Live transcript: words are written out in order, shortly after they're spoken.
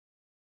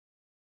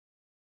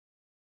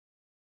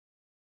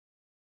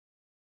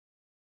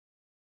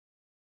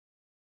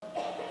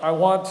I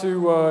want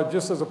to,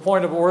 just as a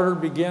point of order,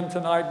 begin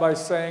tonight by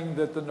saying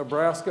that the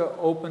Nebraska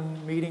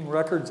Open Meeting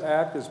Records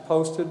Act is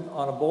posted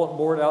on a bulletin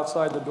board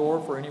outside the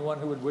door for anyone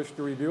who would wish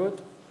to review it.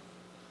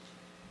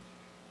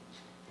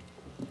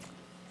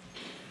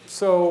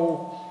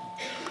 So,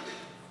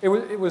 I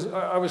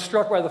was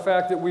struck by the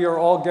fact that we are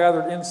all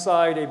gathered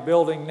inside a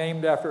building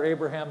named after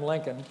Abraham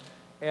Lincoln,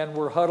 and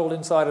we're huddled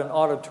inside an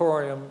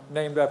auditorium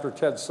named after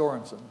Ted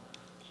Sorensen.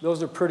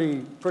 Those are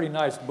pretty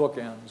nice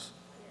bookends.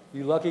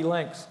 You lucky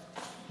links.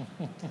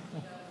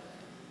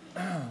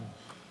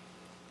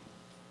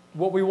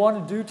 What we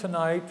want to do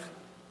tonight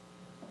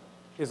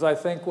is, I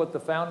think, what the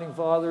Founding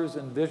Fathers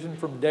envisioned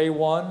from day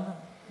one,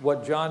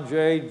 what John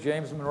Jay,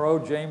 James Monroe,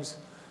 James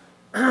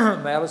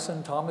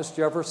Madison, Thomas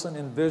Jefferson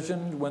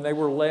envisioned when they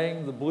were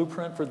laying the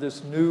blueprint for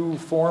this new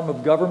form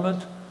of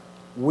government,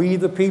 we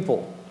the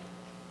people.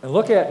 And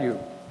look at you.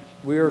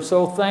 We are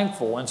so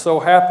thankful and so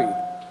happy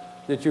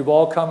that you've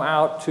all come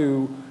out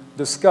to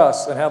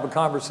discuss and have a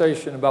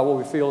conversation about what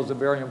we feel is a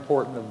very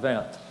important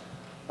event.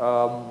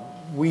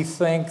 We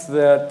think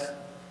that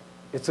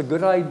it's a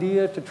good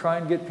idea to try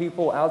and get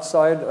people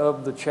outside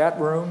of the chat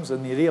rooms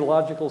and the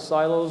ideological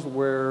silos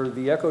where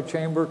the echo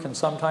chamber can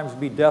sometimes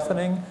be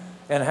deafening,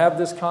 and have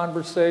this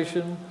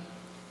conversation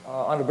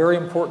on a very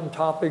important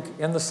topic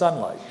in the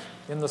sunlight,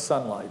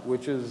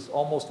 which is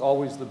almost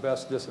always the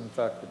best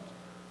disinfectant.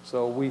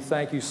 So we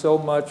thank you so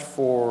much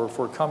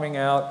for coming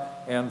out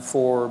and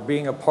for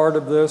being a part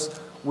of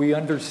this. We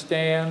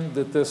understand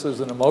that this is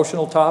an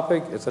emotional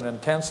topic, it's an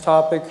intense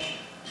topic.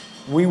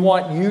 We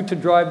want you to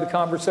drive the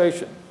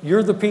conversation.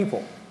 You're the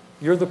people.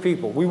 You're the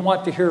people. We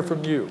want to hear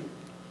from you.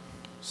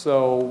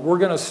 So we're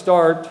going to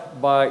start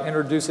by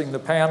introducing the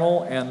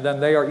panel, and then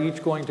they are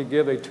each going to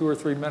give a 2 or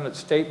 3 minute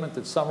statement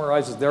that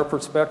summarizes their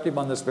perspective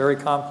on this very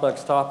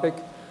complex topic.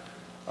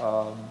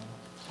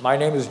 My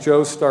name is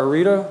Joe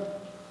Starita.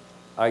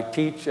 I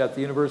teach at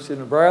the University of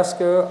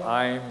Nebraska.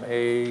 I'm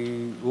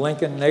a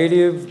Lincoln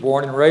native,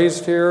 born and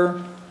raised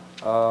here.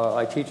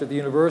 I teach at the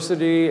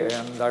university,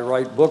 and I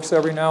write books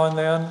every now and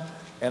then.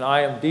 And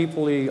I am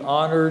deeply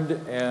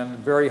honored and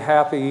very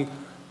happy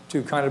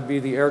to kind of be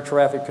the air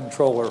traffic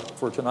controller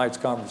for tonight's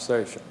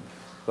conversation.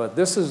 But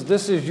this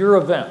is your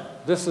event.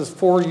 This is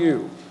for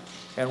you.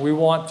 And we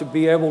want to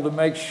be able to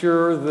make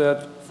sure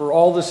that for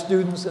all the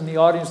students in the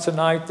audience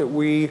tonight that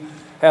we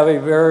have a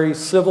very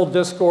civil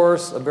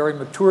discourse, a very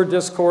mature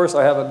discourse.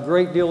 I have a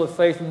great deal of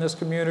faith in this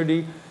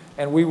community,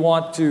 and we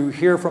want to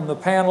hear from the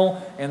panel,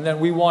 and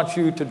then we want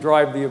you to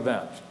drive the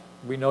event.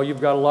 We know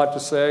you've got a lot to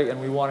say, and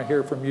we want to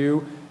hear from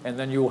you, and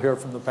then you will hear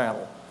from the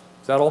panel.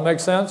 Does that all make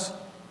sense?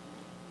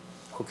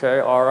 Okay,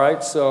 all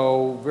right,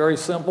 so very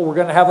simple. We're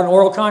going to have an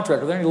oral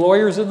contract. Are there any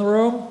lawyers in the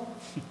room?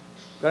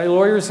 Got any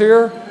lawyers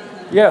here?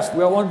 Yes, we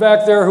got one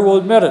back there who will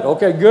admit it.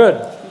 Okay,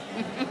 good.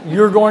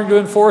 You're going to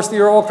enforce the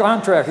oral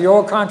contract. The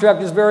oral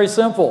contract is very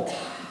simple.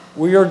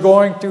 We are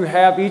going to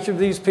have each of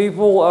these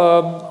people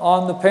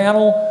on the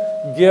panel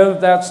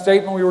give that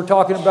statement we were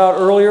talking about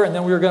earlier, and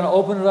then we are going to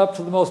open it up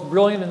to the most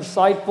brilliant,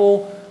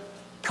 insightful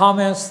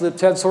comments that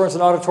Ted Sorensen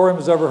Auditorium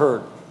has ever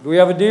heard. Do we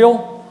have a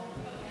deal?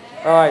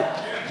 All right,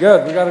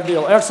 good, we got a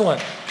deal.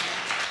 Excellent.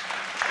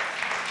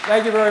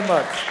 Thank you very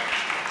much.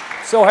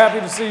 So happy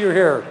to see you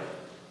here.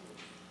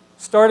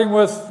 Starting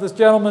with this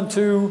gentleman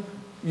to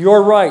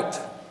your right,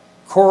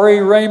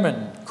 Corey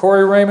Raymond.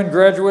 Corey Raymond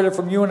graduated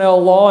from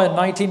UNL Law in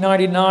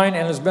 1999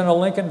 and has been a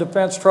Lincoln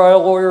defense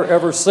trial lawyer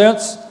ever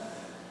since.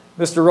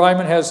 Mr.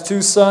 Raymond has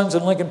 2 sons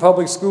in Lincoln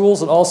Public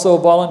Schools and also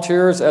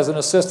volunteers as an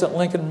assistant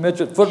Lincoln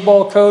midget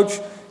football coach.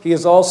 He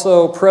is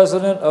also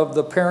president of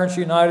the Parents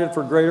United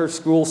for Greater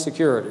School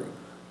Security.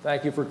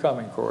 Thank you for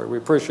coming, Corey. We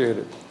appreciate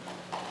it.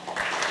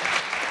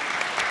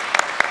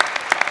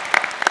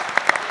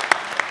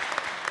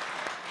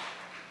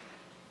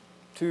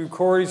 To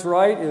Corey's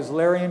right is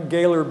Larian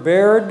Gaylor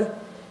Baird.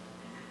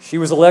 She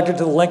was elected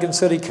to the Lincoln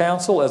City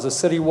Council as a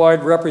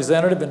citywide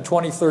representative in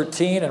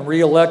 2013 and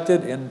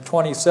re-elected in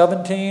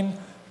 2017.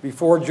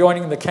 Before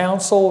joining the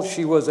council,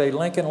 she was a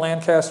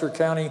Lincoln-Lancaster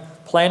County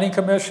Planning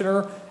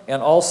Commissioner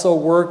and also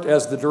worked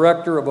as the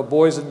director of a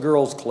Boys and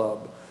Girls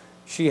Club.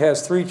 She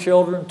has 3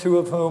 children, 2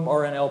 of whom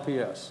are in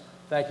LPS.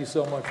 Thank you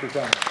so much for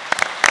coming.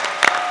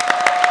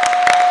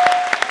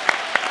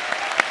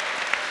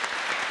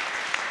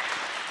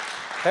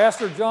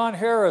 Pastor John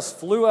Harris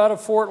flew out of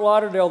Fort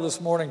Lauderdale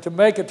this morning to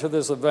make it to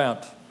this event.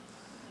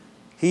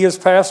 He is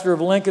pastor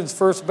of Lincoln's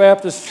First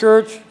Baptist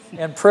Church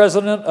and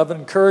president of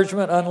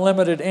Encouragement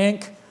Unlimited,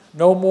 Inc.,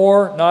 No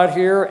More, Not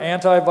Here,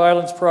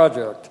 Anti-Violence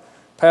Project.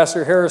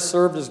 Pastor Harris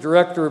served as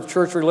director of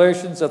church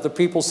relations at the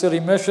People's City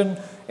Mission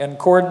and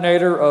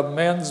coordinator of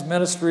men's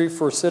ministry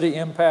for City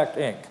Impact,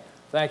 Inc.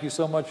 Thank you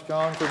so much,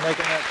 John, for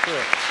making that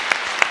trip.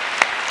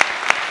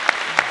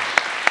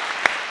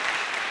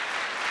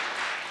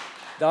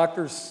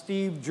 Dr.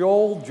 Steve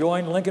Joel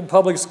joined Lincoln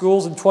Public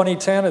Schools in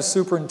 2010 as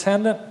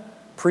superintendent.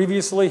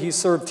 Previously, he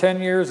served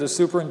 10 years as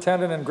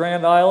superintendent in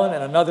Grand Island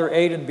and another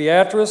 8 in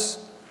Beatrice.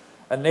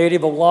 A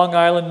native of Long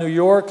Island, New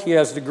York, he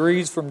has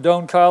degrees from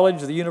Doane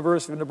College, the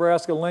University of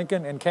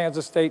Nebraska-Lincoln, and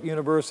Kansas State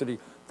University.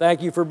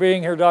 Thank you for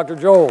being here, Dr.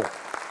 Joel.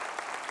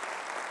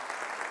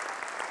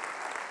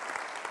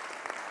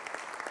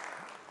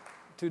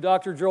 To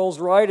Dr. Joel's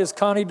right is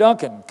Connie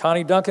Duncan.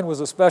 Connie Duncan was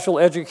a special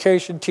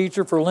education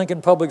teacher for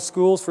Lincoln Public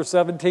Schools for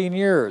 17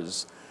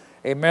 years.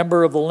 A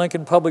member of the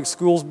Lincoln Public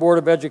Schools Board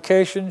of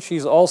Education,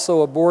 she's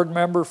also a board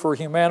member for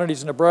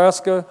Humanities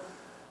Nebraska,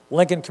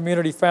 Lincoln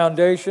Community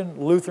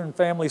Foundation, Lutheran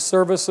Family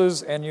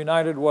Services, and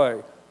United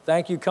Way.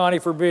 Thank you, Connie,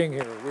 for being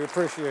here. We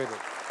appreciate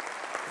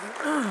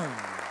it.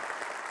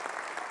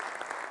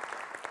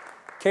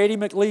 Katie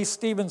McLeese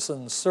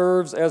Stevenson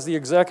serves as the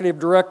Executive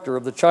Director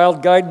of the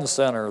Child Guidance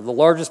Center, the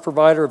largest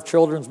provider of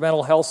children's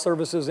mental health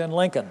services in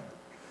Lincoln.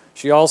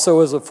 She also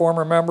is a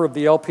former member of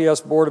the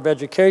LPS Board of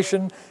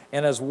Education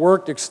and has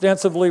worked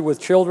extensively with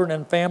children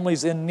and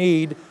families in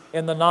need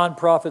in the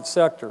nonprofit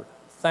sector.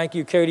 Thank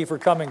you, Katie, for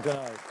coming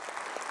tonight.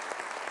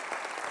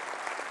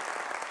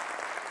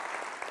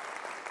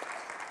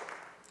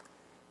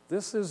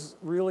 This is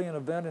really an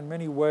event in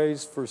many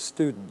ways for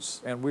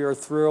students, and we are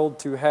thrilled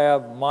to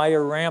have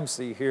Maya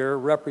Ramsey here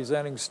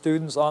representing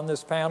students on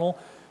this panel.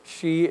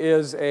 She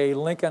is a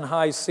Lincoln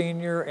High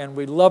senior, and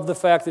we love the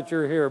fact that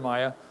you're here,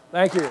 Maya.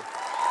 Thank you.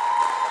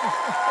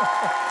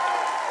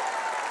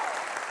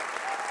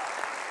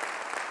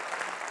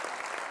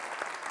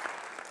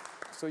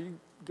 So you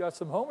got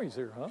some homies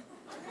here, huh?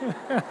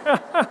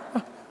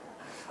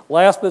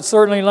 Last but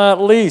certainly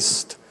not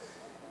least,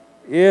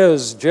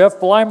 is Jeff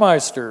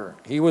Blymeister.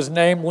 He was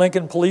named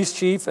Lincoln Police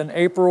Chief in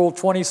April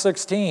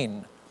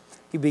 2016.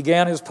 He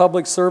began his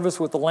public service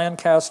with the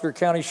Lancaster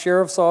County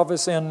Sheriff's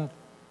Office in,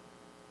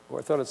 oh,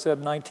 I thought it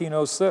said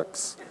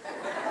 1906.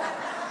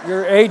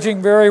 You're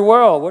aging very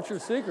well. What's your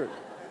secret?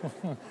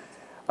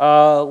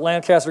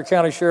 Lancaster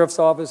County Sheriff's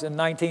Office in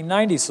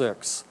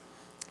 1996.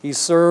 He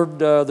served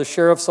the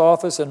Sheriff's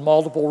Office in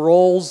multiple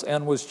roles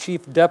and was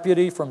Chief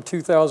Deputy from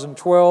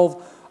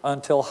 2012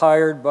 until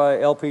hired by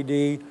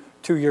LPD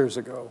 2 years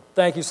ago.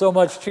 Thank you so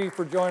much, Chief,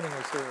 for joining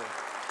us here.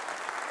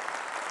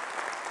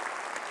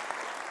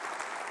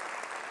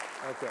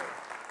 Okay.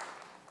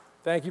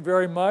 Thank you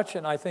very much,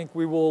 and I think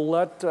we will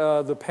let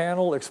the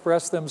panel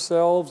express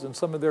themselves and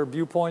some of their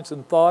viewpoints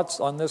and thoughts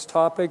on this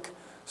topic,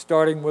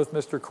 starting with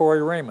Mr.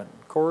 Corey Raymond.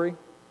 Corey?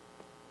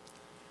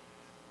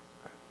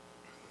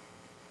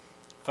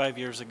 5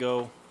 years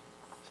ago,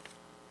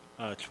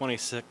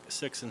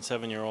 26 and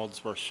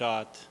 7-year-olds were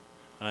shot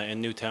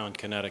in Newtown,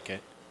 Connecticut.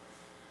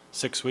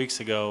 6 weeks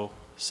ago,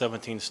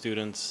 17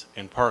 students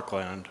in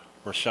Parkland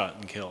were shot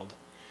and killed.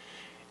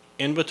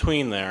 In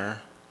between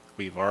there,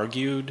 we've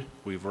argued,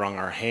 we've wrung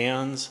our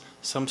hands,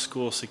 some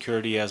school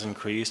security has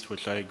increased,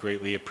 which I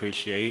greatly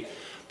appreciate,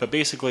 but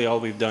basically all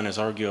we've done is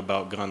argue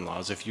about gun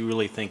laws, if you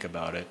really think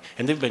about it.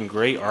 And they've been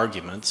great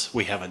arguments.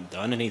 We haven't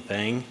done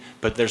anything,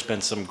 but there's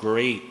been some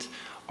great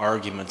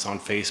arguments on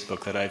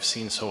Facebook that I've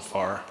seen so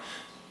far.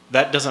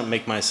 That doesn't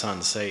make my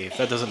son safe.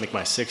 That doesn't make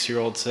my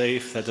 6-year-old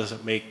safe. That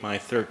doesn't make my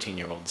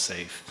 13-year-old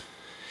safe.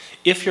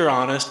 If you're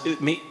honest,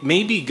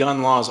 maybe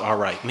gun laws are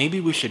right.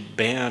 Maybe we should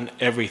ban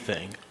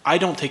everything. I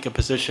don't take a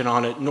position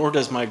on it, nor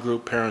does my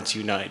group, Parents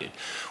United.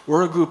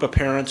 We're a group of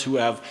parents who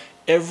have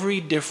every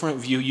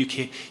different view you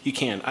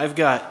can. I've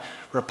got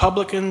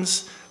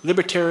Republicans,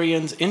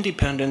 Libertarians,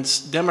 Independents,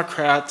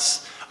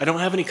 Democrats. I don't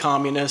have any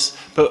communists,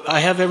 but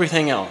I have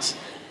everything else.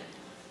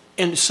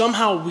 And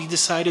somehow we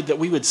decided that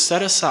we would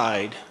set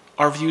aside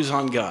our views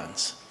on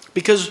guns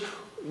because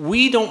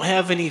we don't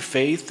have any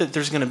faith that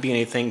there's going to be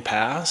anything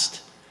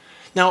passed.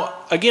 Now,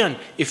 again,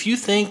 if you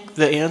think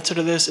the answer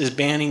to this is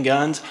banning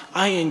guns,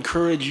 I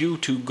encourage you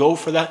to go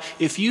for that.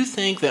 If you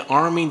think that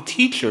arming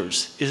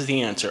teachers is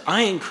the answer,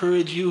 I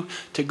encourage you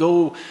to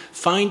go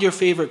find your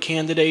favorite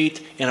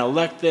candidate and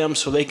elect them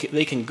so they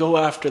can go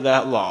after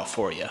that law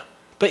for you.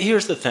 But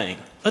here's the thing.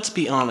 Let's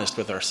be honest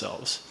with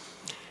ourselves.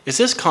 Is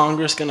this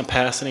Congress going to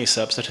pass any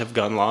substantive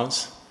gun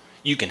laws?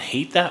 You can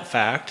hate that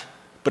fact,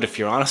 but if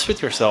you're honest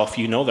with yourself,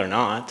 you know they're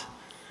not.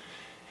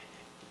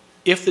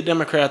 If the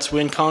Democrats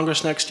win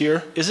Congress next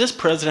year, is this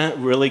president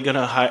really going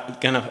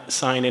to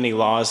sign any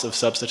laws of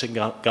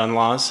substantive gun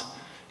laws?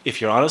 If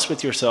you're honest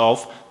with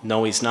yourself,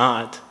 no, he's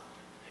not.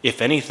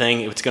 If anything,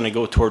 it's going to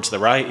go towards the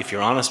right, if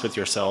you're honest with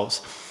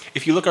yourselves.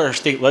 If you look at our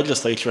state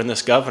legislature and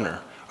this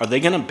governor, are they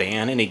going to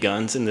ban any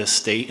guns in this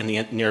state in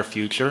the near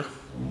future?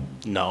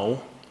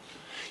 No.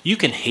 You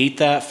can hate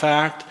that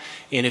fact,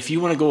 and if you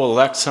want to go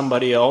elect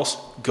somebody else,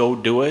 go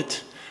do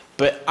it.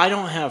 But I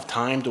don't have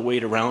time to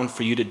wait around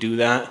for you to do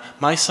that.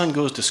 My son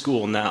goes to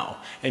school now,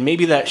 and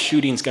maybe that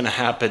shooting's going to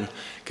happen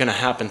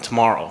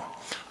tomorrow.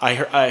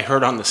 I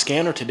heard on the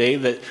scanner today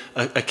that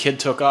a kid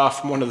took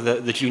off from one of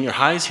the junior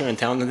highs here in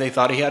town, and they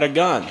thought he had a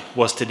gun.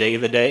 Was today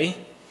the day?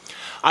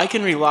 I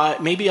can rely.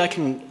 Maybe I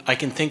can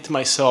think to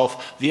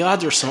myself, the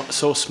odds are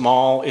so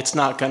small, it's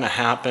not going to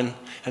happen.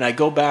 And I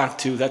go back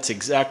to, that's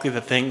exactly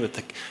the thing that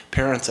the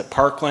parents at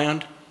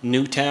Parkland,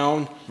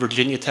 Newtown,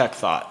 Virginia Tech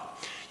thought.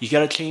 You got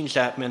to change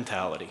that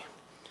mentality.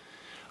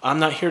 I'm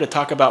not here to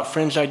talk about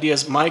fringe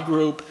ideas. My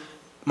group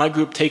my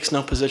group takes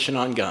no position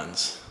on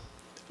guns.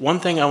 One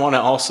thing I want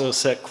to also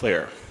set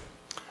clear.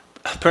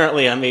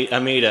 Apparently, I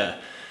made a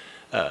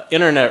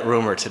internet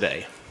rumor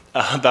today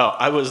about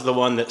I was the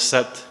one that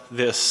set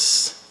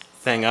this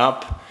thing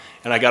up,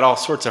 and I got all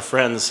sorts of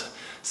friends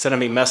sending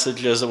me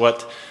messages of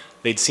what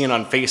they'd seen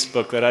on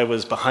Facebook that I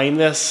was behind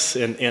this,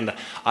 and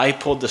I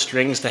pulled the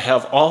strings to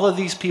have all of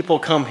these people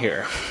come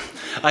here.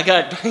 I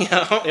got, do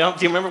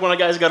you remember when a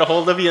guys got a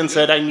hold of you and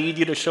said, I need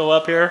you to show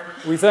up here?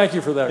 We thank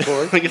you for that,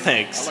 Corey.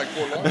 Thanks. I like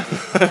Fort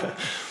Lauderdale.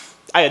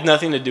 I had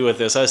nothing to do with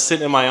this. I was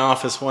sitting in my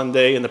office one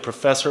day, and the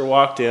professor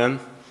walked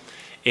in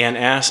and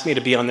asked me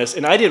to be on this.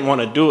 And I didn't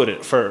want to do it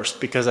at first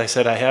because I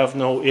said I have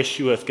no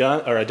issue with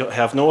guns, or I don't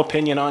have no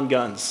opinion on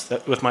guns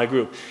with my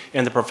group.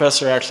 And the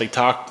professor actually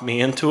talked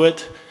me into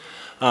it.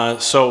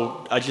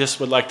 So I just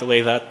would like to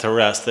lay that to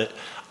rest, that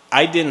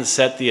I didn't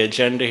set the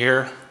agenda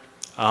here,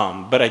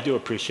 but I do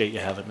appreciate you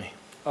having me.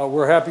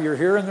 We're happy you're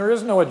here, and there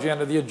is no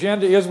agenda. The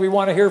agenda is we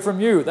want to hear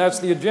from you. That's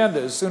the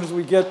agenda. As soon as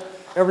we get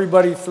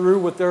everybody through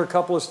with their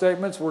couple of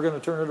statements, we're going to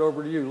turn it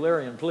over to you.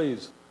 Larian,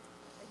 please.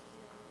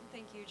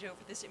 Thank you, Joe,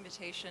 for this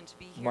invitation to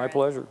be here. My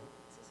pleasure.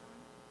 Is this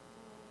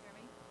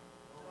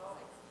on?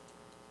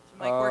 Is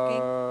the mic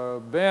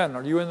working? Ben,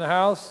 are you in the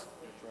house?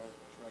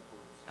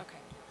 Okay.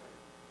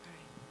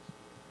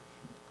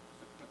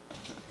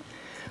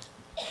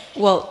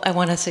 Well, I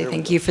want to say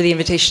thank you for the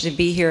invitation to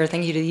be here.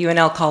 Thank you to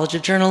UNL College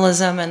of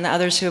Journalism and the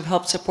others who have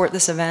helped support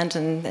this event.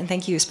 And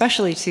thank you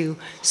especially to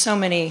so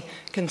many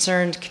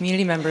concerned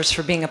community members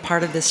for being a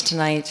part of this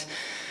tonight.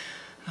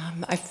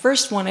 I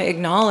first want to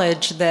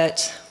acknowledge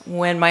that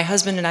when my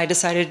husband and I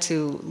decided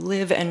to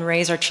live and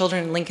raise our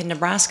children in Lincoln,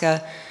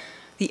 Nebraska,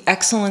 the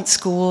excellent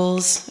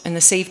schools and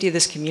the safety of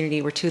this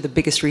community were two of the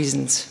biggest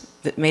reasons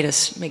that made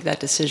us make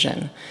that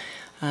decision.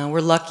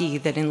 We're lucky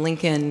that in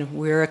Lincoln,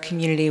 we're a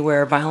community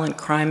where violent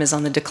crime is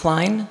on the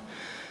decline.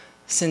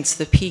 Since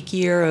the peak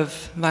year of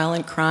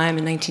violent crime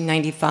in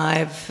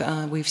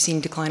 1995, we've seen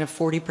a decline of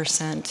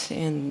 40%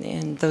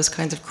 in those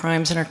kinds of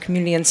crimes in our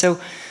community. And so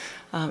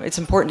it's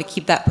important to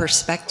keep that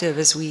perspective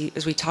as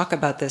we talk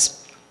about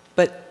this.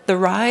 But the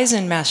rise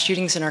in mass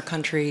shootings in our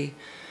country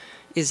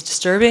is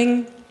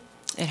disturbing.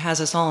 It has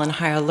us all on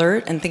high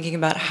alert and thinking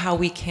about how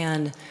we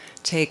can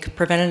take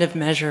preventative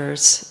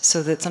measures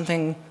so that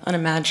something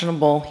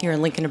unimaginable here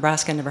in Lincoln,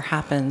 Nebraska never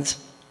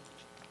happens.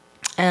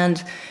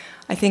 And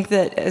I think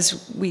that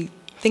as we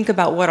think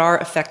about what are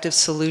effective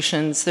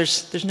solutions,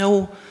 there's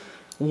no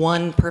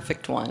one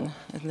perfect one,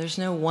 and there's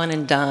no one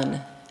and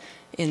done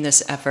in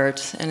this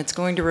effort, and it's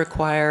going to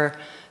require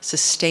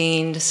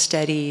sustained,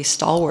 steady,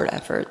 stalwart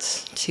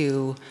efforts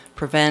to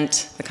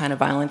prevent the kind of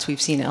violence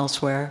we've seen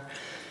elsewhere.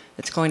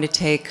 It's going to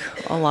take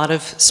a lot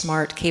of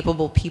smart,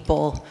 capable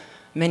people,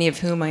 many of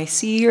whom I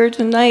see here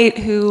tonight,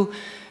 who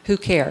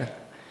care.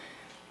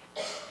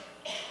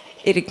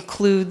 It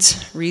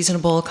includes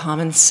reasonable,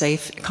 common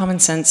sense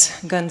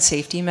gun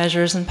safety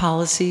measures and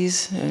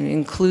policies. It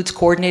includes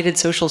coordinated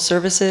social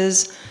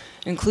services.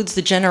 It includes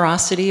the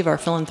generosity of our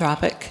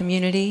philanthropic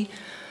community.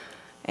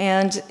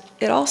 And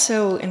it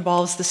also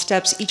involves the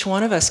steps each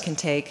one of us can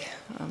take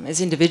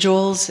as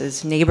individuals,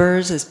 as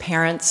neighbors, as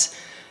parents,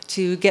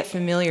 to get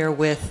familiar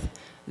with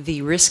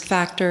the risk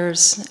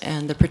factors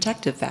and the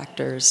protective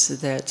factors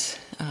that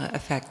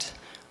affect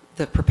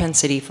the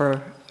propensity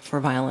for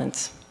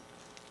violence.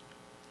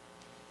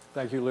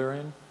 Thank you,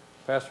 Larian.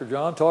 Pastor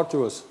John, talk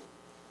to us.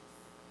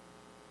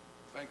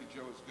 Thank you,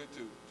 Joe. It's good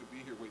to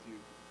be here with you.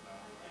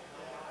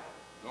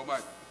 No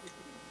mic.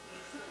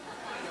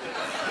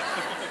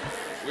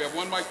 We have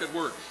one mic that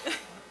works.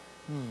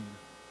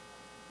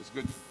 It's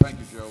good. Thank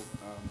you, Joe.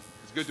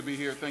 It's good to be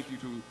here. Thank you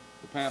to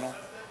the panel.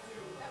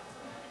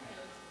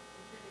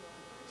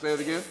 Say it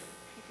again.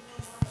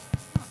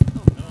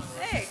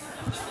 Hey.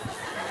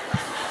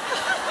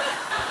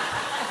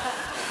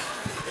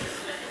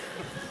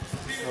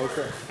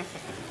 Okay.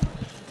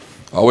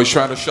 Always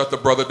trying to shut the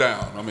brother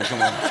down. I mean,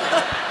 come on.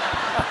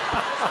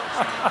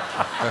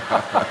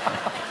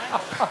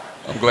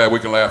 I'm glad we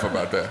can laugh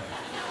about that.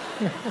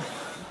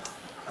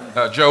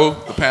 Joe,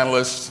 the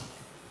panelists,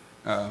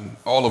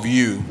 all of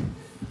you,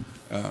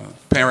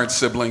 parents,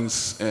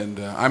 siblings, and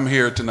I'm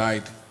here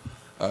tonight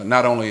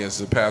not only as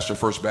the pastor of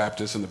First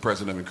Baptist and the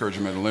president of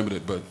Encouragement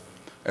Unlimited, but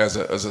as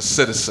a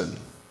citizen.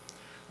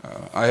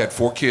 I had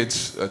 4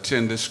 kids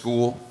attend this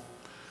school.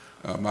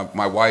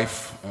 My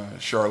wife,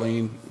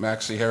 Charlene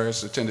Maxey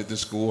Harris, attended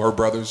this school. Her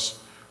brothers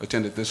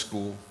attended this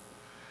school.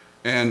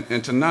 And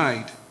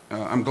tonight,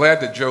 I'm glad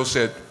that Joe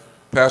said,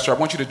 Pastor, I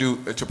want you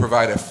to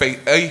provide a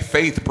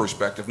faith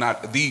perspective,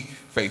 not the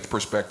faith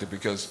perspective,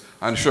 because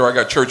I'm sure I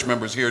got church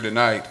members here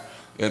tonight,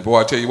 and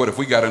boy, I tell you what, if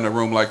we got in a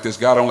room like this,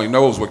 God only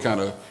knows what kind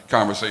of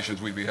conversations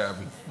we'd be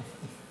having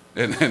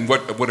and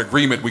what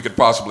agreement we could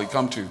possibly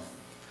come to.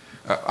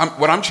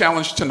 What I'm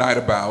challenged tonight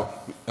about,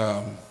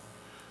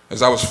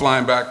 as I was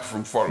flying back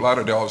from Fort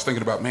Lauderdale, I was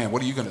thinking about, man,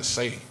 what are you going to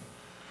say?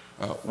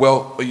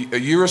 Well, a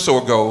year or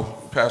so ago,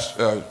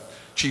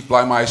 Chief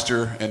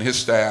Bleimeister and his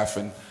staff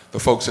and the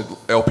folks at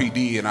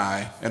LPD and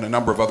I and a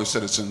number of other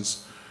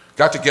citizens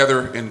got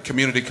together in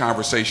community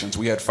conversations.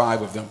 We had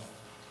 5 of them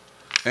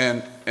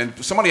And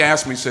somebody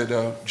asked me,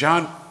 said,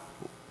 John,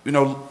 you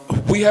know,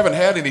 we haven't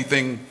had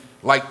anything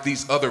like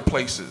these other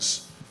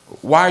places.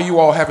 Why are you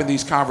all having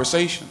these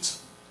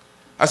conversations?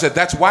 I said,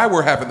 that's why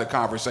we're having the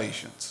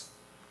conversations.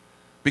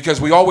 Because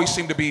we always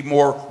seem to be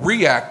more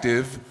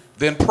reactive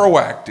than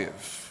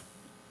proactive.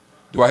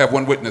 Do I have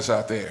one witness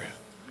out there?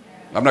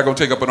 I'm not going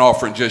to take up an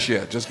offering just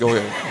yet. Just go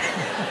ahead.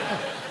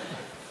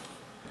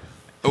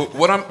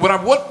 What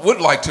I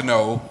would like to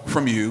know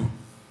from you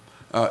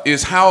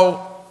is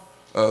how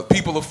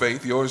people of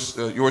faith,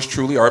 yours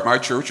truly, or at my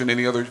church and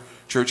any other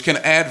church, can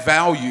add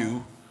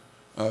value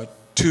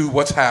to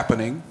what's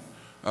happening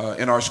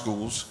in our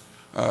schools.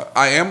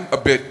 I am a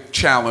bit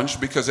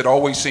challenged because it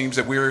always seems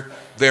that we're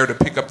there to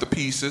pick up the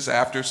pieces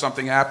after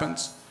something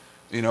happens.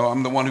 You know,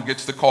 I'm the one who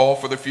gets the call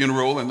for the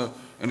funeral and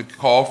the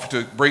call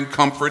to bring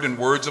comfort and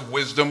words of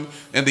wisdom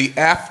in the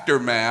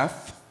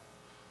aftermath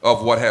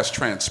of what has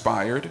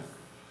transpired.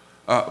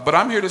 But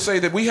I'm here to say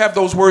that we have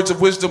those words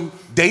of wisdom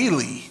daily.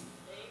 Amen.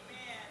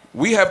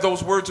 We have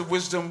those words of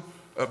wisdom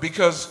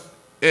because,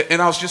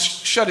 and I'll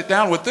just shut it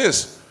down with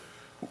this,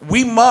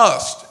 we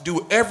must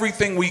do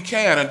everything we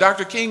can. And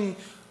Dr. King,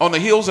 on the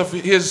heels of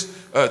his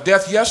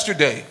death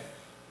yesterday,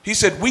 he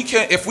said,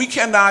 if we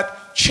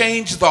cannot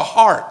change the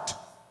heart,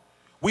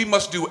 we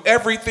must do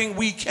everything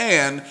we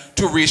can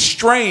to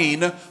restrain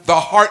the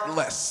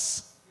heartless.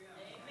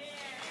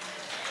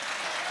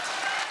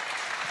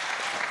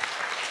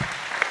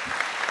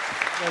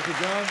 Thank you,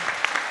 John.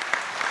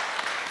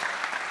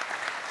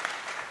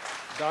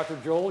 Dr.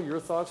 Joel, your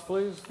thoughts,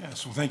 please?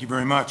 Yes, well, thank you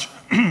very much.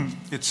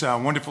 It's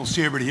wonderful to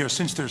see everybody here.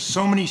 Since there's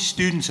so many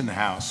students in the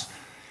house,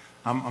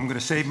 I'm going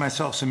to save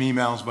myself some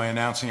emails by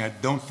announcing I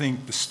don't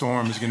think the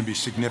storm is going to be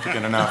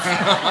significant enough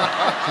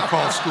to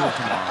call school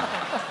tomorrow.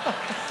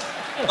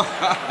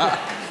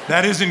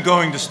 That isn't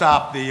going to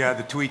stop the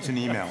tweets and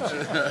emails.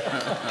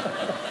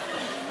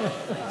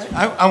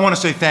 I want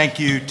to say thank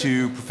you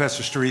to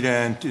Professor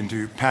Starita and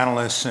to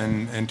panelists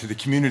and to the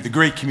community, the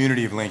great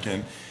community of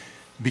Lincoln,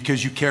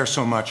 because you care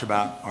so much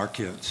about our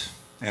kids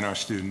and our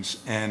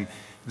students. And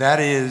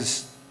that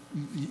is,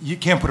 you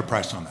can't put a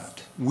price on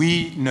that.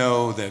 We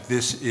know that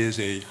this is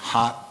a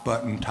hot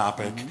button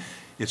topic.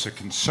 It's a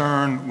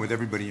concern with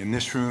everybody in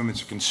this room.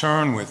 It's a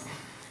concern with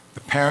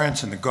the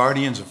parents and the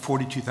guardians of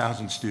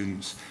 42,000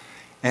 students.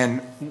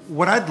 And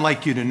what I'd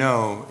like you to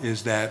know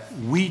is that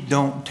we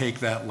don't take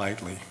that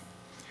lightly.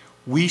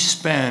 We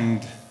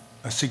spend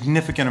a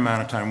significant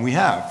amount of time, we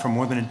have for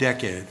more than a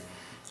decade,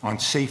 on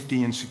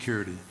safety and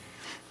security.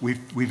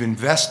 We've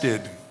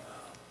invested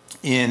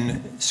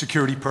in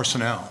security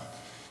personnel.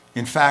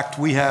 In fact,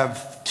 we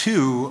have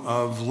 2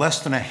 of less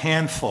than a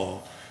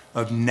handful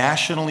of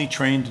nationally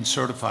trained and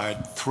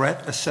certified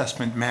threat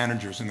assessment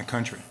managers in the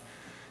country.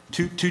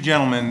 Two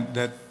gentlemen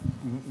that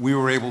we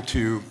were able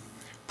to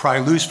pry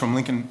loose from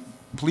Lincoln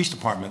Police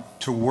Department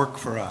to work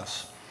for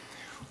us.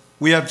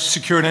 We have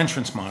secured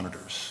entrance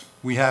monitors.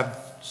 We have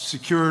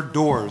secure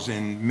doors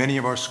in many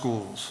of our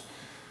schools.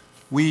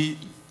 We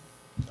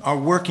are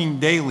working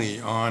daily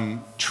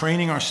on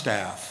training our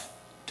staff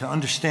to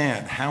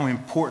understand how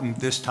important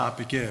this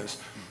topic is,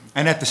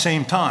 and at the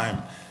same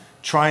time,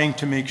 trying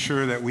to make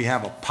sure that we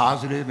have a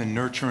positive and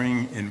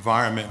nurturing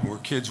environment where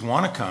kids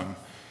want to come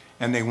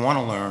and they want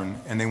to learn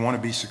and they want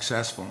to be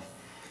successful.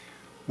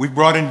 We've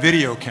brought in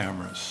video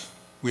cameras.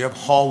 We have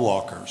hall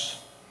walkers.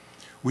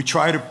 We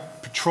try to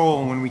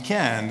patrol when we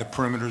can the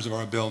perimeters of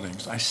our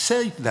buildings. I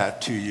say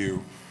that to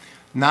you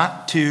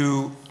not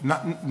to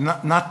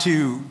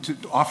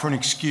offer an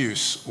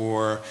excuse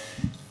or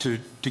to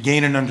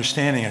gain an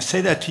understanding. I say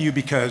that to you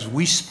because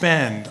we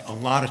spend a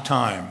lot of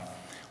time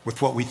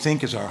with what we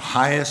think is our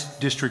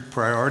highest district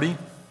priority,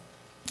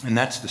 and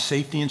that's the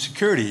safety and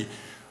security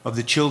of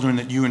the children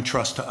that you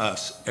entrust to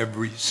us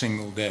every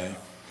single day.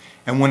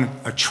 And when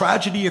a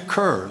tragedy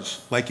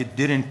occurs, like it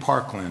did in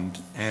Parkland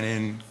and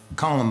in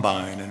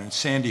Columbine and in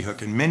Sandy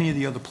Hook and many of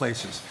the other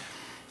places,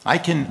 I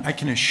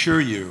can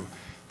assure you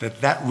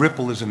that that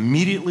ripple is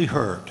immediately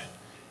heard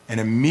and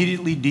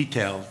immediately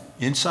detailed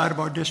inside of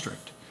our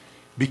district,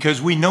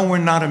 because we know we're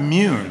not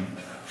immune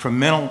from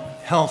mental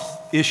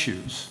health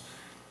issues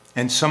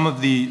and some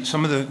of the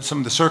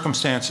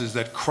circumstances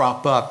that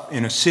crop up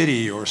in a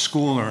city or a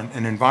school or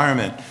an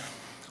environment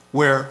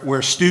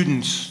where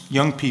students,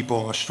 young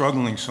people, are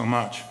struggling so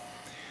much.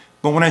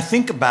 But when I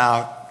think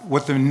about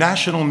what the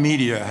national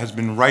media has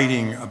been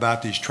writing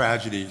about these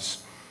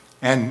tragedies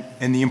and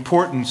the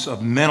importance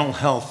of mental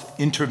health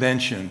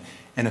intervention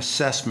and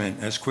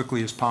assessment as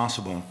quickly as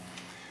possible,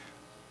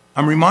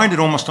 I'm reminded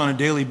almost on a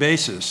daily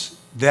basis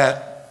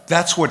that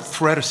that's what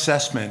threat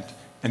assessment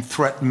and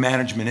threat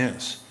management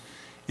is.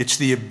 It's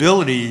the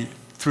ability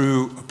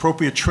through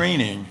appropriate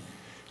training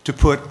to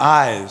put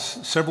eyes,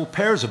 several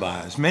pairs of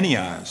eyes, many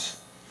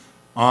eyes,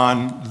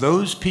 on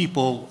those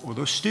people or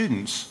those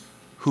students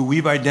who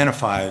we've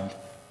identified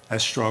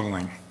as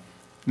struggling.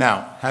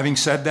 Now, having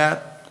said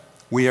that,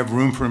 we have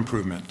room for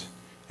improvement.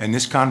 And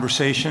this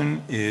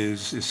conversation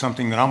is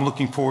something that I'm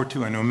looking forward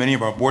to. I know many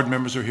of our board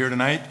members are here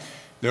tonight.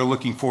 They're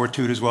looking forward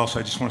to it as well. So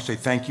I just want to say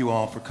thank you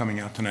all for coming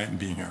out tonight and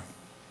being here.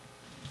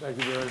 Thank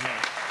you very much.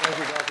 Thank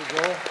you, Dr.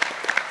 Joel.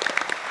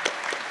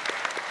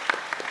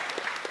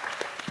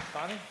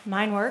 Connie?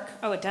 Mine work?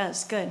 Oh, it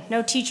does. Good.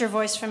 No teacher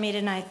voice from me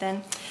tonight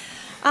then.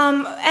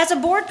 As a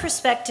board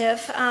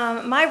perspective,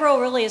 my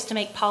role really is to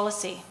make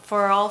policy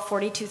for all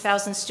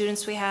 42,000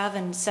 students we have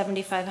and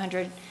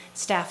 7,500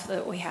 staff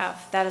that we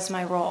have. That is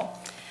my role.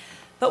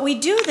 But we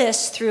do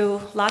this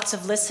through lots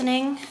of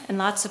listening and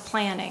lots of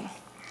planning.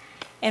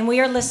 And we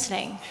are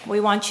listening. We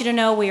want you to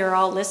know we are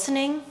all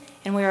listening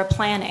and we are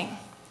planning.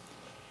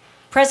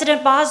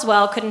 President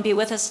Boswell couldn't be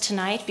with us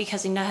tonight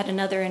because he had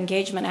another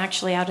engagement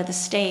actually out of the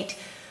state.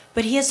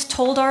 But he has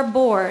told our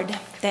board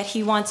that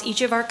he wants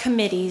each of our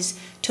committees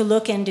to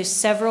look into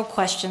several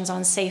questions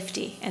on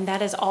safety. And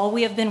that is all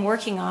we have been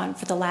working on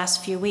for the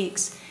last few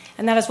weeks.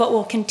 And that is what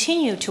we'll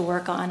continue to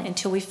work on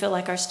until we feel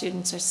like our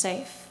students are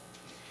safe.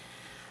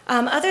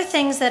 Other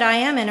things that I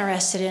am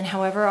interested in,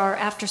 however, are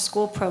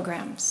after-school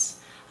programs.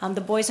 The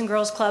Boys and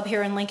Girls Club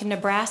here in Lincoln,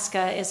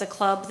 Nebraska is a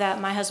club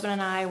that my husband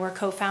and I were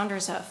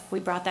co-founders of. We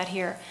brought that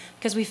here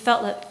because we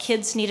felt that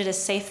kids needed a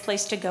safe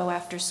place to go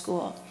after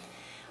school.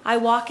 I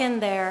walk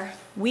in there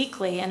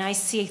weekly and I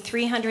see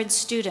 300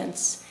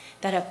 students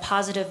that have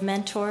positive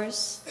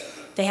mentors.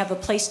 They have a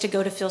place to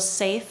go to feel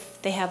safe.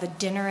 They have a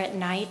dinner at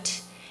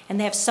night. And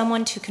they have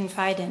someone to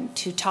confide in,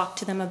 to talk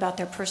to them about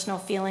their personal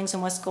feelings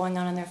and what's going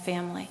on in their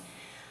family.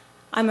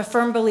 I'm a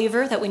firm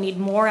believer that we need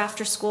more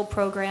after-school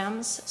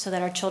programs so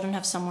that our children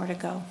have somewhere to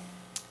go.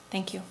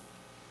 Thank you.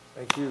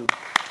 Thank you.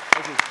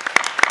 Thank you.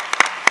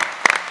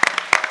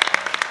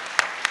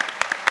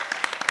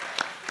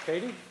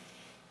 Katie?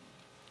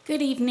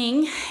 Good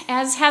evening.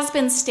 As has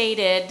been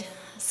stated,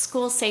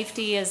 school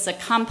safety is a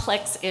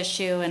complex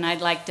issue, and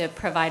I'd like to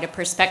provide a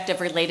perspective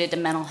related to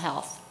mental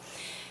health.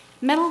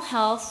 Mental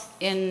health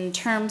in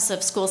terms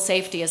of school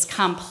safety is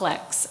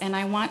complex, and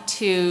I want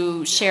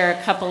to share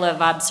a couple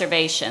of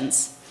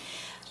observations.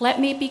 Let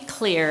me be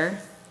clear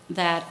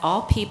that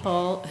all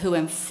people who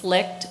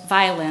inflict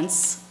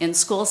violence in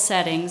school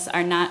settings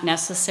are not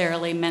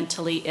necessarily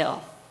mentally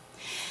ill.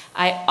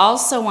 I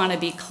also want to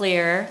be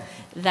clear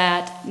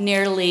that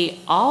nearly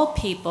all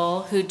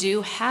people who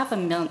do have a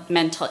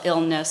mental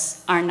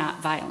illness are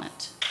not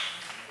violent.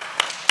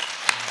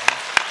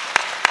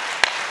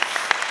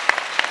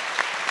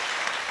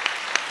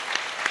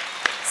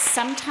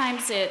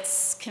 Sometimes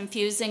it's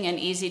confusing and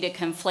easy to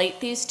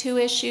conflate these two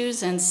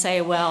issues and say,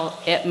 well,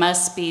 it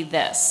must be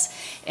this.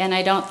 And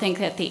I don't think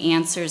that the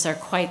answers are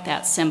quite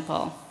that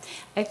simple.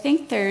 I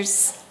think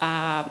there's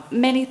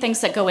many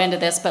things that go into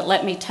this, but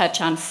let me touch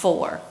on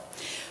 4.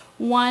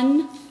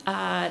 One,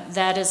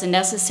 that is a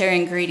necessary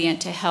ingredient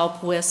to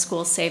help with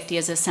school safety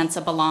is a sense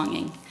of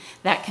belonging.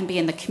 That can be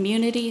in the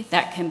community,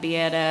 that can be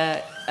at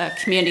a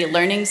community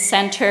learning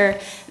center,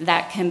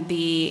 that can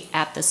be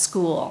at the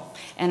school.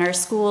 And our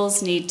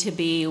schools need to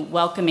be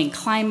welcoming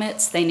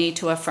climates, they need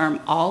to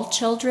affirm all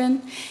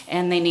children,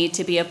 and they need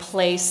to be a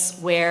place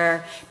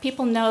where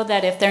people know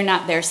that if they're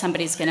not there,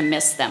 somebody's going to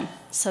miss them.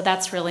 So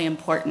that's really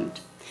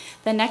important.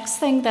 The next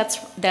thing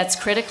that's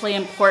critically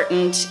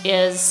important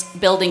is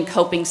building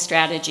coping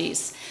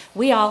strategies.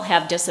 We all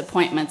have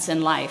disappointments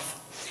in life.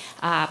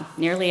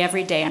 Nearly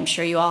every day. I'm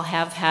sure you all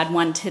have had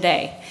one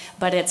today.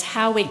 But it's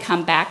how we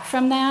come back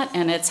from that,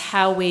 and it's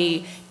how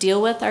we deal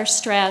with our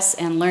stress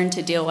and learn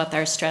to deal with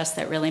our stress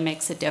that really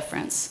makes a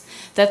difference.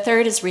 The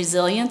third is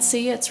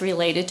resiliency. It's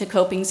related to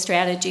coping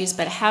strategies,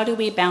 but how do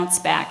we bounce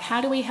back?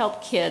 How do we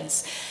help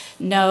kids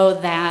know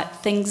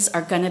that things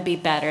are going to be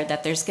better,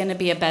 that there's going to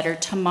be a better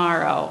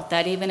tomorrow,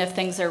 that even if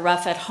things are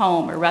rough at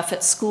home or rough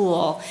at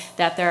school,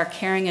 that there are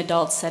caring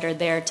adults that are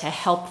there to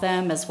help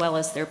them as well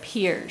as their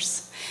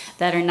peers,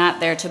 that are not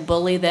there to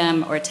bully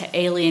them or to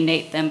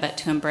alienate them, but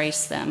to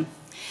embrace them.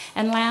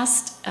 And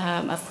last,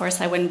 of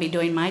course, I wouldn't be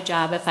doing my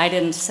job if I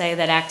didn't say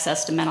that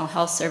access to mental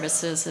health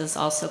services is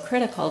also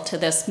critical to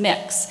this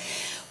mix.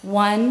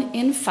 1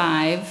 in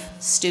 5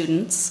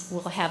 students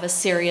will have a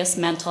serious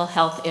mental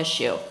health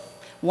issue.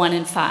 1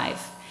 in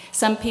 5.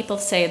 Some people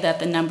say that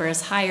the number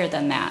is higher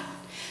than that.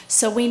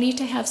 So we need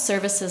to have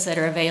services that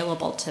are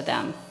available to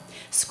them.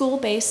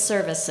 School-based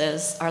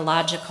services are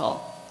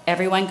logical.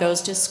 Everyone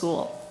goes to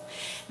school.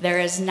 There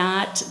is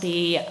not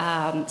the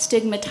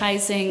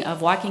stigmatizing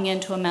of walking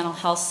into a mental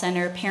health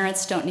center.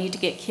 Parents don't need to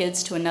get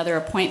kids to another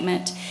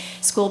appointment.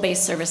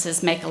 School-based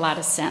services make a lot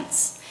of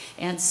sense.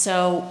 And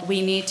so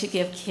we need to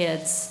give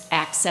kids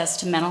access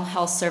to mental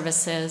health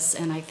services,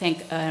 and I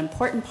think an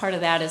important part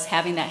of that is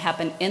having that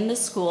happen in the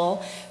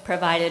school,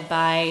 provided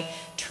by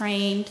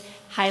trained,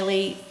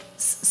 highly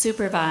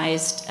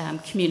supervised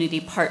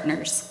community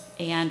partners.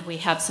 And we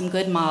have some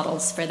good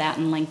models for that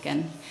in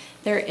Lincoln.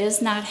 There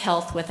is not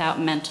health without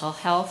mental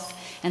health,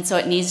 and so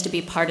it needs to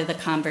be part of the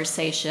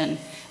conversation.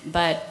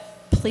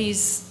 But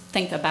please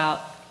think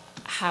about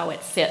how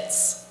it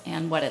fits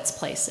and what its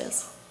place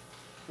is.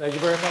 Thank you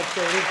very much,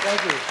 Katie.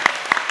 Thank you.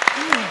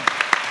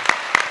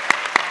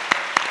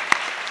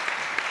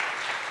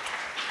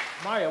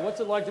 Maya, what's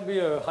it like to be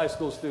a high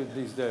school student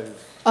these days?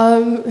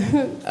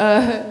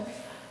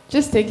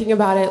 Just thinking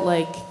about it,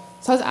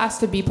 so I was asked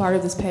to be part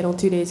of this panel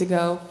 2 days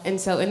ago, and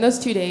so in those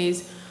 2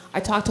 days, I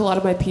talked to a lot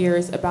of my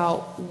peers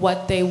about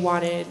what they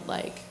wanted,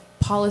 like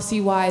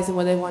policy-wise, and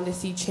what they wanted to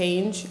see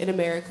change in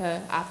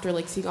America after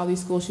like seeing all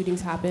these school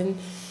shootings happen.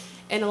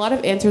 And a lot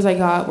of answers I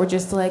got were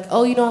just like,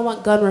 oh, you know, I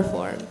want gun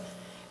reform.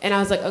 And I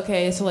was like,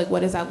 okay, so like, what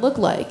does that look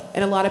like?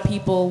 And a lot of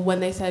people, when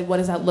they said, what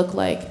does that look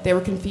like? They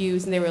were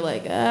confused and they were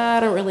like, I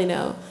don't really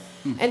know.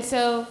 And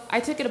so I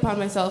took it upon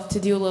myself to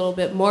do a little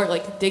bit more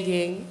like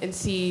digging and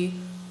see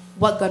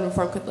what gun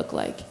reform could look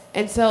like.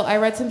 And so I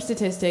read some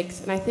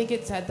statistics, and I think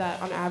it said that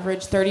on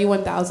average,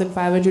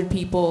 31,500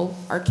 people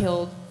are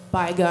killed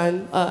by a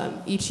gun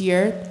each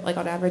year, like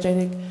on average, I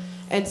think.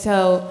 And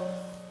so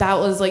that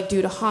was like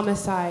due to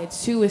homicide,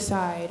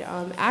 suicide,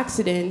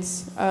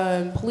 accidents,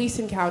 police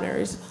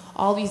encounters,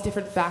 all these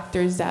different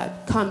factors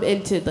that come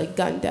into like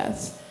gun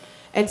deaths.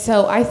 And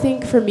so I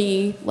think for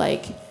me,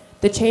 like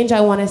the change I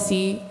want to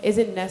see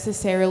isn't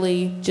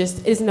necessarily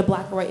just, isn't a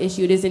black or white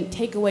issue. It isn't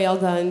take away all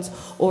guns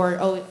or,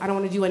 oh, I don't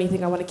want to do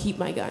anything, I want to keep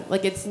my gun.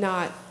 Like it's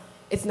not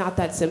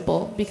that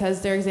simple,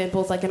 because there are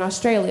examples like in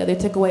Australia, they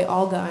took away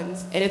all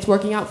guns and it's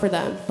working out for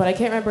them. But I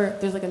can't remember,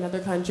 there's like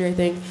another country I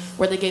think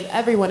where they gave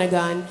everyone a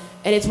gun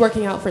and it's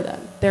working out for them.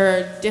 There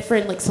are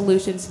different like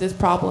solutions to this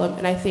problem,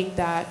 and I think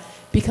that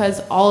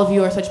because all of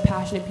you are such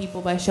passionate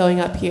people by showing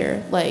up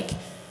here, like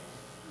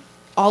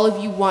all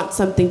of you want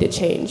something to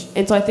change.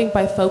 And so I think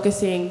by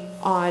focusing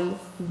on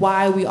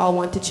why we all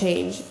want to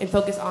change and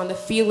focus on the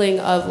feeling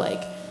of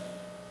like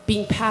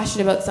being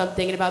passionate about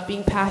something and about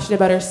being passionate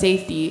about our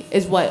safety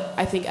is what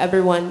I think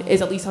everyone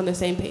is at least on the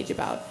same page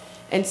about.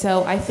 And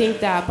so I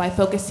think that by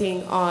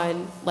focusing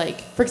on,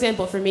 like, for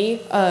example, for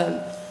me,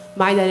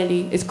 my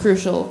identity is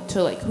crucial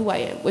to like who I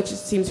am, which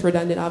seems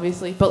redundant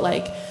obviously, but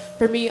like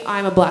for me,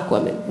 I'm a black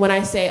woman. When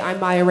I say I'm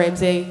Maya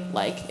Ramsey,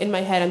 like in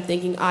my head I'm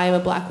thinking I am a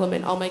black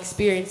woman. All my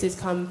experiences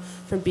come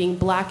from being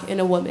black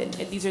and a woman,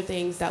 and these are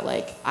things that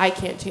like I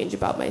can't change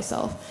about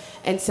myself.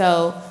 And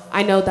so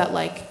I know that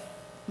like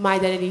my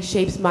identity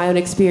shapes my own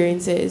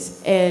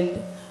experiences,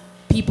 and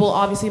people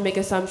obviously make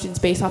assumptions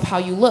based off how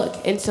you look,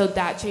 and so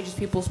that changes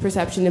people's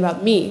perception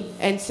about me.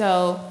 And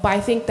so, but I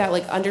think that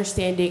like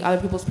understanding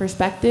other people's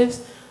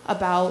perspectives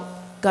about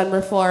gun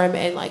reform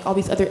and like all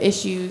these other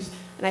issues,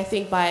 and I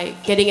think by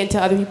getting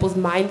into other people's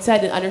mindset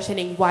and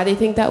understanding why they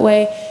think that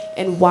way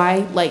and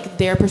why like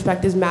their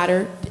perspectives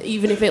matter,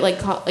 even if it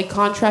like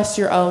contrasts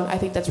your own, I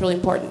think that's really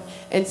important.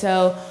 And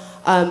so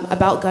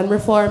about gun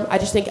reform, I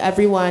just think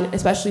everyone,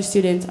 especially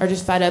students, are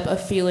just fed up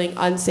of feeling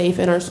unsafe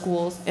in our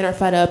schools and are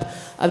fed up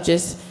of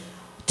just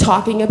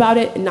talking about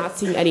it and not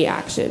seeing any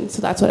action.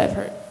 So that's what I've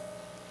heard.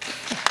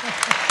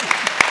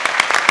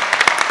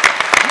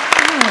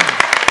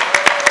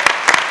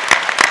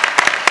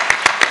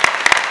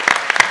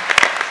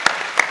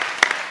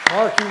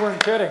 Mark, you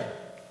weren't kidding.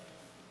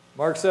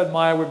 Mark said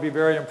Maya would be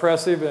very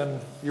impressive, and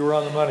you were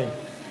on the money.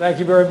 Thank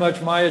you very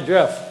much, Maya.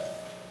 Jeff.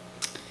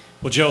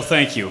 Well, Joe,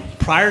 thank you.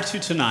 Prior to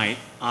tonight,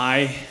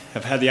 I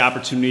have had the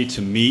opportunity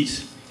to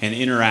meet and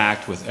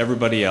interact with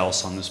everybody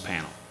else on this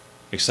panel,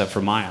 except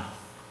for Maya.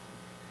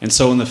 And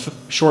so in the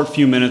short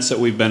few minutes that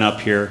we've been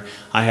up here,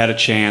 I had a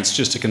chance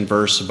just to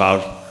converse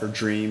about her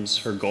dreams,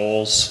 her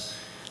goals,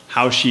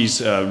 how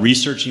she's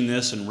researching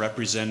this and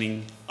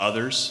representing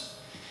others.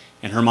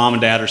 And her mom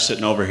and dad are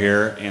sitting over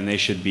here, and they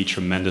should be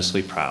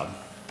tremendously proud.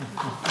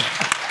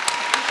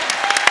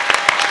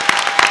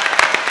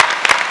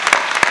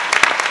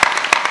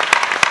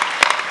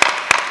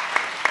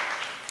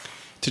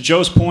 To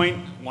Joe's point,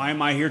 why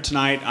am I here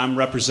tonight? I'm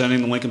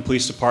representing the Lincoln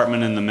Police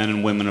Department and the men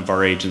and women of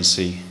our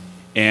agency.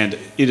 And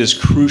it is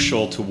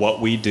crucial to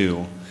what we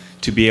do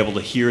to be able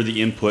to hear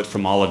the input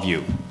from all of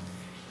you.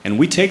 And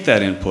we take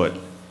that input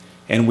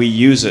and we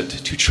use it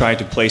to try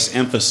to place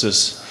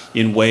emphasis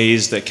in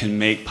ways that can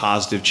make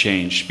positive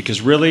change.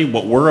 Because really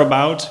what we're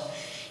about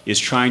is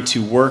trying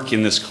to work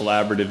in this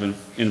collaborative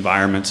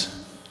environment,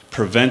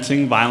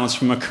 preventing violence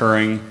from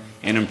occurring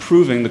and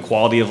improving the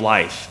quality of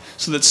life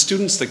so that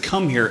students that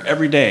come here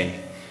every day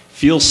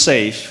feel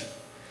safe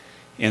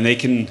and they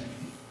can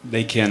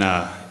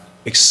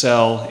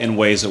excel in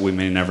ways that we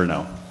may never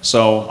know.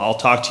 So I'll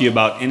talk to you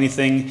about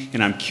anything,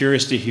 and I'm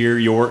curious to hear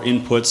your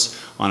inputs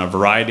on a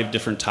variety of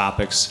different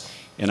topics,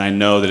 and I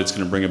know that it's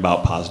going to bring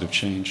about positive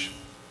change.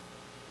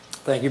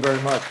 Thank you very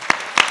much.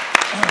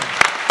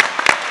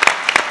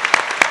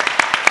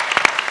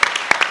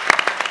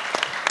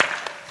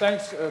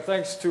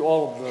 Thanks to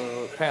all of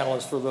the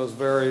panelists for those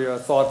very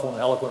thoughtful and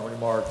eloquent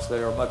remarks.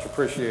 They are much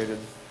appreciated.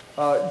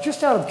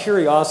 Just out of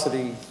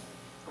curiosity,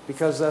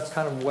 because that's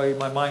kind of the way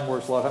my mind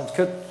works a lot of times,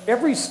 could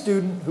every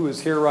student who is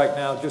here right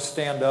now just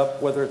stand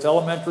up, whether it's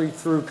elementary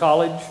through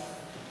college?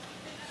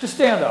 Just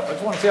stand up. I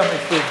just want to see how many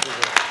students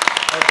are there.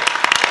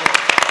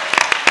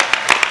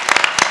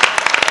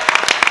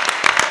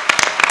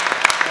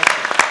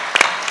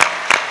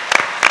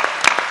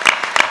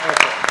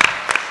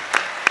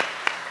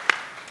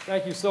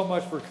 Thank you so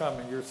much for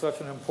coming. You're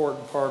such an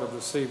important part of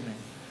this evening.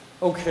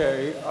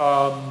 Okay,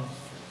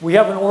 we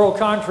have an oral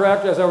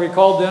contract, as I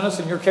recall, Dennis,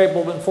 and you're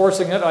capable of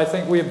enforcing it. I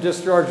think we have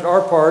discharged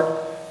our part,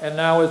 and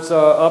now it's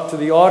up to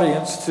the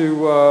audience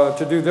to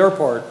do their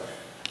part.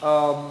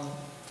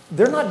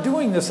 they're not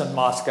doing this in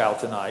Moscow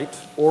tonight,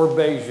 or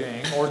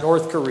Beijing, or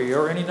North Korea,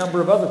 or any number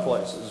of other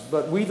places.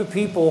 But we, the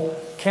people,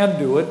 can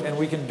do it, and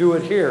we can do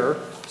it here.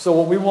 So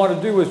what we want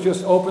to do is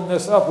just open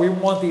this up. We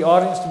want the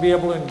audience to be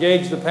able to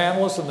engage the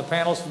panelists, and the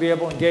panelists to be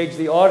able to engage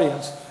the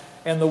audience.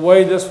 And the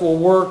way this will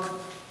work,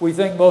 we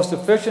think most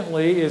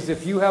efficiently, is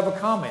if you have a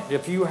comment,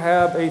 if you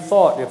have a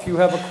thought, if you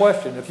have a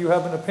question, if you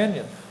have an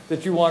opinion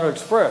that you want to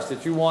express,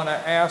 that you want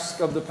to ask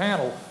of the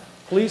panel,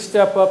 please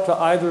step up to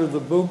either the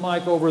boom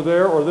mic over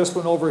there or this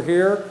one over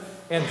here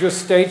and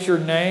just state your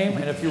name.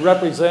 And if you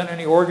represent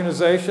any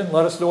organization,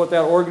 let us know what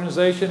that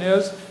organization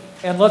is.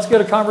 And let's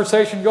get a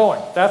conversation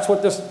going. That's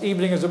what this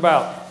evening is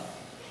about.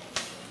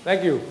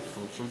 Thank you.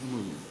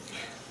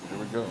 Here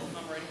we go.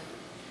 I'm ready.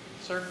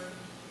 Sir?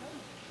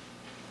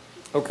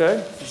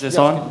 Okay. Is this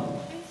on?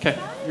 Okay.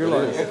 You're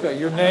live. Okay,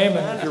 your name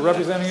and if you're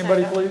representing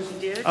anybody,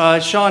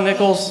 please. Sean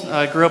Nichols.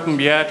 I grew up in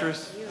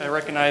Beatrice. I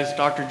recognize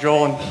Dr.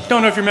 Joel, and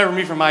don't know if you remember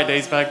me from my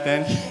days back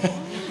then.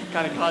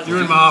 Kind of caused. You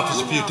were in my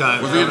office a few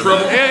times. Was he in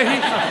trouble?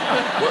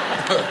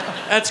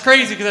 That's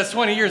crazy because that's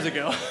 20 years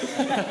ago.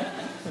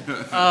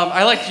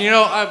 I like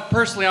to,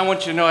 personally, I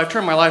want you to know I've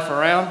turned my life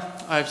around.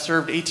 I've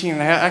served 19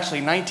 and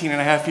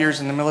a half years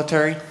in the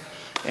military,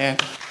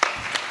 and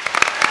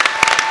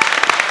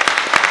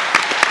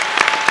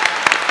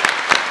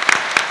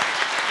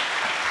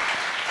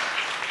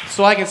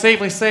so I can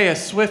safely say a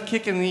swift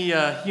kick in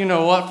the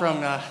you-know-what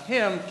from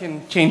him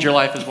can change your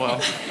life as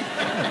well.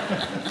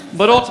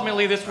 But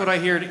ultimately, this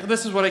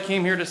is what I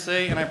came here to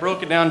say, and I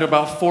broke it down to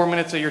about 4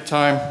 minutes of your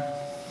time.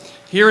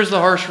 Here is the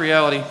harsh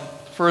reality.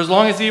 For as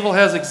long as evil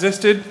has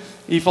existed,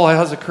 evil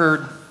has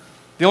occurred.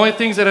 The only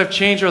things that have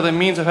changed are the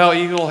means of how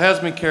evil has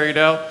been carried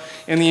out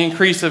and the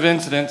increase of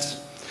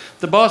incidents.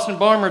 The Boston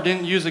bomber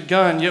didn't use a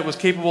gun, yet was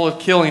capable of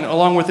killing,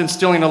 along with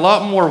instilling a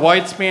lot more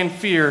widespan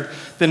fear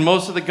than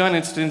most of the gun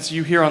incidents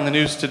you hear on the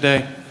news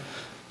today.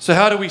 So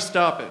how do we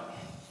stop it?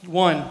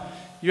 1,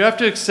 you have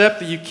to accept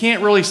that you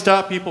can't really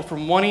stop people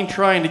from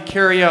trying to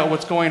carry out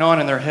what's going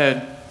on in their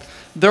head.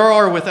 There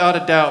are, without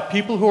a doubt,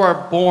 people who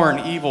are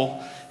born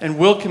evil and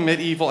will commit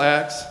evil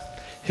acts.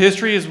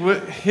 History is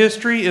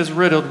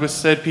riddled with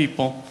said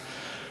people.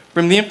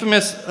 From the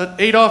infamous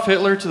Adolf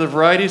Hitler to the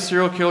variety of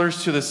serial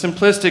killers to the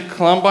simplistic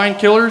Columbine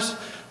killers,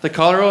 the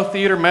Colorado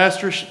Theater mass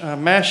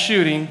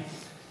shooting,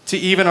 to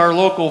even our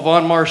local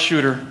Von Mars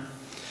shooter.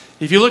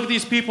 If you look at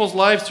these people's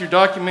lives through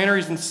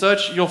documentaries and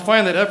such, you'll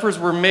find that efforts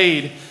were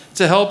made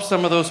to help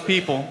some of those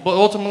people, but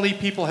ultimately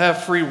people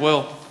have free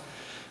will.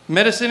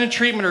 Medicine and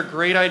treatment are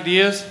great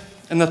ideas,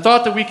 and the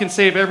thought that we can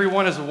save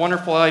everyone is a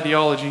wonderful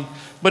ideology,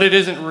 but it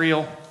isn't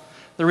real.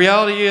 The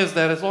reality is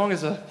that as long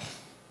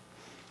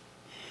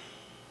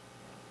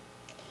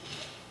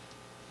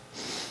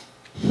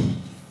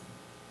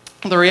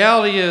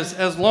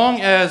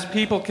as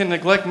people can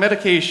neglect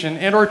medication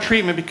and or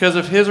treatment because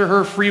of his or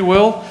her free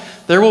will,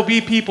 there will be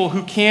people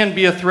who can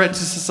be a threat to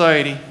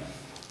society.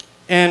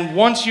 And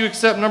once you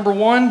accept number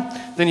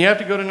 1, then you have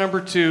to go to number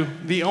 2.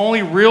 The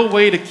only real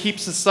way to keep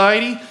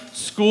society,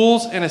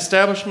 schools, and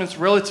establishments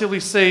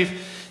relatively safe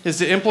is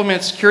to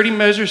implement security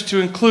measures to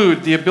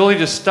include the ability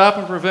to stop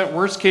and prevent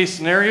worst-case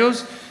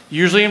scenarios,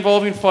 usually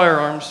involving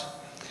firearms.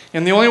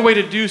 And the only way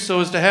to do so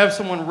is to have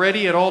someone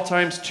ready at all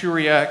times to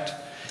react.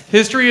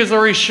 History has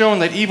already shown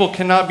that evil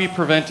cannot be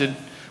prevented,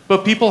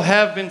 but people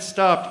have been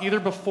stopped either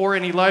before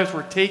any lives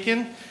were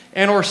taken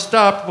and or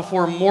stopped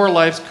before more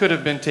lives could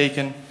have been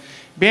taken.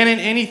 Banning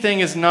anything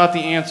is not the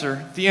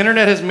answer. The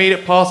internet has made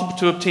it possible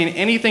to obtain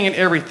anything and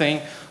everything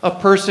a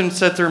person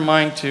set their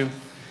mind to.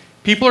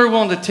 People who are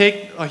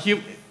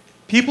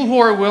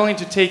willing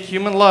to take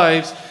human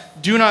lives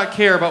do not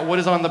care about what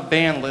is on the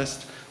ban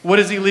list, what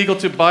is illegal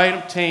to buy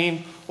and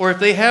obtain, or if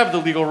they have the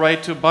legal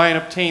right to buy and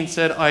obtain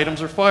said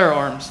items or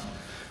firearms.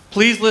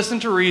 Please listen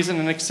to reason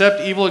and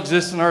accept evil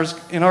exists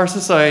in our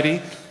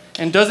society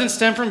and doesn't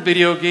stem from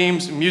video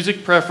games,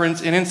 music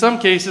preference, and in some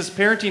cases,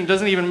 parenting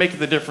doesn't even make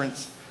the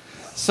difference.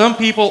 Some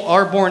people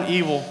are born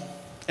evil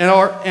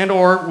and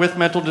or with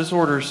mental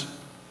disorders.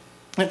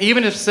 And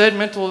even if said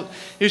mental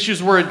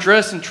issues were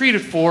addressed and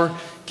treated for,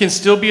 can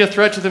still be a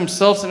threat to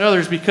themselves and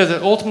others because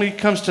it ultimately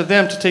comes to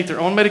them to take their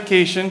own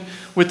medication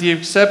with the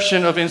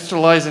exception of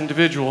institutionalized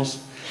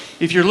individuals.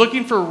 If you're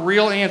looking for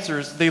real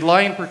answers, they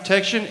lie in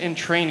protection and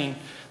training.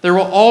 There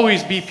will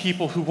always be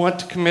people who want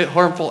to commit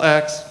harmful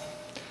acts.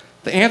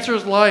 The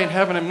answers lie in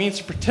having a means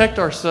to protect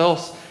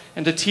ourselves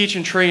and to teach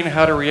and train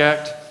how to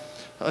react.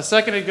 A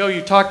second ago,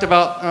 we talked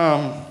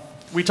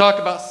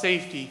about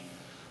safety.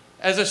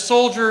 As a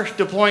soldier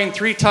deploying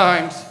 3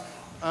 times,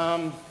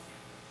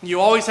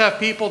 you always have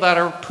people that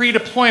are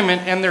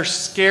pre-deployment and they're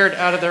scared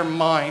out of their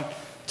mind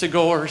to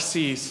go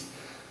overseas.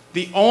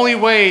 The only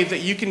way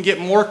that you can get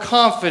more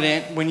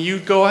confident when you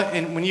go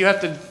and when you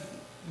have to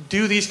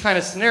do these kind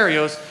of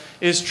scenarios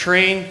is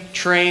train,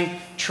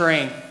 train,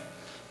 train.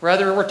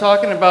 Whether we're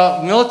talking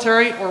about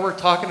military or we're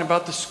talking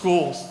about the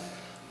schools.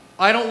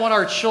 I don't want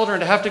our children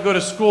to have to go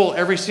to school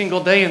every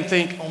single day and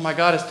think, oh my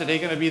God, is today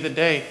going to be the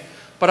day?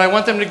 But I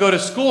want them to go to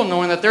school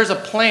knowing that there's a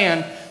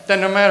plan that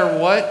no matter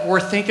what, we're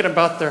thinking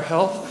about their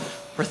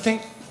health.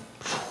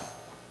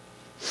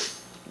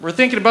 We're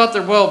thinking about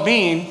their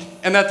well-being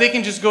and that they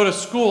can just go to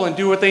school and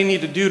do what they need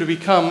to do to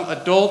become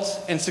adults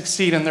and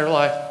succeed in their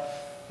life.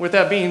 With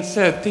that being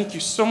said, thank you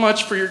so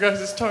much for your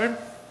guys' time.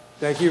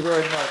 Thank you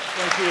very much.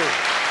 Thank you.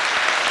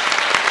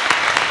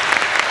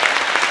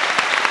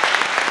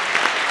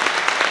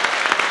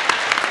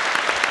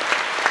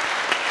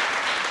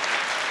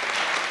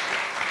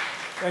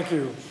 Thank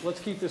you. Let's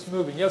keep this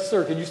moving. Yes,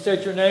 sir. Can you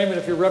state your name and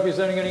if you're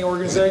representing any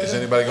organization? Is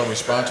anybody going to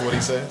respond to what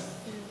he said?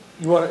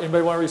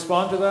 Anybody want to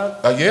respond to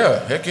that?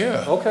 Yeah, heck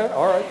yeah. Okay,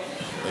 all right.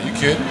 Are you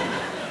kidding?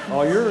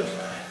 All yours.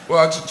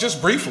 Well,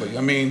 just briefly,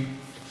 I mean,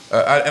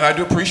 and I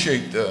do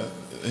appreciate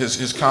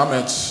his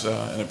comments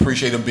and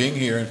appreciate him being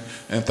here,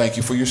 and thank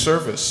you for your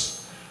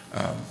service.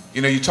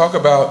 You know, you talk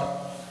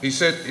about, he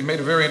made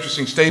a very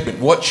interesting statement,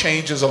 what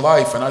changes a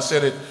life? And I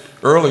said it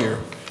earlier,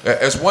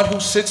 as one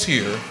who sits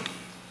here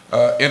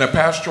in a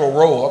pastoral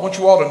role, I want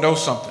you all to know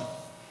something.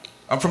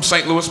 I'm from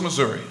St. Louis,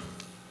 Missouri.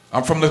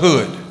 I'm from the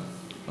hood,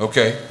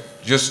 okay?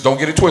 Just don't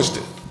get it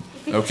twisted,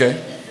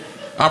 okay?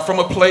 I'm from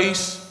a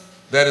place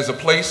that is a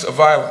place of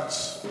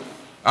violence.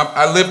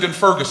 I lived in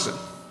Ferguson.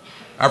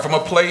 I'm from a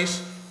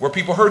place where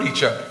people hurt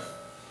each other.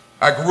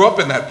 I grew up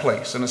in that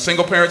place in a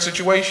single parent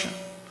situation.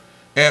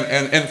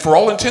 And for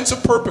all intents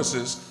and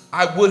purposes,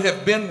 I would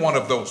have been one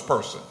of those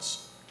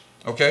persons,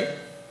 okay?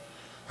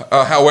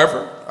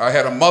 However, I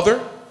had a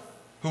mother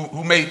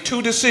who made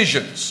two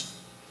decisions: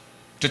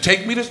 to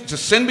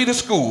send me to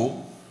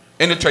school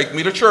and to take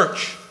me to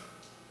church,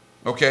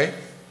 okay?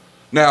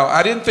 Now,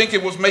 I didn't think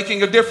it was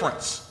making a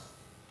difference,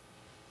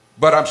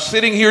 but I'm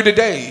sitting here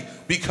today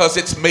because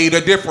it's made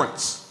a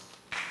difference.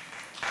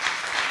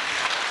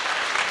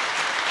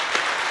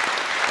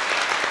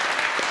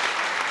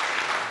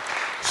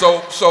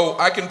 So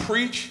I can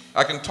preach,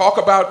 I can talk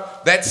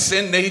about that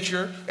sin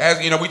nature, as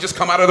you know, we just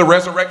come out of the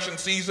resurrection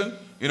season,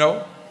 you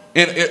know.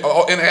 In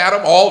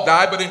Adam, all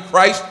died, but in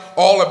Christ,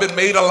 all have been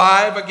made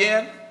alive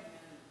again.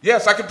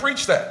 Yes, I can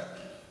preach that.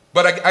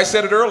 But I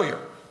said it earlier.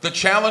 The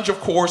challenge, of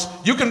course,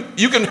 you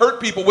can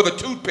hurt people with a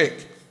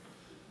toothpick.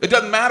 It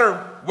doesn't matter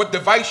what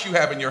device you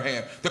have in your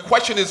hand. The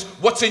question is,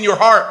 what's in your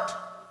heart?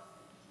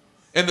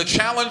 And the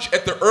challenge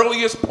at the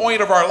earliest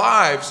point of our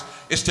lives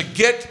is to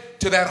get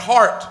to that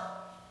heart.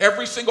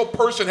 Every single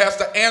person has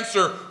to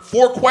answer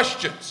 4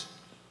 questions.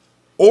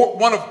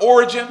 One of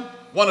origin,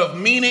 one of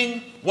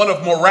meaning, one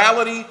of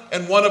morality,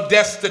 and one of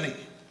destiny.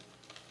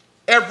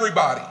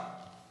 Everybody.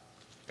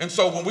 And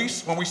so when we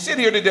sit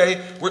here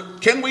today,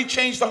 can we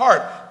change the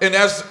heart? And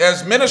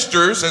as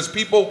ministers, as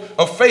people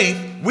of faith,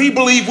 we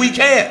believe we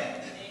can.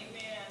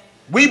 Amen.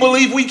 We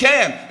believe we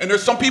can. And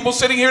there's some people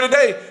sitting here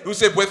today who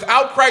said,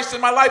 without Christ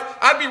in my life,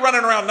 I'd be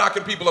running around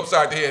knocking people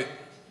upside the head.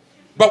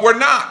 But we're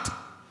not,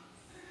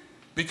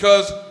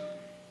 because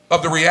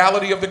of the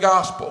reality of the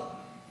gospel.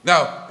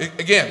 Now,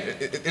 again,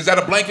 is that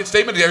a blanket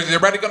statement? Is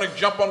everybody going to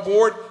jump on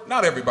board?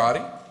 Not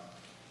everybody.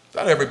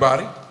 Not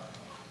everybody.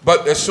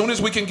 But as soon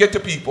as we can get to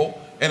people,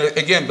 and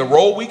again, the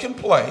role we can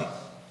play,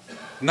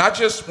 not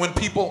just when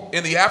people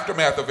in the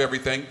aftermath of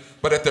everything,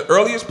 but at the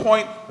earliest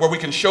point where we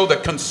can show the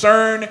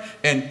concern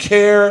and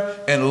care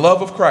and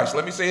love of Christ.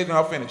 Let me say it and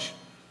I'll finish.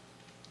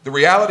 The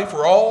reality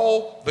for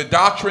all the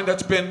doctrine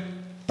that's been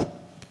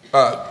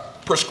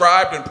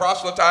prescribed and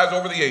proselytized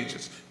over the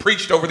ages,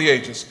 preached over the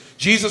ages,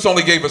 Jesus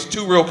only gave us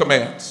 2 real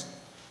commands: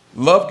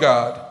 love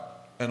God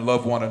and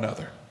love one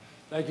another.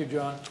 Thank you,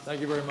 John.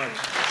 Thank you very much.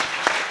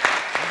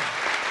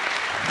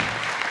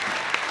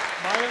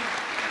 Myron,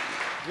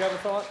 do you have a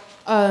thought?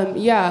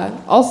 Yeah.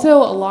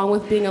 Also, along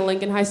with being a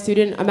Lincoln High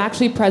student, I'm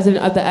actually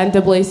president of the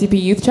NAACP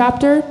Youth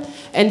Chapter.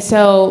 And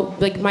so,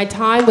 like, my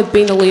time with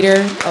being the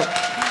leader...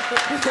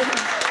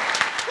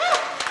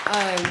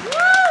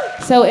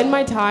 So in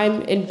my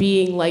time in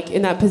being like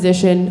in that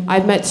position,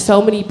 I've met so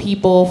many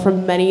people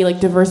from many like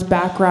diverse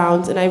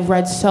backgrounds, and I've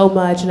read so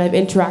much, and I've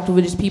interacted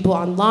with just people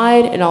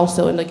online and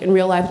also in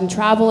real life and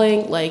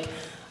traveling, like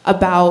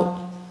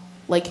about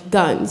like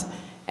guns.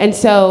 And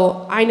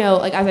so I know,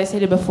 like as I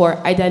stated before,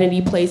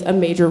 identity plays a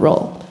major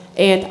role.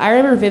 And I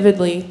remember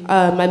vividly,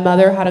 my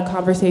mother had a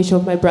conversation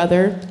with my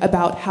brother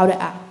about how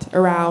to act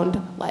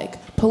around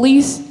like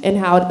police and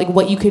how like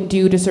what you can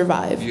do to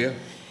survive. Yeah.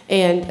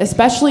 And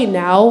especially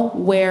now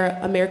where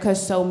America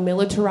is so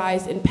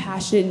militarized and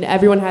passionate and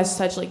everyone has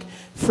such like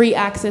free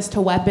access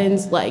to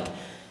weapons, like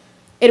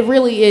it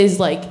really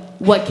is like,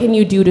 what can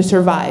you do to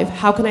survive?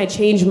 How can I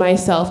change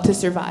myself to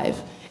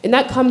survive? And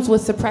that comes with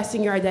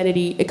suppressing your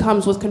identity. It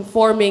comes with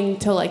conforming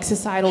to like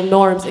societal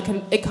norms.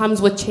 It comes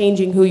with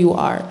changing who you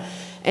are.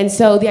 And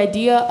so the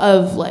idea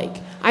of like,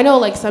 I know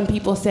like some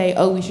people say,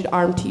 oh, we should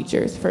arm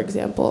teachers, for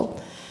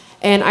example.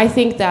 And I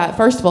think that,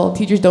 first of all,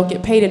 teachers don't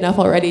get paid enough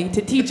already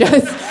to teach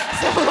us.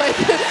 So, like,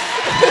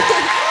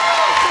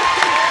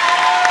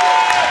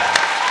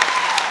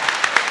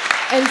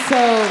 and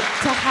so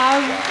to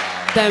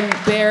have them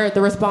bear the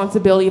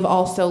responsibility of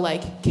also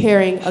like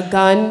carrying a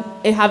gun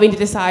and having to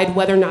decide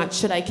whether or not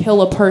should I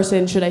kill a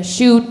person, should I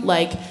shoot,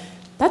 like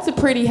that's a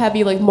pretty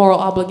heavy like moral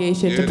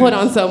obligation to put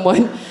on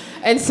someone.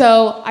 And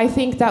so I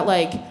think that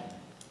like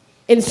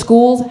in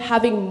schools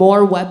having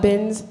more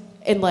weapons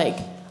and like,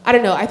 I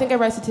don't know, I think I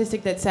read a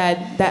statistic that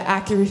said that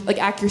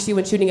accuracy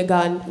when shooting a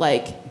gun,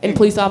 like, in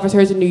police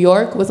officers in New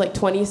York was like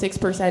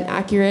 26%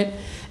 accurate.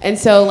 And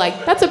so,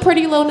 like, that's a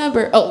pretty low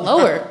number. Oh,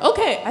 lower.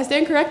 Okay, I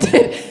stand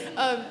corrected.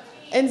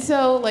 And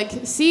so, like,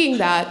 seeing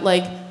that,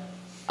 like,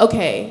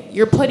 okay,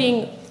 you're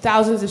putting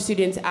thousands of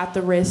students at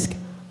the risk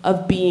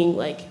of being,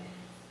 like,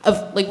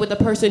 with a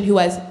person who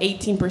has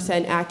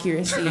 18%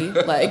 accuracy,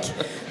 like,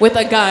 with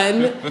a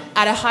gun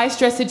at a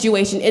high-stress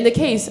situation, in the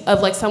case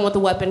of, like, someone with a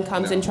weapon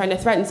comes in trying to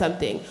threaten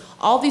something.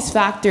 All these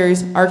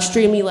factors are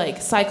extremely,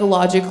 like,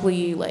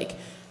 psychologically, like,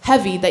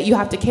 heavy that you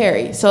have to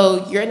carry.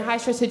 So you're in a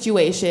high-stress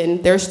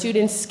situation, there are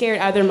students scared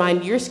out of their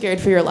mind, you're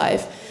scared for your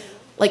life.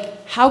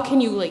 Like, how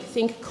can you, like,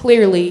 think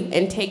clearly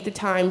and take the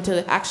time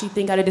to actually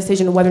think out a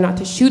decision of whether or not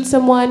to shoot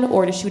someone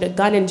or to shoot a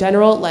gun in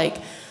general? Like,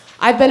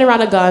 I've been around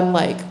a gun,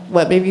 like,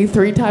 maybe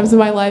 3 times in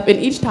my life, and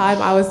each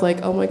time I was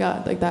like, oh my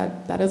God, like,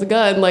 that is a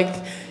gun. Like,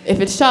 if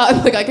it's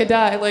shot, like, I could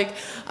die. Like,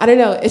 I don't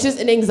know, it's just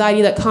an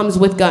anxiety that comes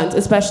with guns,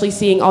 especially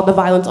seeing all the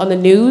violence on the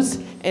news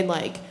and,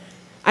 like,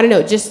 I don't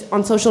know, just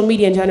on social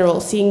media in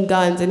general, seeing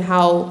guns and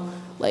how,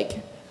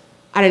 like,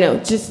 I don't know,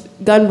 just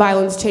gun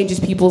violence changes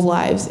people's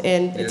lives,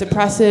 and it's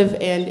oppressive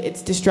and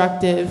it's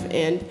destructive,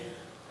 and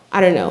I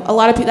don't know. A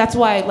lot of people, that's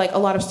why, like, a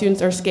lot of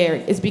students are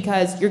scared, is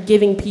because you're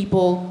giving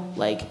people,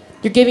 like,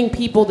 you're giving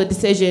people the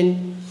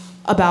decision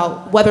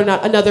about whether or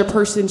not another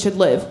person should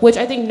live, which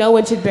I think no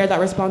one should bear that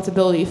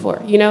responsibility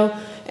for, you know?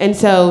 And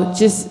so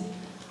just,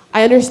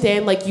 I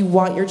understand, like, you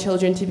want your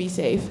children to be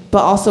safe,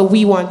 but also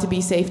we want to be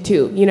safe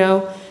too, you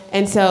know?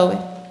 And so,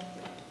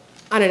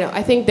 I don't know,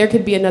 I think there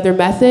could be another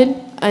method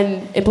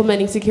on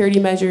implementing security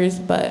measures,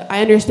 but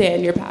I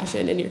understand your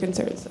passion and your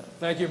concerns. So.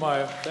 Thank you,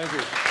 Maya. Thank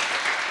you.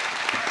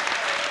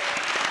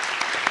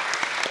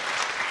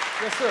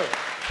 Yes, sir.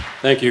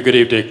 Thank you. Good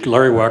evening.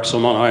 Larry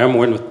Wexelman. I am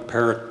with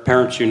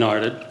Parents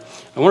United.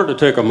 I wanted to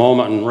take a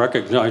moment and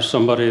recognize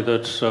somebody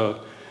that's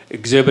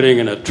exhibiting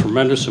a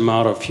tremendous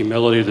amount of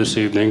humility this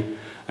evening,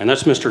 and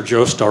that's Mr.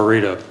 Joe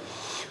Starita.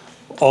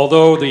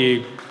 Although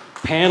the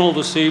panel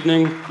this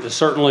evening is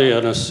certainly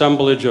an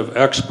assemblage of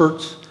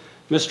experts,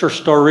 Mr.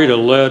 Starita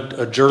led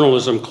a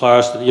journalism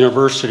class at the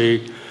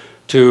university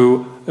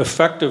to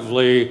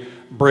effectively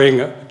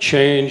bring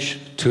change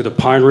to the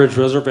Pine Ridge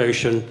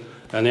Reservation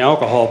and the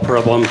alcohol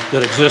problem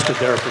that existed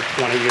there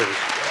for 20 years.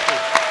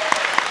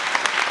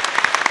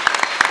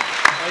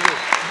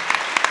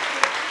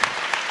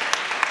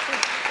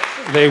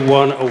 They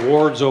won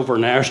awards over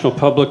national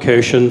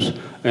publications,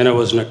 and it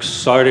was an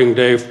exciting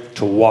day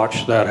to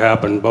watch that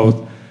happen,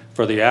 both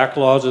for the ACT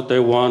laws that they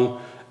won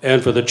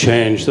and for the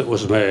change that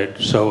was made.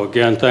 So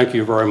again, thank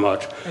you very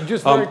much. And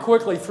just very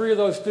quickly, 3 of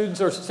those students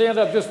are, stand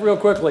up just real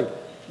quickly.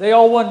 They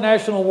all won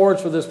national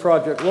awards for this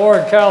project.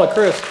 Lauren, Cal,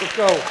 Chris, let's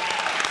go.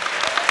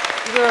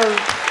 Yeah.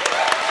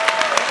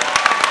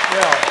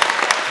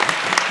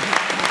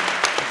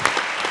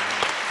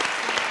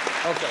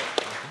 Okay.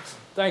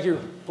 Thank you.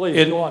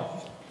 Please, go on.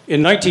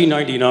 In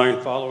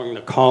 1999, following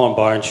the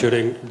Columbine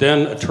shooting,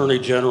 then Attorney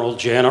General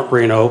Janet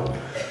Reno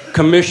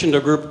commissioned a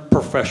group of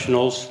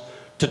professionals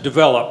to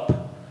develop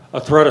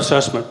a threat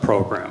assessment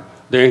program.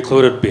 They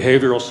included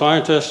behavioral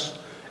scientists,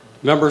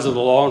 members of the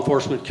law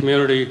enforcement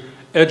community,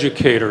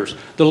 educators.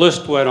 The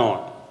list went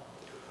on.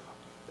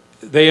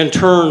 They in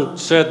turn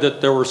said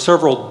that there were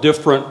several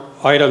different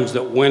items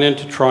that went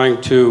into trying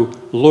to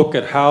look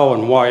at how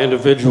and why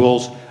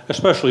individuals,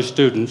 especially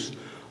students,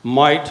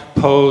 might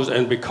pose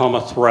and become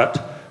a threat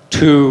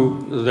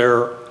to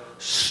their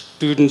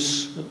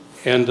students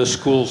and the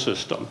school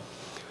system.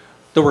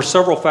 There were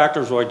several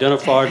factors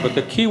identified, but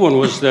the key one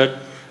was that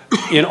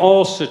in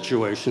all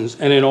situations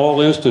and in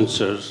all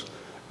instances,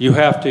 you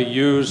have to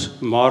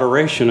use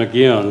moderation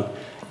again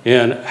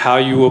in how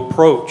you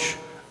approach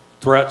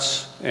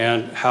threats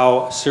and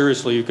how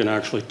seriously you can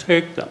actually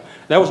take them.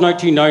 That was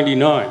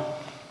 1999.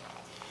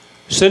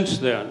 Since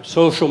then,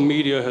 social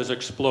media has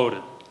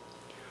exploded.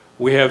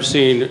 We have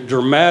seen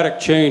dramatic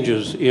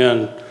changes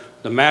in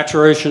the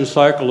maturation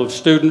cycle of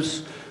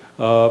students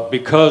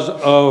because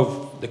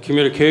of the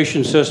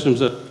communication systems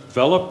that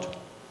developed.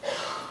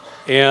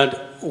 And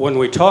when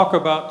we talk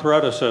about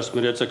threat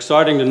assessment, it's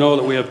exciting to know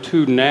that we have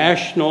 2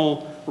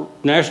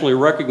 nationally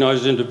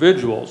recognized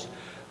individuals.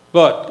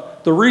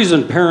 But the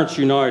reason Parents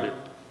United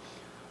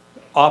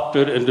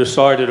opted and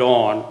decided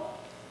on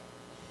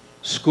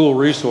school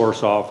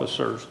resource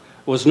officers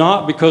was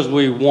not because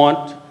we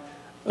want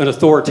an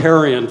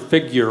authoritarian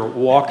figure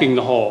walking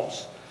the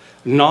halls,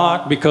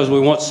 not because we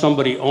want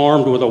somebody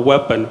armed with a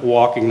weapon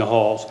walking the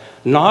halls,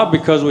 not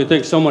because we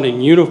think someone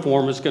in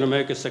uniform is going to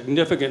make a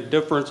significant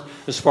difference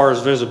as far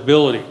as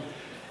visibility.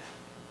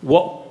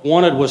 What we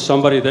wanted was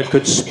somebody that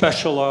could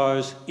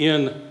specialize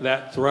in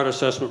that threat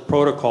assessment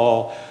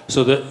protocol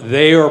so that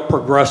they are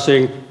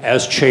progressing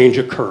as change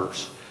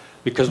occurs.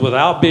 Because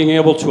without being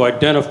able to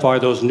identify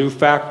those new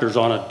factors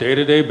on a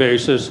day-to-day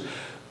basis,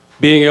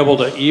 being able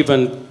to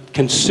even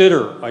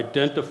consider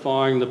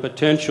identifying the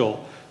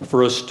potential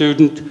for a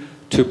student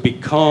to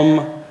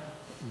become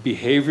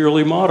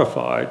behaviorally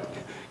modified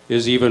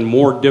is even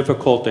more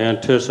difficult to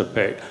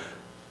anticipate.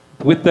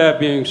 With that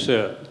being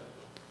said,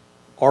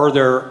 Are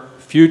there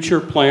future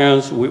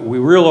plans? We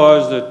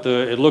realize that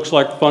it looks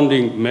like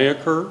funding may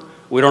occur.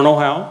 We don't know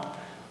how,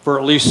 for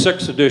at least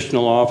 6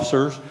 additional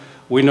officers.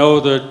 We know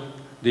that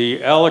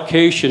the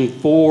allocation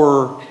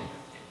for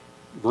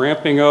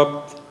ramping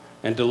up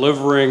and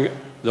delivering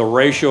the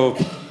ratio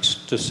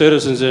to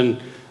citizens in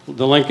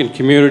the Lincoln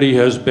community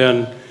has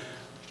been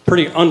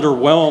pretty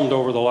underwhelmed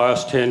over the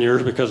last 10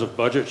 years because of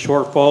budget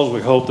shortfalls.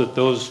 We hope that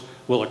those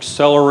will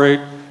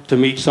accelerate to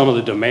meet some of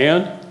the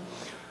demand.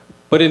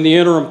 But in the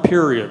interim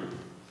period,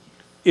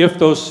 if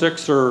those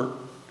 6 are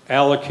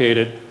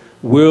allocated,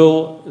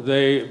 will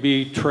they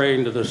be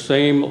trained to the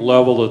same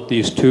level that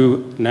these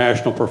 2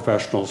 national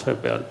professionals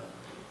have been?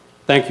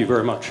 Thank you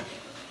very much.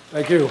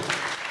 Thank you.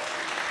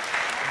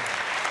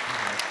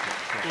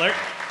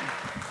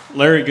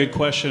 Larry, good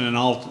question, and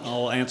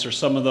I'll answer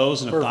some of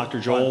those, and if Dr.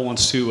 Joel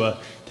wants to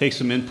take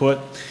some input.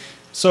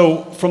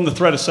 So from the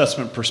threat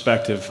assessment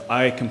perspective,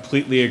 I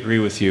completely agree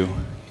with you.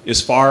 As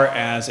far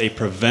as a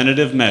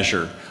preventative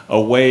measure, a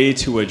way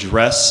to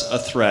address a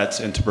threat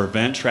and to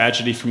prevent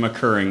tragedy from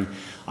occurring,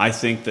 I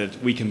think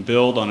that we can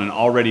build on an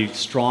already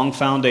strong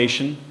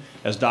foundation.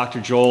 As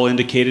Dr. Joel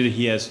indicated,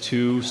 he has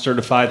 2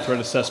 certified threat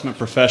assessment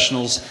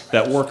professionals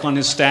that work on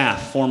his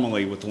staff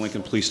formally with the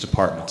Lincoln Police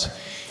Department.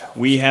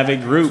 We have a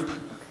group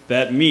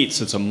that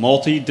meets. It's a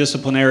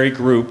multidisciplinary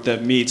group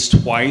that meets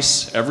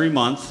twice every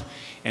month,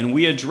 and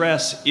we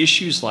address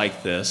issues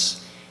like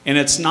this, and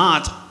it's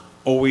not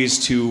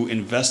always to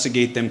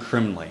investigate them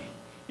criminally.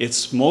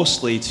 It's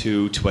mostly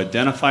to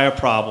identify a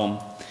problem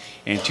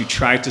and to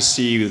try to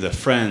see the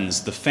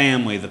friends, the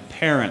family, the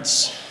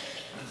parents,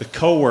 the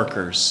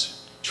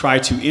coworkers, try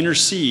to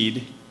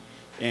intercede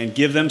and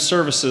give them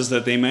services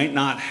that they might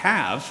not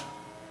have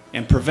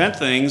and prevent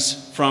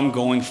things from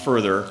going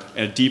further,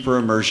 a deeper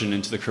immersion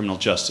into the criminal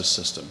justice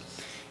system.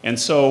 And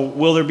so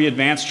will there be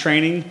advanced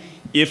training?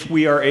 If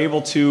we are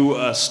able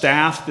to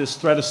staff this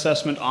threat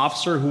assessment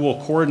officer who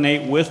will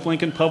coordinate with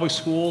Lincoln Public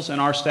Schools and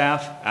our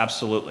staff,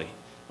 absolutely.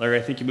 Larry,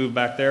 I think you moved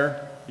back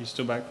there. You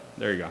still back?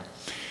 There you go.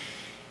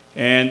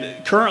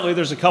 And currently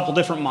there's a couple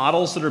different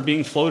models that are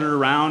being floated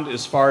around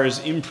as far as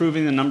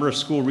improving the number of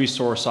school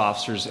resource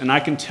officers. And I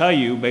can tell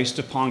you, based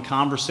upon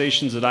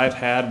conversations that I've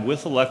had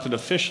with elected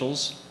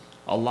officials,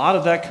 a lot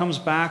of that comes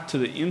back to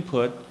the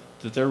input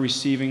that they're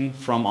receiving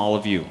from all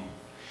of you.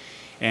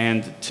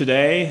 And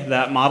today,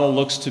 that model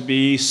looks to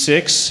be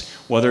 6,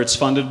 whether it's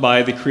funded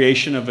by the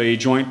creation of a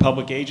joint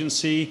public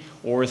agency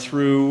or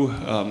through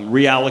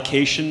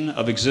reallocation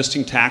of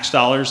existing tax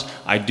dollars.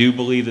 I do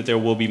believe that there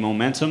will be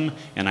momentum,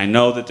 and I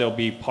know that there'll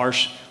be part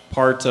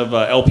of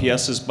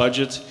LPS's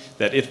budget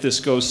that if this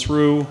goes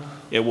through,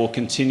 it will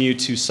continue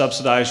to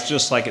subsidize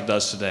just like it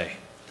does today.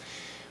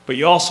 But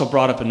you also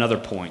brought up another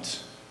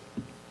point.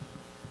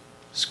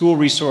 School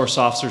resource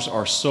officers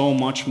are so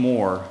much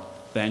more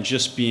than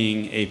just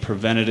being a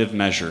preventative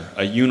measure,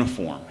 a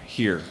uniform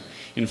here.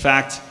 In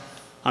fact,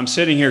 I'm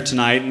sitting here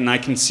tonight and I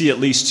can see at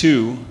least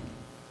two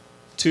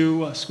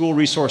school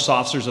resource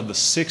officers of the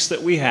 6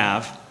 that we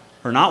have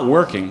are not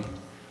working,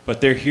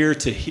 but they're here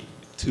to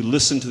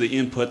listen to the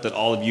input that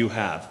all of you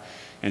have.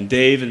 And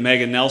Dave and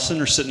Megan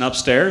Nelson are sitting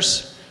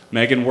upstairs.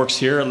 Megan works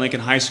here at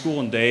Lincoln High School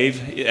and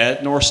Dave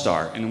at North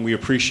Star, and we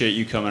appreciate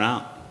you coming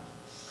out.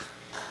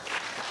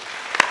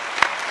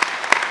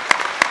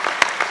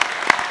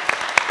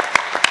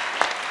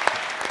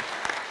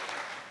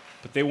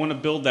 They want to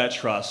build that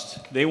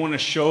trust. They want to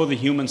show the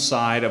human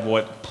side of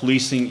what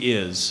policing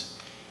is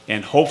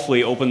and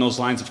hopefully open those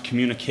lines of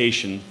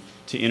communication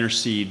to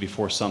intercede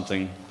before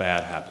something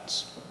bad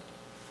happens.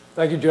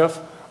 Thank you,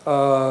 Jeff.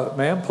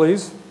 Ma'am,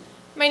 please.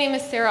 My name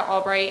is Sarah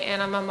Albright, and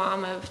I'm a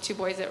mom of 2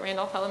 boys at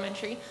Randolph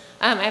Elementary.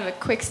 I have a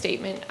quick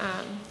statement.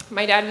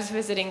 My dad was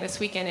visiting this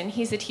weekend, and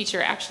he's a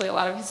teacher. Actually, a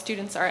lot of his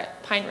students are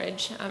at Pine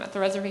Ridge at the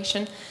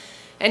reservation.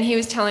 And he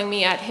was telling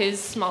me at his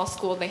small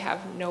school they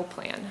have no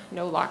plan,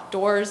 no locked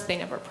doors, they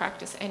never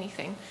practice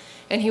anything.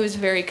 And he was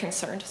very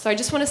concerned. So I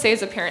just want to say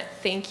as a parent,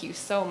 thank you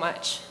so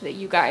much that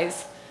you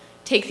guys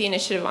take the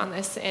initiative on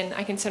this, and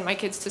I can send my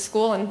kids to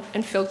school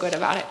and feel good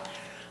about it.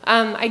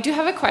 I do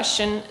have a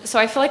question. So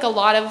I feel like a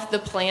lot of the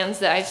plans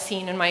that I've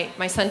seen, and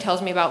my son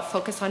tells me about,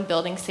 focus on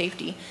building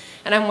safety.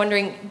 And I'm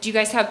wondering, do you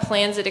guys have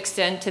plans that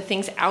extend to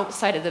things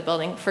outside of the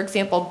building? For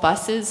example,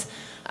 buses,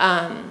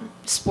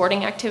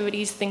 sporting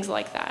activities, things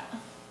like that.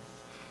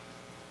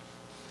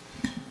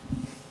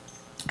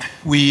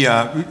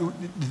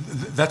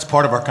 That's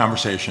part of our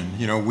conversation.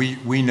 You know,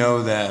 we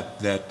know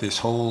that this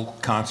whole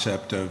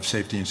concept of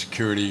safety and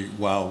security,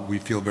 while we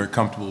feel very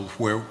comfortable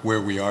with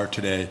where we are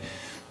today,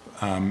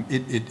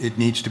 it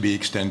needs to be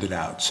extended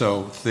out.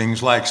 So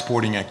things like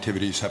sporting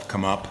activities have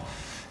come up.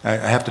 I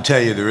have to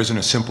tell you, there isn't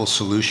a simple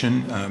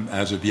solution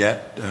as of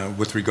yet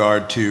with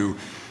regard to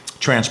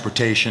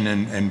transportation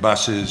and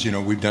buses. You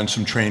know, we've done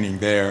some training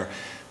there.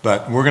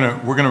 But we're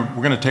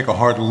gonna take a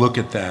hard look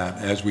at that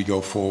as we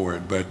go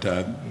forward. But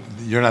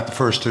you're not the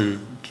first to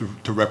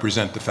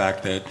represent the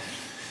fact that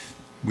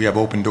we have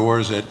open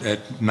doors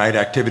at night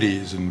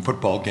activities and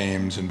football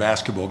games and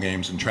basketball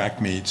games and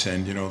track meets,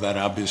 and you know that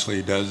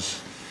obviously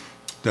does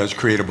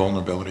create a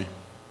vulnerability.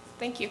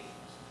 Thank you.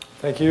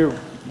 Thank you.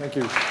 Thank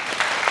you.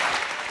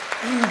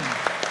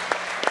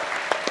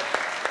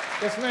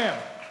 Yes, ma'am.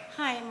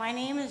 Hi, my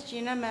name is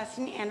Gina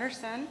Messing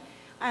Anderson.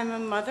 I'm a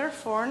mother of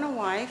 4 and a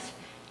wife,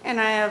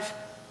 and I have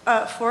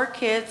 4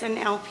 kids in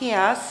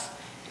LPS,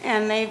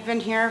 and they've been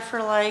here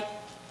for like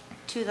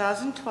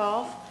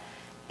 2012.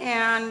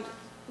 And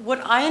what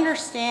I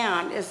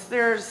understand is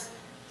there's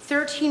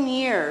 13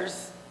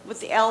 years with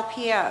the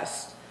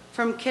LPS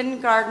from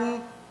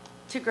kindergarten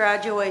to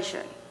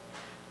graduation.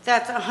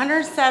 That's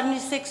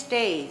 176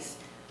 days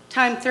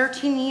times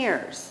 13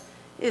 years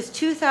is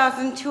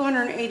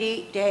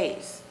 2,288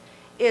 days.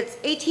 It's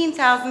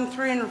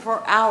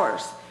 18,304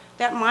 hours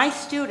that my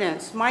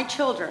students, my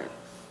children,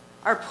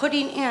 are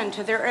putting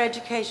into their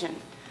education,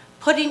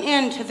 putting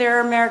into their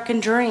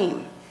American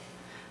dream.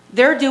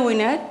 They're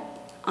doing it,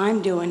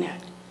 I'm doing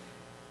it.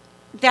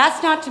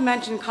 That's not to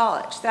mention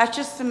college. That's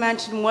just to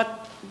mention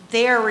what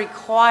they're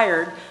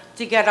required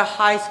to get a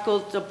high school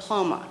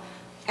diploma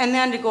and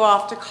then to go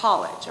off to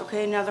college,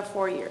 okay, another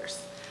 4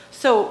 years.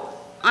 So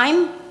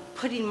I'm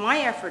putting my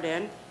effort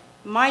in.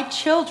 My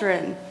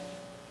children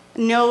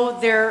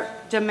know their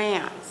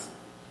demands.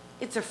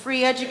 It's a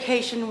free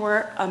education.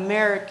 We're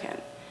American.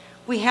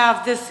 We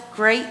have this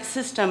great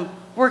system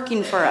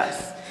working for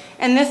us.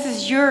 And this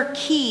is your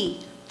key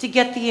to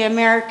get the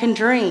American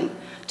dream,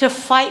 to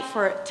fight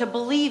for it, to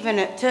believe in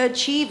it, to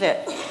achieve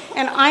it.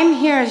 And I'm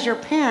here as your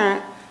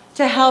parent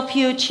to help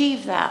you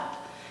achieve that.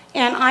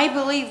 And I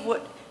believe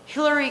what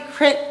Hillary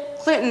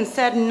Clinton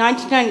said in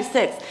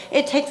 1996,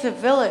 it takes a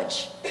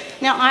village.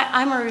 Now,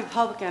 I'm a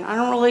Republican. I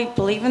don't really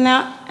believe in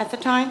that at the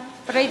time,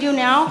 but I do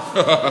now.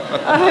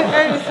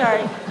 I'm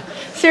sorry.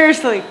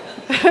 Seriously.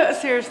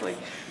 Seriously.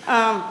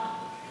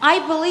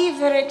 I believe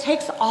that it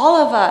takes all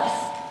of us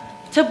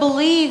to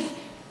believe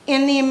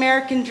in the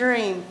American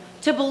dream,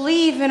 to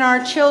believe in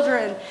our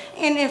children.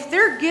 And if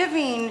they're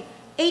giving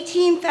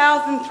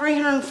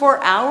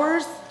 18,304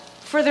 hours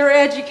for their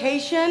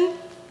education,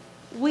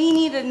 we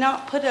need to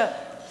not put a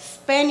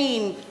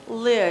spending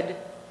lid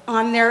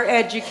on their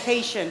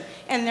education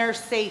and their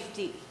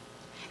safety.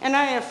 And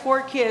I have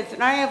 4 kids,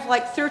 and I have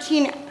like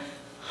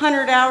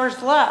 1,300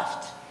 hours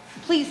left.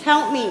 Please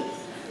help me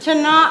to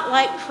not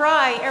like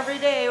cry every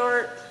day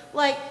or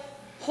like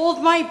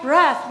hold my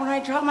breath when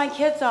I drop my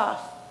kids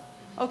off.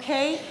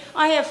 Okay?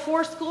 I have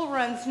 4 school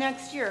runs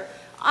next year.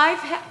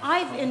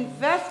 I've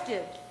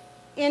invested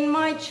in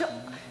my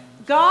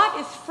God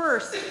is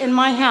first in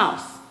my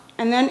house,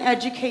 and then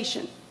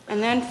education,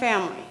 and then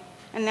family.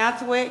 And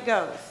that's the way it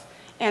goes.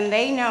 And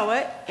they know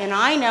it, and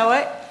I know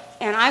it,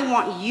 and I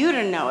want you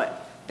to know it,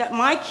 that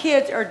my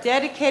kids are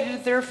dedicated to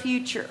their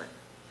future.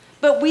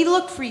 But we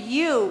look for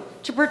you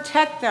to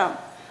protect them.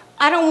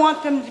 I don't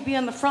want them to be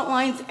on the front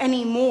lines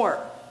anymore.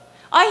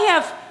 I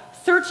have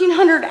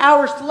 1,300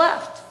 hours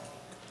left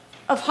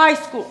of high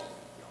school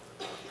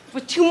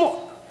with 2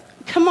 more.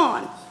 Come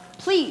on,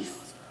 please,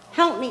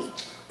 help me.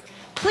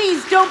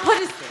 Please don't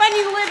put a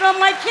spending lid on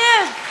my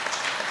kids.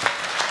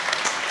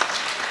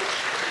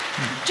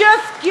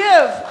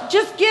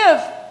 Just give.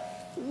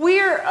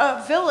 We're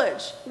a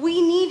village.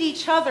 We need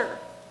each other.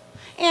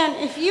 And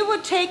if you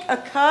would take a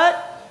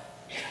cut,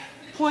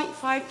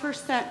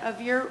 0.5%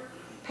 of your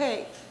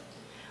pay,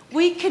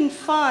 we can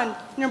fund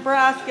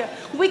Nebraska.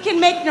 We can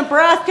make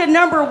Nebraska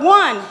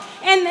 #1.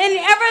 And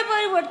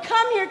everybody would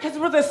come here because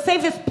we're the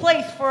safest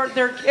place for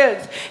their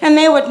kids. And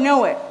they would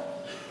know it.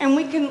 And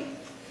we can,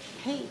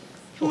 hey,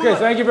 come Okay, on.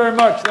 thank you very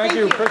much. Thank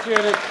you.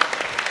 Appreciate it.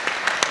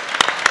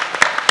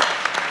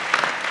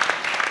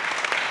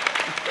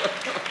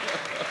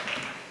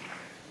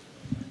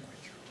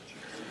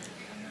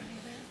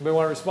 Anybody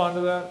want to respond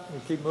to that? We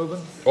keep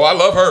moving? Oh, I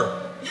love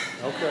her.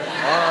 Okay,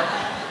 all right.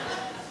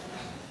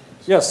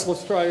 Yes,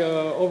 let's try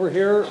over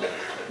here.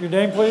 Your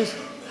name, please?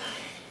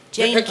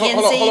 Jane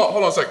Kinsey.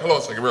 Hold on a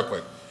second, real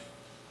quick.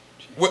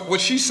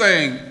 What she's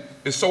saying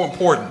is so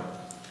important.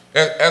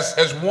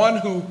 As one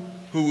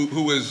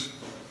who is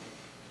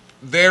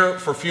there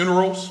for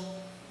funerals,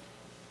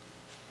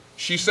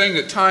 she's saying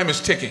that time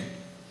is ticking,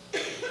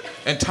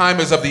 and time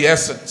is of the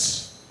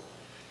essence,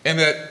 and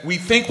that we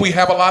think we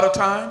have a lot of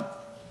time,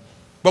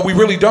 but we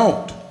really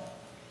don't.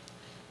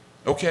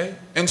 Okay?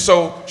 And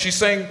so she's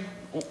saying,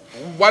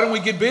 why don't we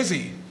get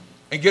busy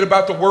and get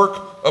about the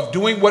work of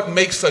doing what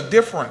makes a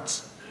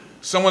difference?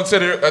 Someone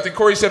said it, I think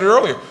Corey said it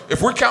earlier,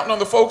 if we're counting on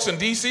the folks in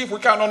DC, if we're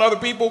counting on other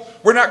people,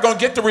 we're not going to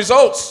get the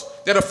results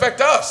that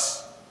affect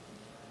us.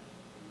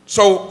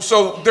 So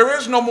there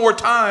is no more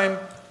time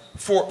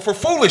for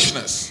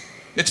foolishness.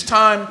 It's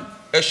time,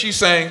 as she's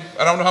saying,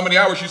 I don't know how many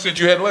hours she said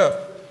you had left.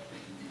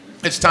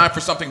 It's time for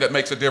something that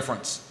makes a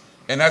difference.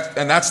 And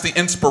that's the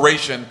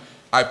inspiration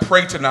I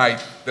pray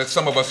tonight that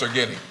some of us are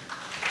getting.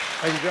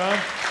 Thank you, John.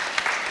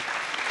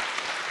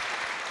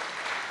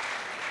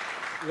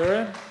 You're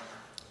in?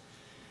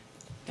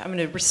 I'm going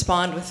to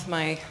respond with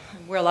I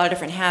wear a lot of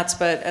different hats,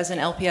 but as an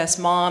LPS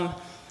mom,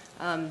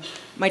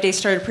 my day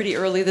started pretty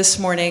early this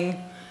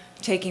morning,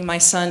 taking my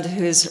son to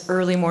his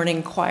early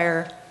morning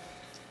choir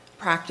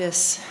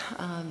practice.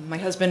 My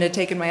husband had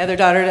taken my other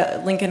daughter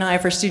to Lincoln High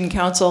for student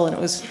council, and it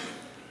was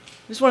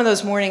was one of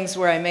those mornings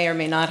where I may or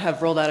may not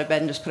have rolled out of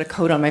bed and just put a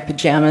coat on my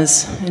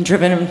pajamas and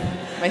driven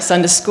my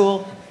son to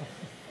school.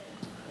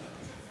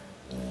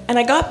 And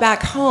I got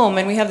back home,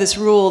 and we have this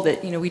rule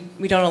that, you know,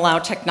 we don't allow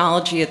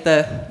technology at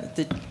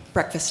the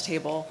breakfast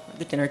table,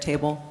 the dinner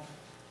table.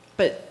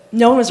 But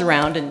no one was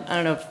around, and I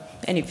don't know if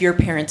any of your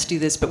parents do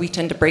this, but we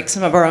tend to break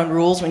some of our own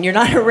rules when you're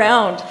not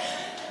around.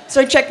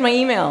 So I checked my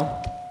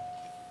email.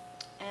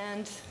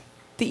 And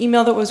the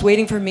email that was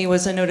waiting for me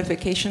was a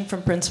notification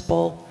from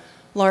Principal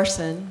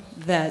Larson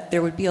that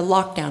there would be a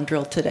lockdown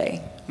drill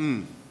today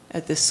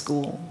at this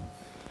school.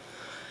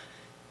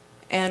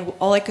 And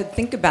all I could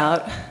think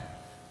about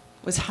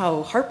was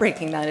how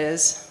heartbreaking that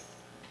is,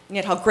 and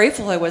yet how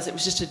grateful I was it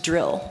was just a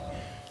drill.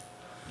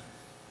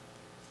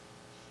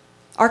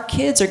 Our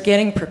kids are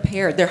getting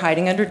prepared. They're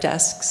hiding under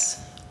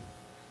desks,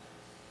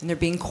 and they're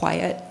being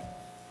quiet,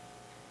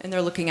 and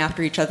they're looking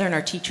after each other, and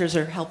our teachers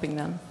are helping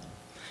them.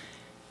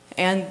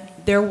 And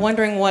they're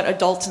wondering what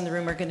adults in the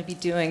room are going to be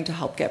doing to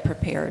help get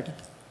prepared.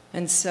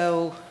 And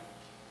so,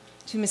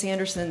 to Ms.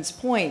 Anderson's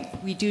point,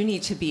 we do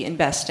need to be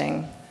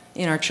investing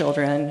in our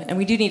children, and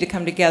we do need to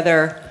come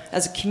together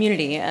as a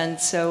community. And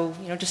so,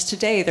 you know, just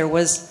today there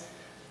was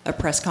a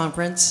press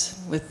conference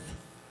with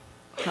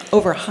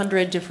over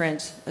 100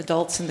 different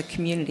adults in the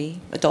community,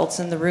 adults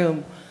in the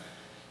room,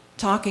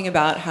 talking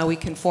about how we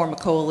can form a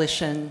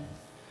coalition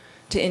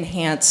to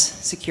enhance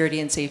security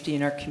and safety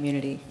in our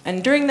community.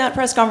 And during that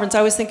press conference,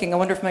 I was thinking, I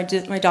wonder if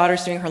my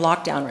daughter's doing her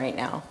lockdown right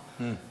now.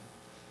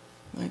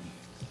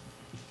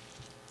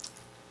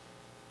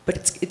 But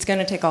it's going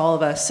to take all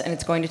of us, and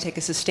it's going to take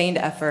a sustained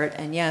effort.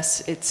 And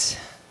yes, it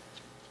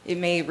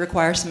may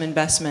require some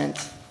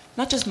investment,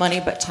 not just money,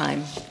 but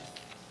time.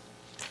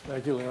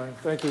 Thank you, Lauren.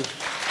 Thank you.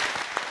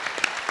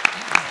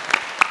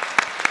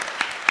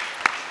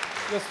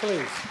 Yes,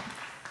 please.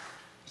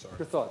 Sorry.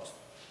 Your thoughts.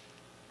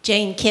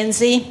 Jane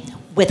Kinsey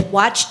with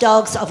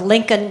Watchdogs of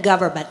Lincoln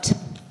Government.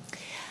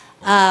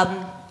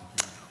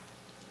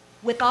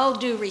 With all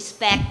due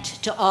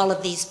respect to all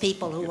of these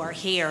people who are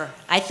here,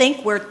 I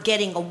think we're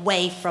getting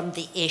away from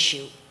the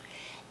issue.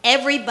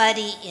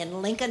 Everybody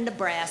in Lincoln,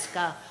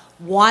 Nebraska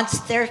wants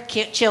their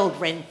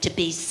children to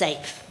be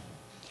safe.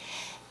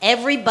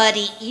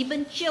 Everybody,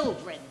 even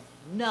children,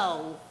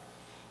 know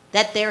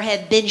that there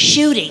have been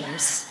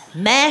shootings,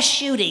 mass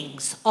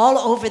shootings, all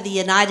over the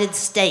United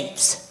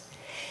States.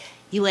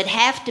 You would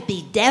have to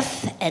be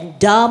deaf and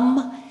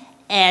dumb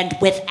and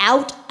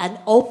without an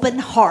open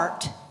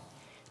heart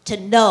to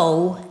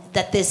know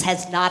that this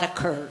has not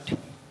occurred.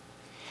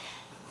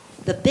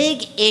 The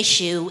big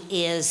issue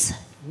is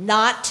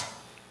not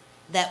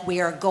that we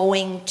are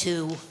going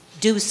to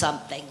do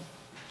something.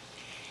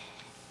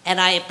 And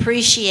I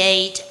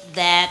appreciate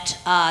that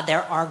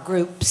there are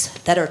groups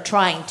that are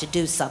trying to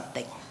do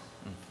something.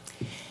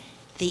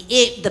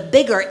 The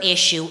bigger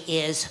issue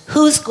is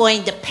who's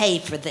going to pay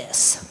for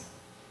this?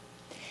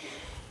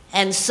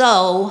 And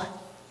so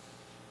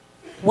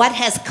what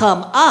has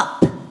come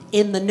up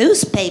in the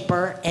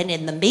newspaper and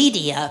in the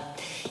media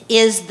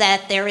is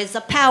that there is a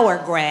power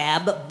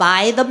grab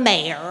by the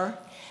mayor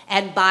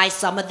and by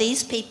some of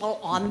these people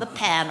on the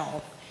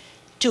panel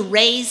to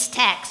raise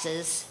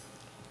taxes.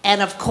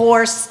 And of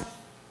course,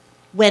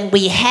 when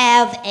we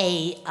have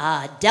a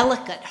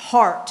delicate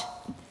heart,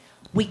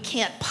 we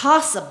can't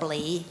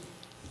possibly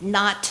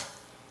not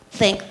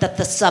think that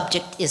the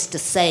subject is to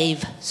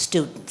save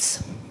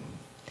students.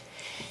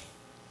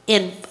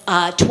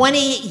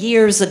 20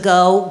 years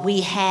ago,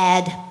 we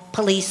had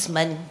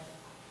policemen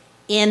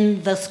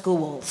in the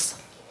schools,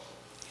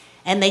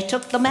 and they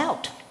took them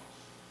out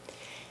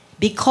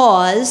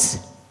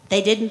because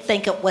they didn't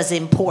think it was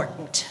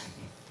important.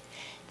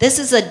 This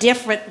is a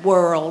different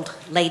world,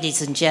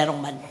 ladies and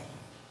gentlemen,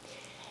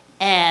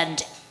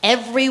 and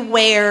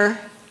everywhere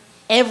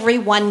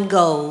everyone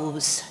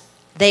goes,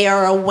 they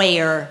are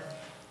aware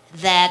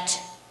that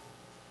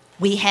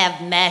we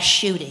have mass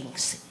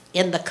shootings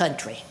in the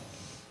country.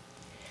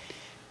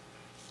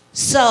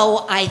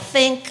 So I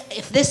think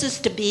if this is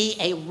to be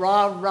a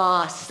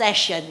rah-rah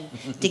session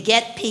to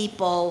get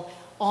people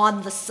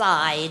on the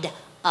side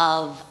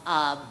of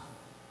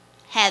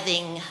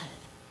having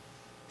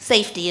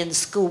safety in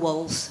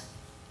schools,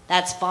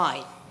 that's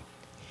fine.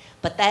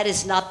 But that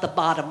is not the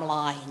bottom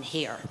line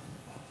here.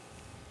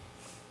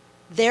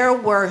 There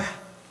were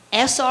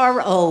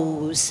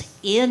SROs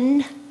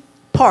in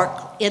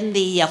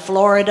the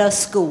Florida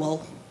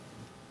school,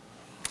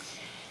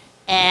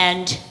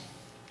 and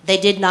they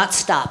did not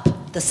stop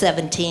the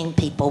 17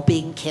 people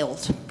being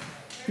killed.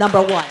 Number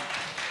one.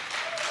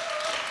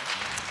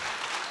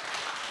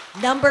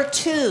 Number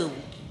two,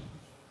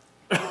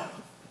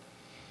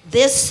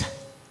 this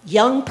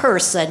young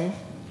person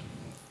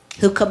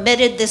who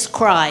committed this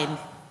crime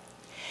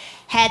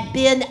had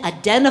been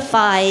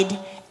identified,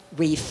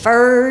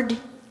 referred,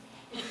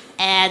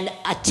 and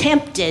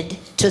attempted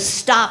to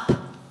stop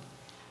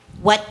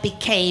what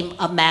became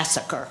a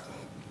massacre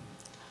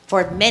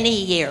for many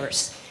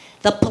years.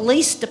 The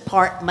police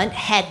department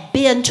had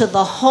been to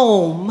the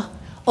home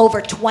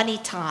over 20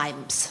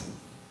 times.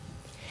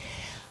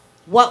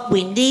 What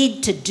we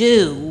need to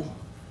do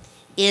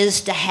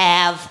is to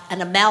have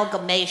an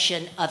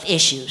amalgamation of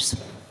issues.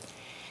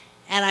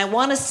 And I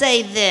want to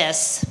say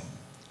this,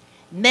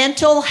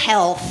 mental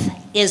health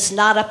is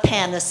not a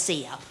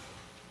panacea.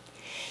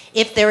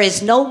 If there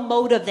is no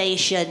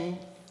motivation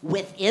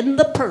within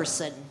the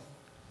person,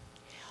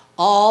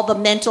 all the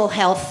mental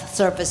health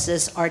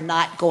services are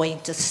not going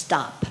to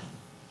stop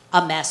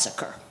a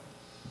massacre.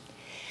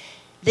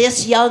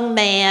 This young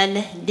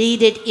man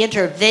needed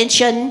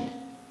intervention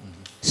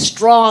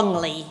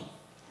strongly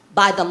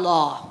by the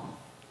law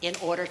in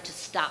order to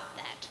stop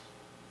that.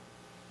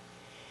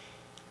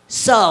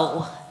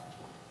 So,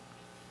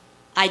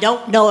 I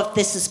don't know if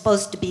this is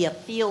supposed to be a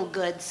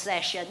feel-good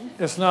session.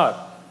 It's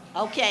not.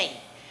 Okay.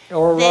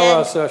 Or a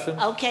rah-rah session.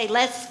 Okay,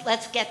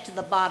 let's get to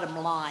the bottom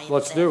line.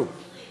 Let's then. do.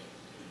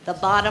 The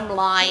bottom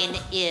line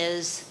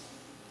is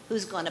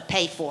who's going to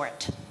pay for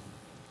it.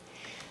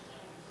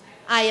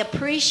 I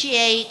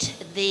appreciate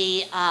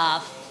the,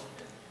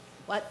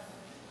 what?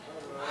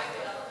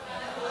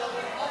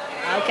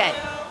 Okay.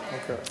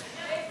 Okay.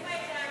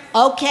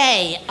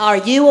 Okay, are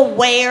you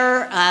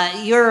aware,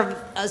 you're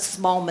a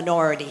small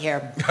minority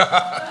here.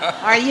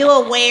 Are you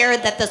aware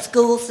that the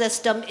school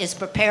system is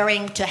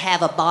preparing to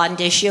have a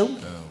bond issue?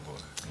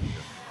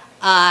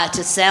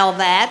 To sell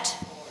that?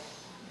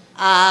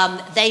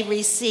 They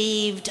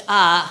received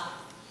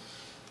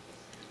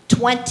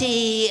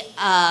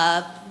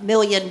 $20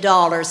 million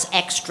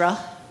extra.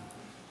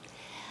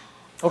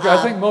 Okay,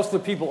 I think most of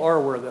the people are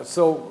aware of that.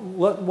 So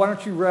why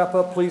don't you wrap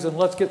up, please, and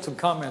let's get some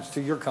comments to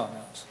your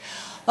comments.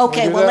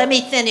 Okay, well, let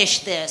me finish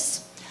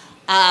this.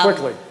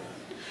 Quickly.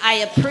 I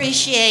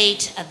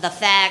appreciate the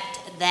fact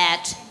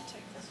that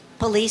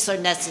police are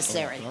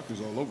necessary.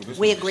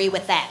 We agree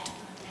with that.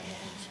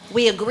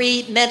 We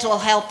agree mental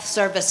health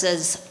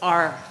services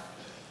are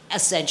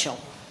essential.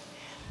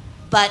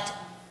 But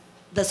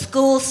the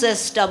school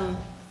system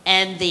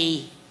and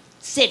the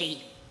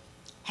city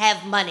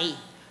have money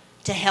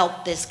to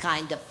help this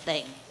kind of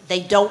thing. They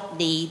don't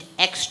need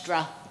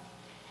extra,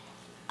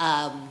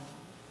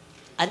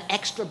 an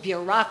extra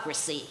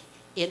bureaucracy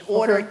in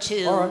order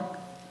to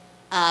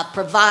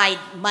provide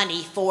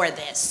money for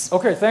this.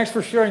 Okay, thanks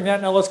for sharing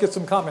that. Now let's get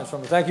some comments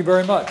from you. Thank you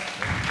very much.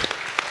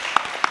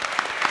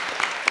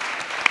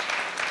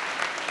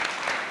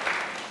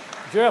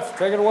 Jeff,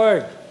 take it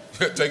away.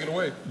 Take it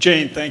away.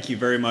 Jane, thank you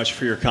very much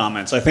for your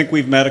comments. I think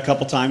we've met a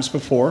couple times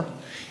before,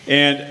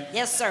 and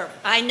Yes, sir.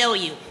 I know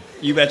you.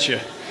 you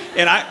betcha.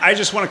 And I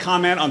just want to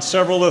comment on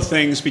several of the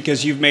things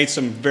because you've made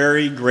some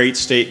very great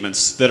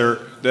statements that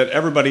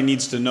everybody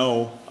needs to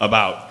know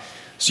about.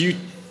 So you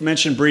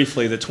mentioned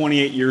briefly that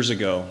 28 years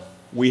ago,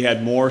 we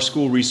had more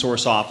school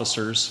resource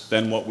officers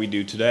than what we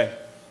do today.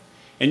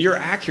 And you're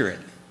accurate.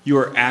 You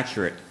are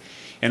accurate.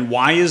 And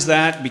why is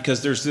that?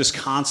 Because there's this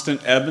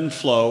constant ebb and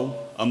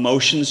flow.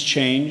 Emotions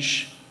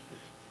change.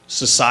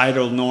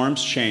 Societal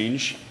norms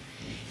change.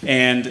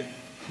 And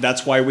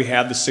that's why we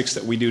have the 6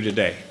 that we do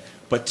today.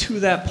 But to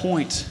that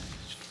point,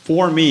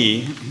 for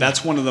me,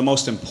 that's one of the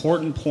most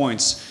important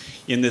points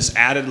in this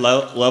added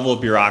level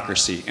of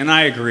bureaucracy. And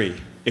I agree.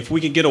 If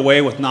we could get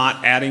away with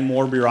not adding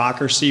more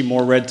bureaucracy,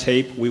 more red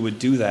tape, we would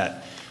do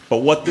that. But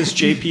what this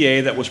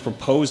JPA that was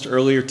proposed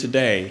earlier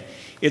today,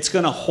 it's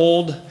going to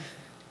hold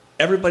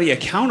everybody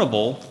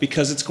accountable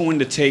because it's going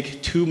to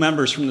take 2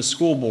 members from the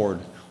school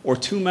board or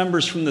 2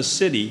 members from the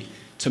city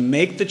to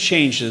make the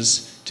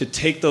changes to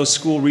take those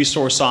school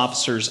resource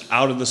officers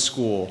out of the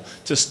school,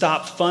 to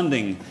stop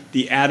funding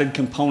the added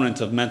component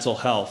of mental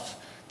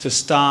health, to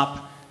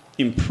stop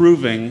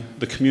improving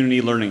the community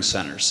learning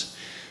centers.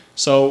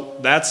 So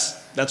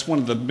that's one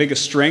of the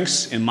biggest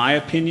strengths, in my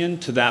opinion,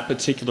 to that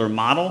particular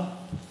model.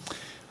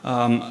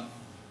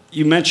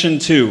 You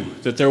mentioned, too,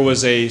 that there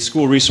was a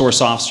school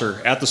resource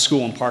officer at the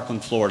school in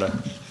Parkland,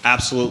 Florida.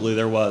 Absolutely,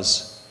 there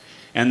was.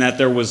 And that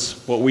there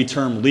was what we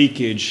term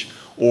leakage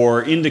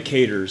or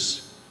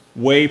indicators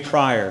way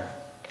prior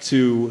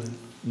to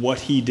what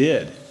he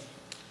did.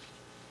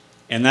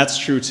 And that's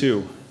true,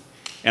 too.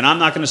 And I'm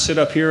not going to sit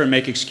up here and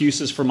make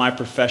excuses for my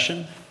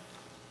profession.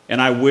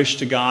 And I wish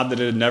to God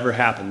that it had never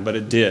happened, but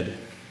it did.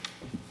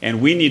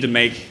 And we need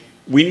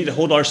to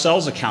hold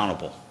ourselves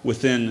accountable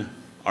within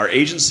our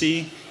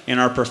agency and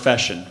our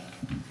profession.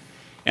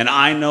 And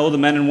I know the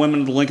men and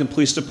women of the Lincoln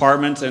Police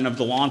Department and of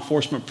the law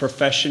enforcement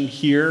profession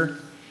here,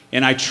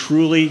 and I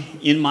truly,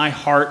 in my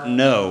heart,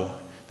 know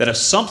that if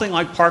something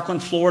like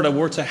Parkland, Florida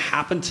were to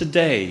happen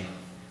today,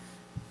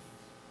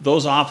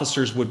 those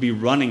officers would be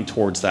running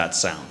towards that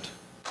sound.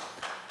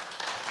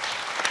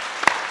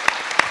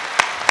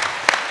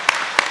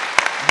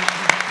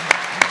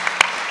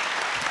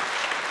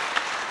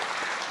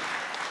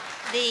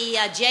 The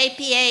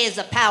JPA is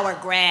a power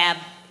grab.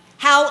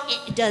 How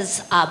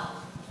does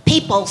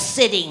people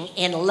sitting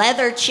in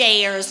leather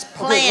chairs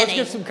planning? Okay, let's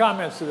get some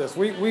comments to this.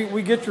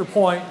 We get your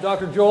point.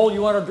 Dr. Joel,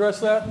 you want to address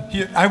that?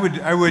 Yeah, I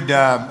would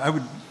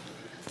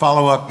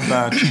follow up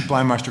Chief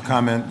Blindmeister's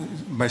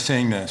comment by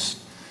saying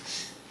this.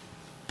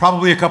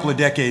 Probably a couple of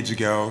decades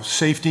ago,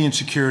 safety and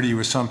security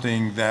was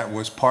something that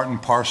was part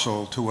and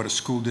parcel to what a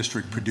school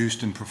district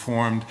produced and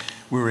performed,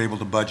 we were able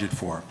to budget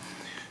for.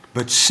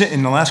 But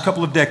in the last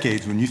couple of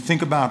decades, when you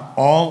think about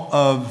all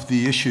of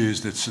the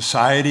issues that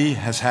society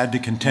has had to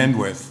contend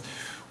with,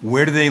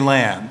 where do they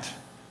land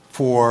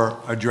for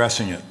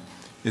addressing it?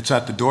 It's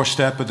at the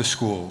doorstep of the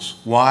schools.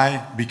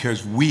 Why?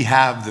 Because we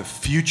have the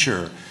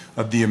future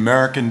of the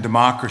American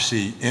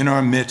democracy in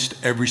our midst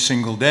every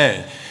single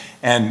day.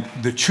 And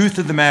the truth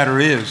of the matter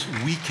is,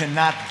 we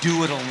cannot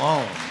do it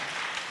alone.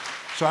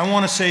 So I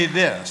want to say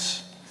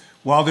this.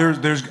 While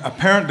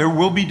there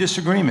will be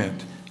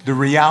disagreement, the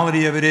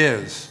reality of it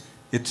is,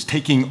 it's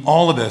taking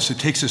all of us. It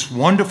takes this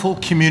wonderful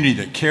community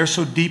that cares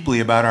so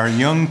deeply about our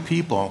young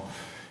people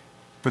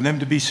for them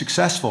to be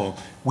successful.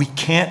 We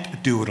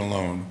can't do it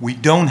alone. We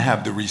don't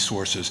have the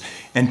resources.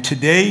 And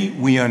today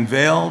we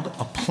unveiled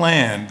a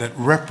plan that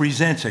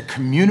represents a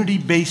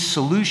community-based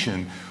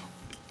solution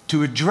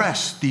to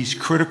address these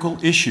critical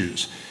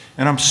issues.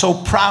 And I'm so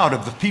proud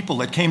of the people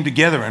that came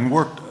together and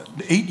worked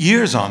 8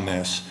 years on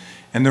this.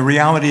 And the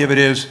reality of it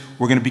is,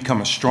 we're going to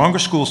become a stronger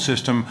school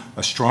system,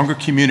 a stronger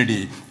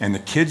community, and the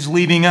kids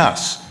leaving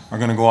us are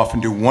going to go off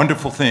and do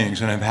wonderful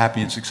things and have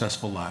happy and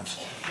successful lives.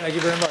 Thank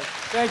you very much.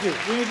 Thank you.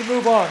 We need to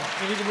move on.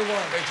 We need to move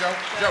on. Hey, Joe.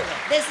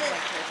 This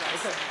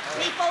is,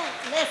 people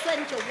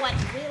listen to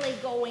what's really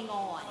going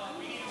on.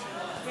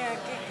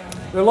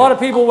 There are a lot of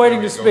people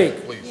waiting to speak.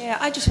 Yeah,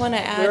 I just want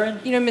to add, Karen?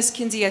 you know, Ms.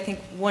 Kinsey, I think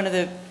one of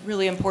the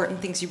really important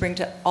things you bring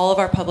to all of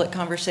our public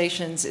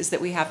conversations is that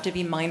we have to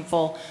be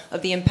mindful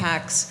of the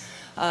impacts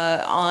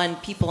on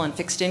people on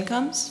fixed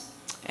incomes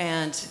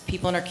and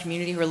people in our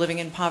community who are living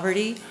in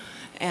poverty,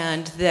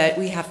 and that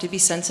we have to be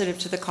sensitive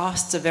to the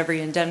costs of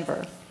every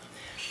endeavor.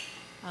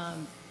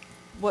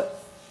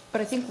 But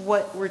I think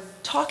what we're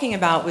talking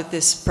about with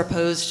this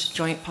proposed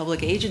joint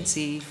public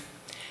agency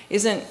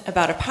isn't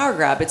about a power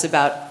grab, it's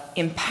about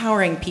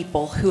empowering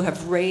people who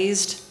have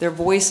raised their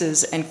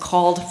voices and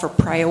called for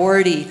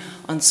priority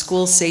on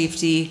school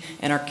safety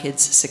and our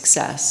kids'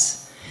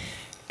 success.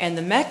 And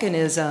the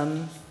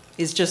mechanism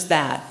is just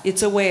that.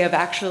 It's a way of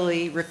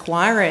actually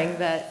requiring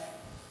that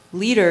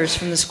leaders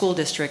from the school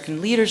district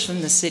and leaders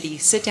from the city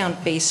sit down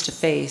face to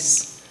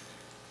face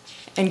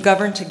and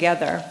govern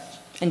together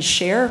and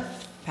share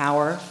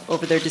power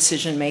over their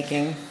decision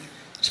making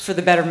for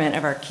the betterment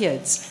of our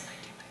kids.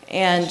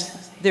 And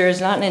there is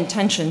not an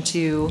intention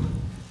to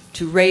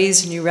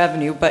raise new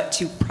revenue, but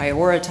to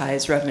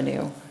prioritize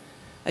revenue.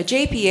 A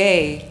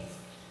JPA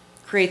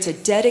creates a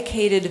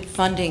dedicated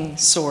funding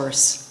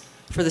source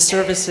for the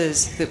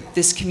services that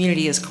this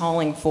community is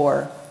calling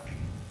for.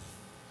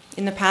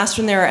 In the past,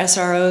 when there are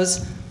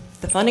SROs,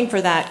 the funding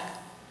for that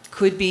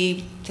could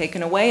be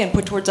taken away and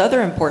put towards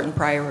other important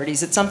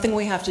priorities. It's something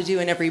we have to do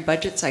in every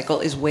budget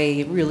cycle, is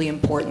weigh really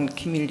important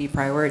community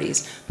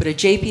priorities. But a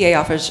JPA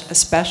offers a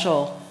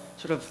special,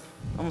 sort of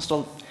almost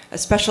a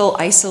special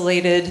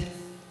isolated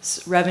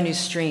revenue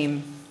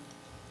stream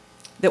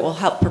that will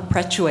help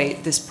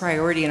perpetuate this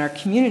priority in our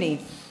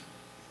community.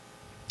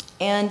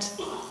 And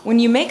when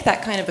you make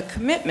that kind of a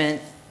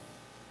commitment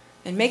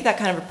and make that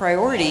kind of a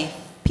priority,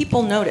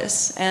 people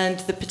notice, and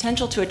the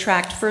potential to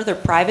attract further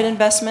private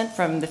investment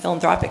from the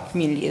philanthropic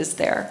community is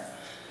there.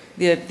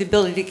 The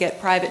ability to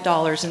get private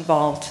dollars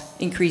involved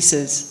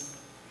increases.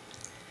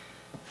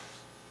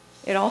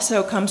 It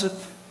also comes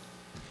with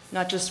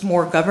not just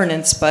more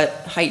governance, but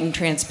heightened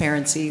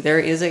transparency. There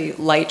is a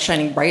light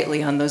shining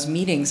brightly on those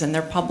meetings, and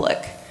they're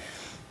public.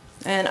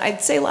 And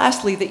I'd say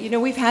lastly that, you know,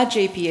 we've had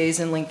JPAs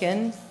in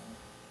Lincoln.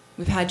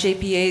 We've had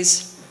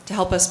JPAs to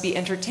help us be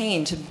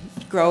entertained, to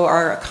grow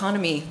our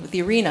economy with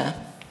the arena.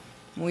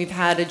 We've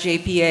had a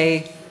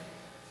JPA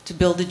to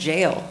build a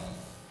jail,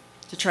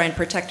 to try and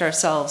protect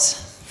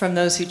ourselves from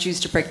those who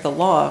choose to break the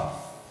law.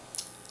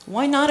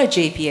 Why not a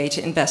JPA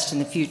to invest in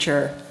the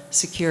future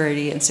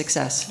security and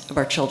success of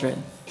our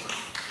children?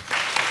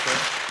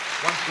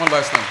 One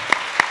last thing.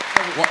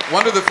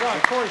 One of the...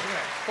 Corey's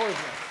next.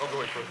 Oh,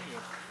 go ahead, Corey.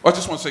 Well, I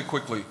just want to say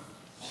quickly,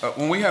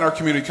 when we had our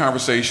community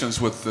conversations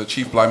with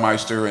Chief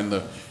Bleimeister and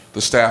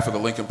the staff of the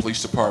Lincoln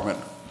Police Department,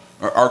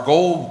 our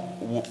goal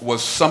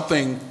was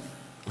something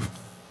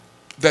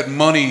that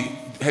money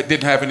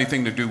didn't have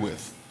anything to do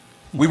with.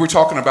 We were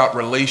talking about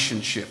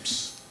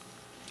relationships.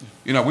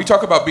 You know, we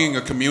talk about being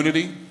a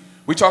community.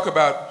 We talk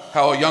about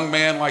how a young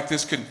man like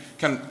this can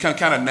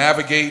kind of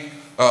navigate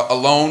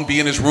alone, be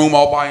in his room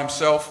all by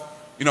himself.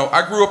 You know,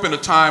 I grew up in a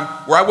time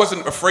where I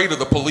wasn't afraid of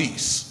the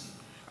police.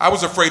 I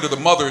was afraid of the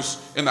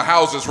mothers in the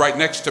houses right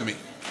next to me.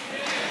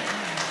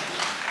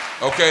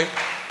 Okay?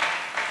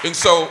 And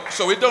so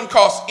it doesn't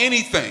cost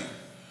anything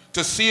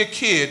to see a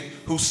kid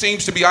who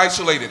seems to be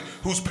isolated,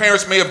 whose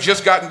parents may have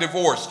just gotten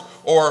divorced,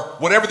 or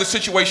whatever the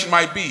situation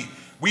might be.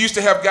 We used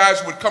to have guys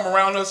who would come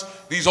around us,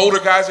 these older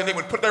guys, and they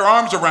would put their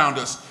arms around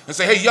us and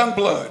say, "Hey, young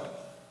blood,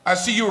 I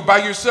see you were by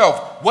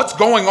yourself. What's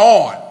going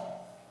on?"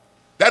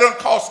 That doesn't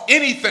cost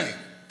anything.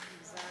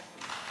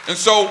 And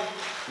so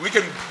we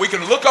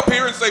can look up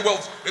here and say,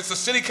 well, it's the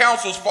city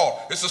council's fault.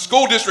 It's the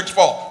school district's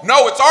fault.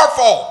 No, it's our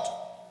fault.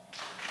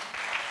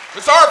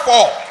 It's our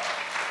fault.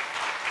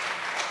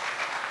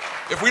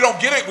 If we don't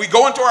get it, we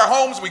go into our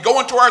homes, we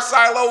go into our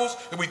silos,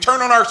 and we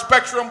turn on our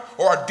Spectrum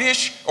or our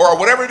dish or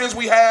whatever it is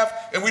we have,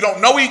 and we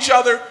don't know each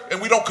other,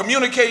 and we don't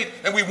communicate,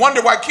 and we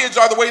wonder why kids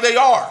are the way they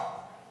are.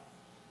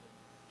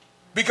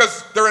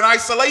 Because they're in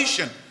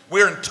isolation.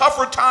 We're in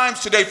tougher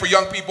times today for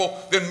young people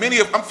than many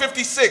of, I'm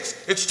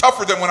 56, it's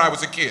tougher than when I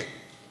was a kid.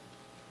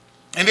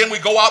 And then we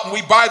go out and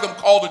we buy them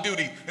Call of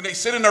Duty, and they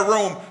sit in their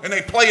room and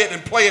they play it,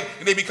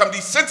 and they become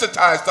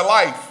desensitized to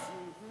life.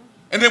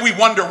 And then we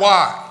wonder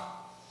why.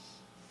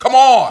 Come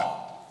on.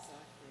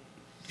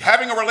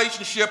 Having a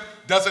relationship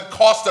doesn't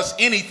cost us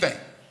anything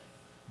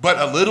but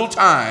a little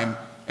time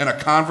and a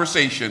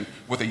conversation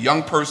with a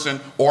young person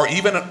or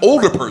even an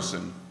older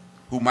person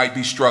who might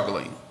be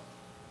struggling.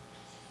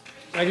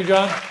 Thank you,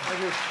 John.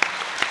 Thank you.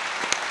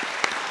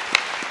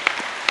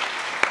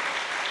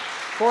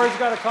 Corey's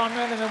got a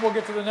comment, and then we'll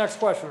get to the next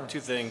question. Two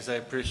things. I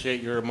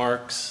appreciate your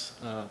remarks,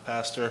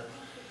 Pastor.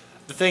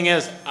 The thing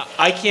is,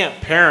 I can't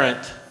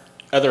parent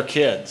other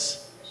kids.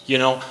 You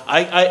know,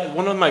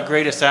 one of my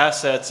greatest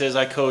assets is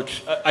I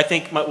coach. I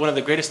think one of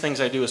the greatest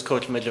things I do is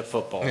coach midget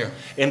football. Yeah.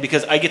 And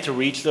because I get to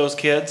reach those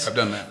kids. I've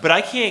done that. But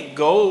I can't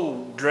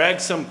go drag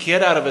some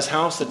kid out of his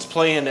house that's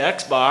playing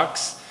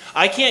Xbox.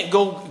 I can't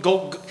go.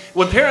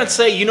 When parents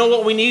say, you know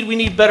what we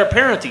need better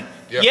parenting.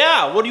 Yep.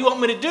 Yeah, what do you want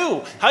me to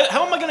do?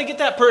 How am I going to get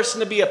that person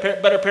to be a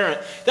better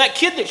parent? That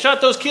kid that shot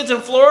those kids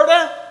in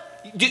Florida,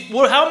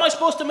 how am I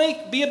supposed to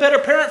be a better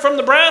parent from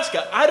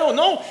Nebraska? I don't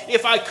know.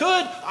 If I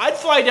could, I'd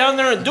fly down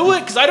there and do it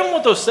because I don't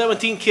want those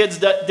 17 kids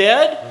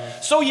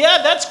dead. So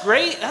yeah, that's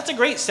great. That's a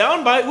great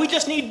soundbite. We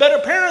just need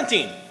better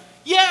parenting.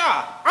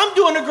 Yeah, I'm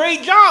doing a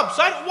great job.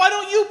 So why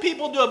don't you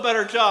people do a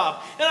better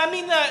job? And I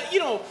mean that, you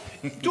know,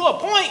 to a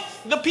point,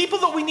 the people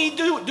that we need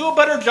to do a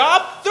better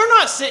job, they're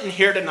not sitting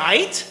here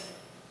tonight.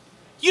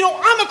 You know,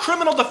 I'm a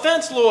criminal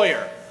defense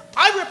lawyer.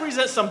 I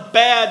represent some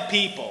bad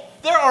people.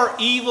 There are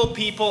evil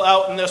people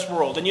out in this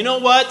world. And you know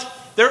what?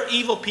 They're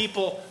evil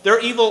people. They're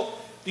evil.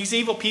 These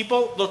evil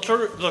people,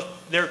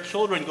 their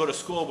children go to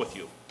school with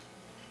you.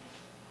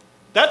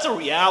 That's a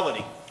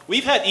reality.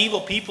 We've had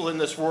evil people in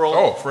this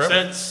world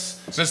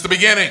since the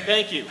beginning.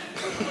 Thank you.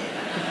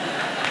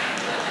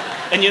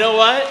 And you know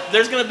what?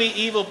 There's going to be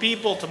evil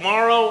people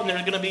tomorrow, and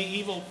there's going to be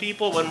evil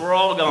people when we're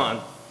all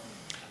gone.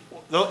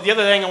 The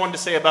other thing I wanted to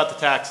say about the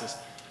taxes.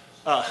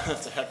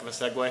 That's a heck of a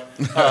segue.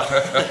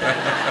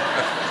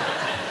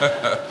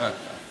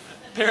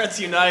 Parents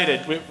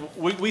United,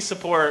 we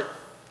support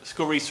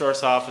school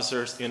resource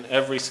officers in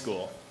every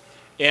school.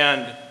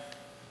 And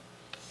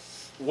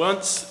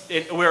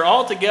we're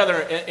all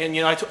together, and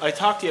you know, I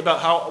talked to you about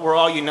how we're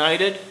all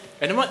united,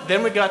 and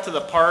then we got to the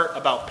part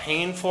about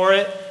paying for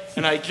it,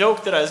 and I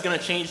joked that I was going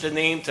to change the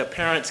name to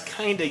Parents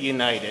Kinda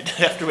United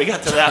after we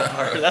got to that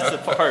part. That's the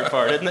hard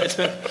part, isn't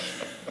it?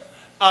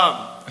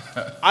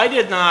 I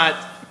did not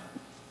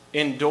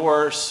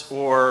endorse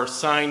or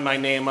sign my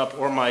name up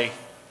or my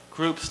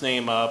group's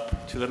name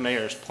up to the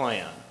mayor's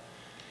plan.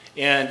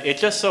 And it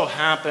just so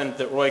happened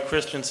that Roy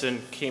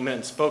Christensen came in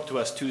and spoke to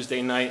us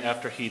Tuesday night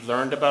after he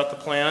learned about the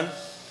plan.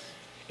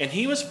 And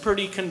he was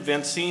pretty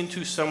convincing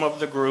to some of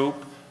the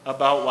group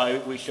about why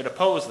we should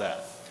oppose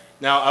that.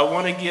 Now, I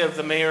want to give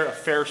the mayor a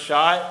fair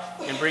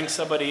shot and bring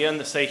somebody in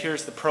to say,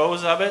 here's the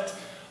pros of it.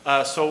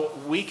 So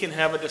we can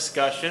have a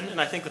discussion, and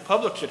I think the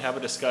public should have a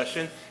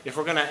discussion, if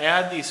we're going to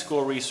add these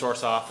school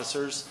resource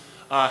officers,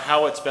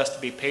 how it's best to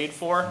be paid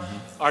for.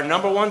 Mm-hmm. Our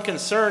number one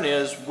concern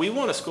is we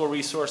want a school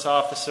resource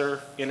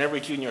officer in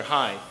every junior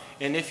high.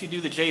 And if you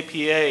do the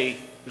JPA,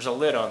 there's a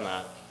lid on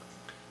that.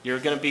 You're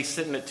going to be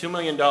sitting at $2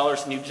 million,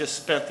 and you've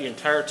just spent the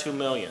entire $2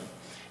 million.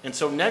 And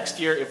so next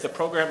year, if the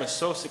program is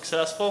so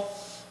successful,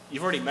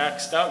 you've already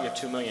maxed out your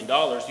 $2 million.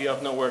 You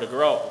have nowhere to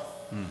grow.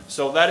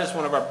 So that is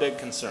one of our big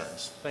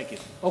concerns. Thank you.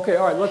 Okay,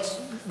 all right,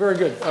 very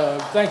good.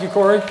 Thank you,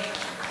 Corey.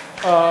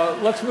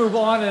 Let's move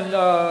on,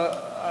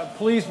 and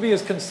please be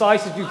as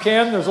concise as you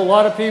can. There's a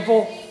lot of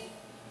people.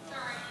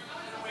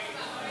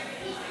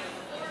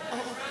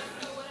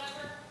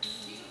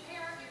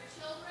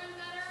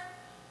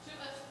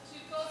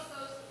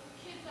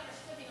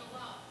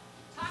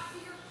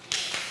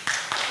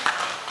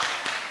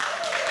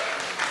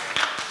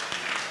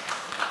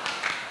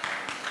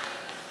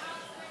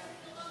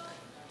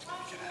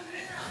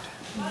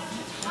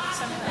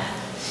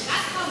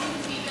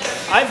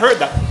 I've heard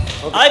that.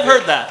 Okay. I've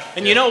heard that.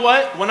 And you know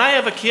what? When I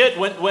have a kid,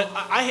 when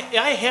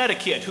I had a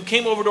kid who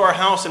came over to our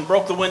house and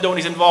broke the window and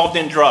he's involved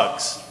in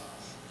drugs.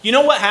 You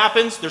know what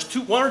happens? There's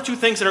one or two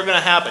things that are going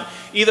to happen.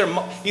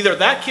 Either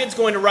that kid's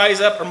going to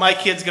rise up or my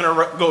kid's going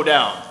to go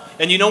down.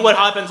 And you know what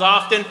happens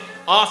often?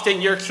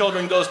 Often your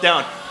children goes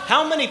down.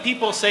 How many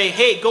people say,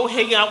 hey, go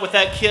hang out with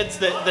that kid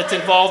that's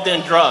involved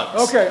in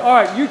drugs? Okay, all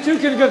right, you two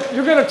you're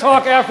going to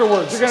talk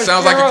afterwards.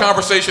 Sounds like a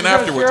conversation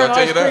afterwards, I'll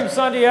tell you that. Ice cream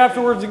Sunday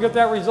afterwards and get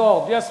that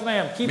resolved. Yes,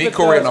 ma'am. Keep it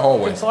Corey in the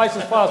hallway. Concise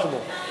as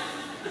possible.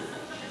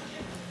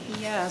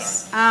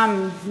 Yes,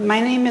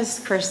 my name is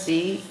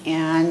Christy,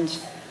 and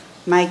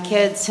my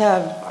kids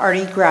have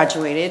already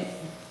graduated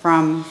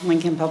from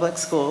Lincoln Public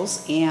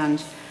Schools,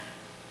 and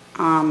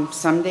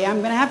someday I'm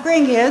going to have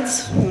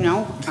grandkids, you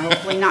know,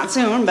 hopefully not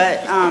soon,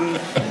 but,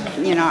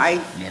 you know,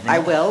 I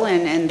will,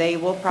 and they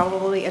will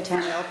probably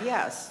attend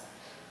LPS.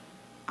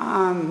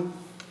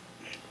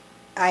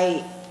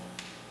 I'm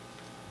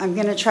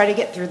going to try to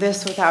get through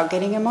this without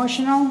getting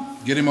emotional.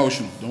 Get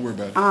emotional. Don't worry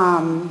about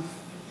it.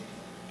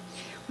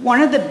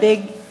 One of the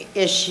big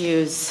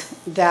issues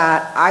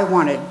that I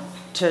wanted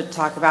to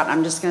talk about,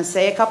 I'm just going to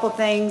say a couple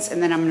things,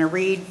 and then I'm going to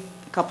read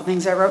a couple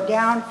things I wrote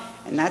down,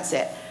 and that's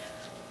it.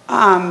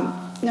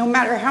 No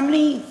matter how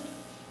many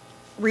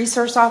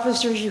resource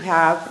officers you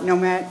have, no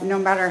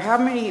matter how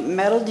many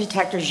metal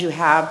detectors you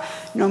have,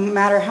 no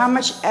matter how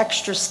much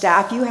extra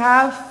staff you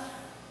have,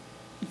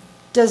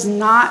 does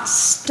not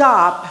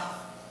stop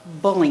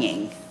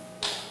bullying.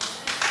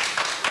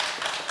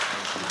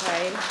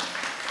 Okay?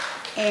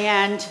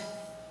 And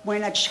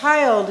when a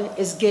child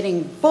is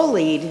getting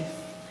bullied,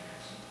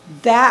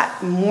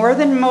 that more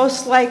than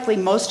most likely,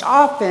 most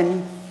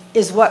often,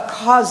 is what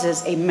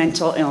causes a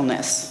mental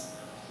illness.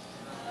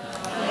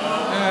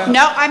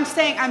 No, I'm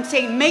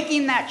saying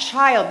making that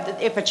child,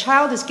 if a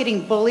child is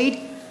getting bullied,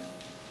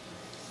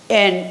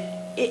 and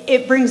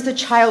it brings the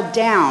child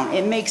down,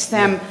 it makes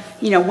them,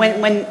 you know,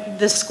 when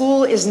the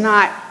school is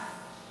not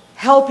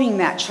helping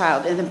that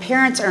child and the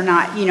parents are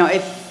not, you know,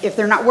 if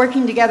they're not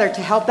working together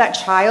to help that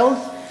child,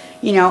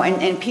 you know,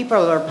 and people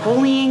are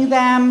bullying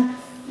them,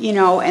 you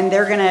know, and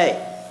they're gonna,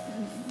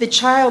 the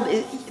child,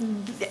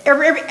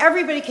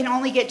 everybody can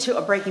only get to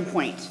a breaking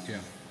point. Yeah.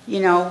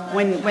 You know,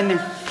 when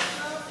they're,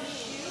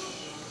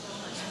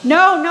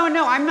 no,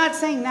 I'm not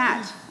saying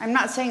that. I'm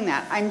not saying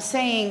that. I'm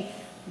saying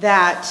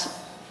that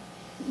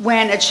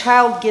when a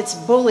child gets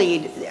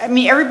bullied, I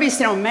mean, everybody's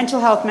saying, oh, mental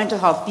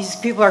health, these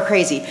people are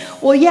crazy.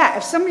 Well, yeah,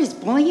 if somebody's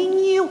bullying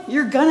you,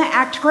 you're gonna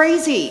act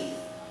crazy.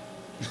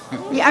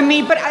 Yeah, I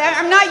mean, but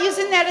I'm not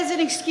using that as an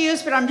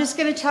excuse, but I'm just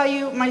gonna tell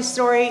you my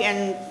story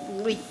and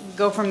we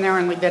go from there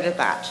and leave it at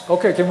that.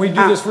 Okay, can we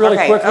do this really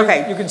quickly?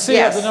 Okay. You can see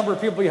I have the number of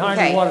people behind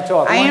you who want to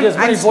talk. I We want to get as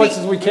many voices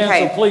as we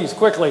can, so please,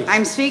 quickly.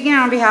 I'm speaking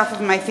on behalf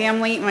of my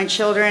family, my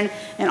children,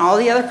 and all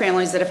the other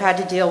families that have had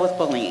to deal with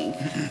bullying.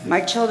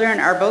 My children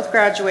are both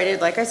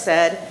graduated, like I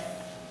said.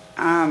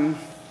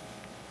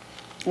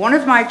 One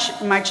of my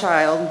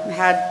child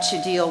had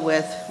to deal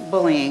with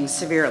bullying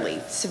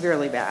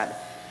severely bad,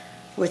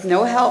 with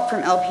no help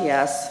from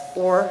LPS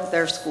or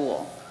their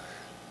school.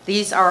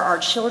 These are our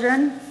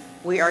children.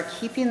 We are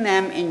keeping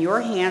them in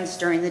your hands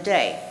during the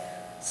day.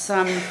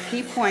 Some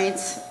key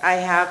points I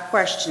have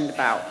questioned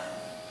about.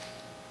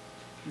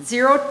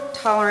 Zero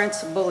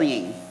tolerance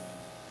bullying.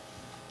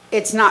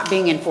 It's not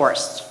being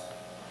enforced.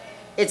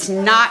 It's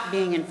not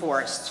being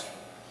enforced.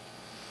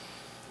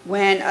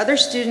 When other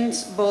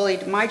students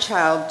bullied my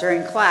child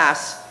during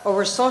class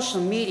over social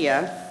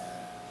media,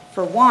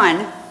 for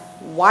one,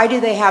 why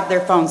do they have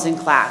their phones in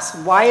class?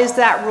 Why is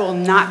that rule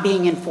not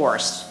being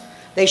enforced?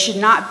 They should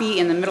not be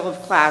in the middle of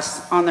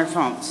class on their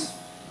phones.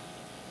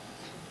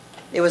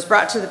 It was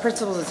brought to the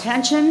principal's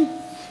attention.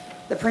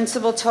 The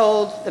principal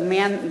told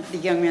the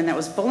young man that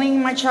was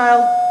bullying my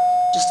child,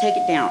 just take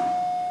it down.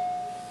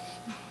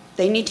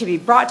 They need to be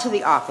brought to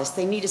the office.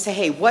 They need to say,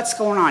 hey, what's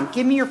going on?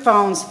 Give me your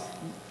phones,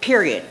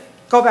 period.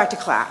 Go back to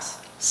class.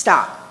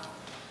 Stop.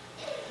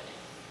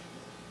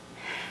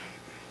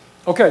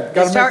 Okay,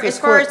 got to make this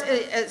quick.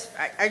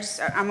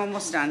 I'm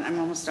almost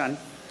done.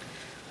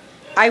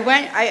 I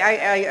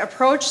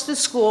approached the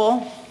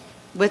school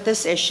with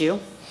this issue,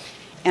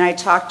 and I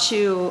talked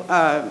to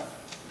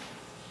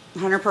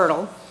Hunter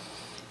Pirtle,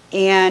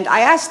 and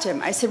I asked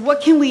him, I said,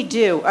 what can we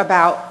do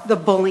about the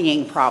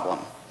bullying problem?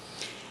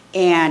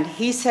 And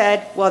he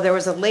said, well, there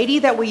was a lady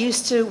that we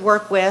used to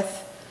work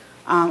with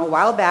a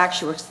while back.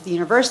 She works at the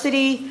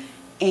university,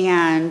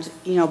 and,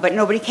 you know, but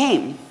nobody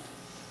came.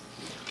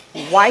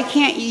 Why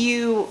can't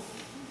you,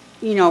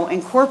 you know,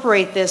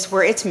 incorporate this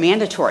where it's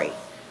mandatory?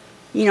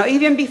 You know,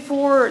 even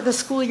before the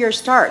school year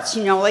starts,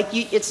 you know, like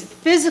it's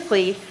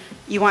physically,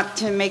 you want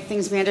to make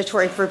things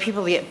mandatory for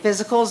people to get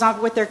physicals on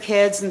with their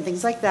kids and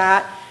things like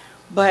that.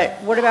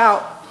 But what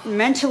about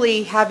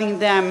mentally having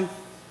them,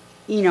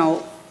 you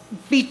know,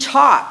 be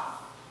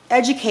taught,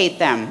 educate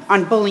them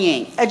on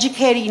bullying,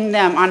 educating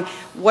them on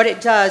what it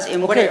does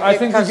and what it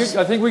causes.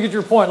 I think we get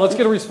your point. Let's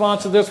get a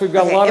response to this. We've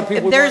got a lot of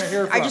people we want to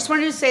hear from. I just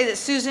wanted to say that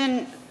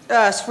Susan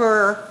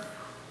Spur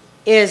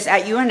is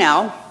at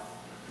UNL.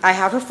 I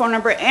have her phone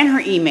number and her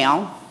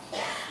email.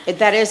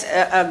 That is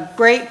a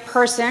great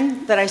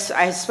person that I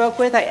spoke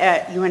with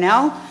at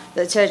UNL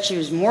that said she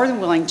was more than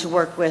willing to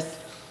work with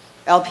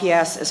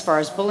LPS as far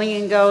as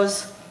bullying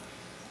goes.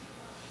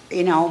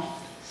 You know,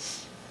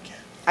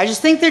 I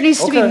just think there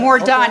needs to be more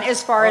done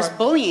as far as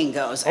bullying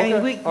goes. I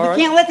mean, we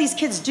can't let these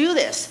kids do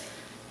this.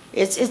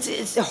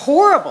 It's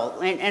horrible,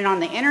 and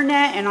on the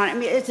internet, and on, I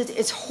mean,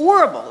 it's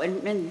horrible,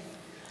 and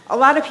a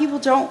lot of people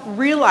don't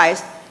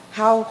realize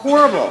how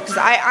horrible, because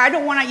I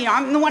don't want to, you know,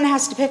 I'm the one that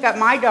has to pick up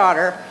my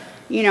daughter,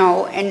 you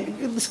know, and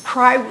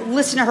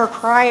listen to her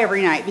cry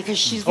every night because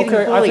she's getting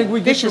bullied I think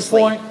we get your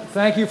viciously. point.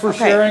 Thank you for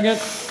sharing it.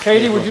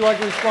 Katie, would you like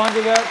to respond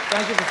to that?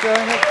 Thank you for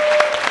sharing it.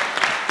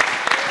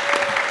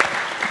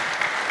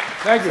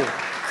 Thank you.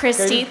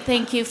 Christy, Katie?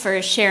 thank you for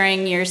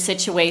sharing your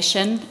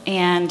situation,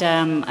 and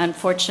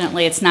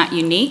unfortunately it's not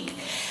unique.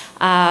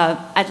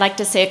 I'd like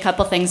to say a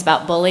couple things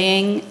about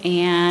bullying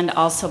and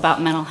also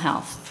about mental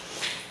health.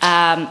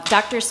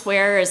 Dr.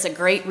 Swearer is a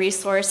great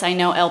resource. I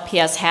know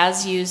LPS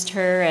has used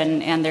her,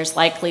 and there's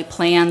likely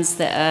plans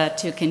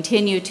to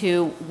continue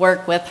to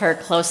work with her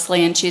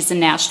closely, and she's a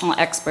national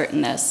expert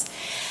in this.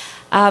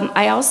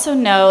 I also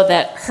know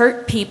that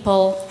hurt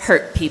people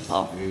hurt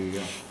people. There you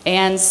go.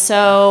 And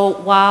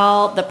so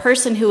while the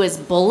person who is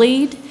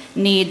bullied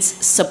needs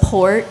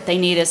support, they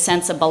need a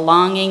sense of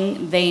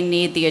belonging, they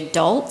need the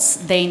adults,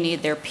 they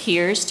need their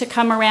peers to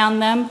come around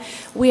them,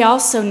 we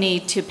also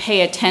need to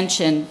pay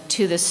attention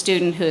to the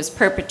student who is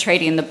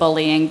perpetrating the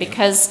bullying,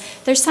 because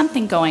there's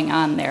something going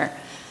on there.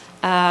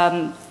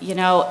 You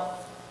know, a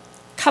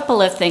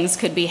couple of things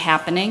could be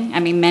happening, I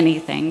mean many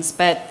things,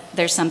 but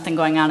there's something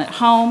going on at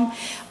home,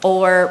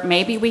 or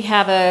maybe we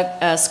have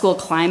a school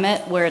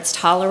climate where it's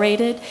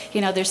tolerated. You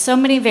know, there's so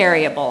many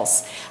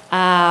variables.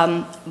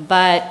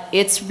 But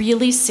it's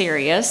really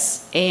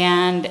serious,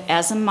 and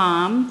as a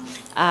mom,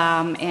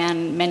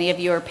 and many of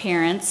you are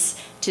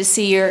parents, to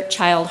see your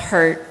child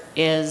hurt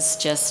is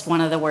just one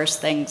of the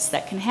worst things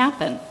that can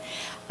happen.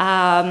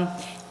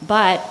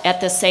 But at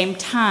the same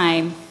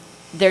time,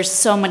 there's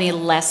so many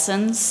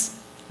lessons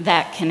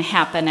that can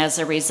happen as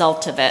a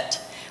result of it.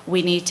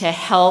 We need to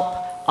help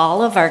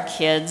all of our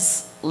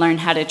kids learn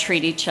how to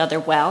treat each other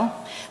well.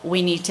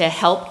 We need to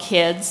help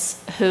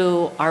kids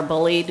who are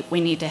bullied. We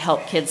need to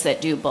help kids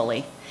that do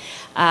bully.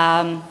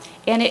 And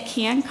it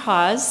can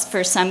cause,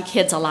 for some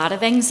kids, a lot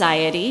of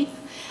anxiety.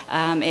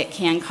 It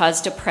can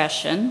cause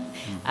depression.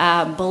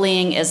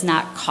 Bullying is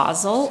not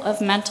causal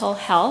of mental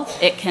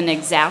health. It can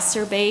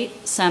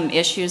exacerbate some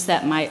issues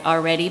that might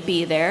already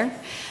be there.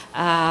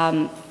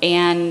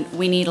 And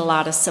we need a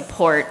lot of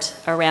support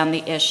around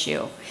the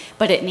issue.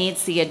 But it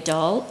needs the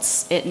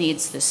adults, it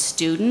needs the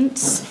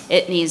students,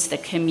 it needs the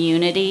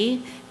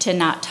community to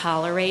not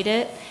tolerate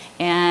it.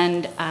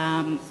 And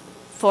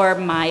for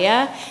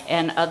Maya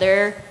and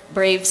other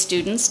brave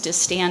students to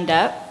stand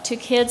up to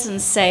kids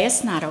and say,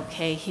 it's not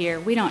okay here.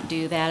 We don't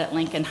do that at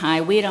Lincoln High.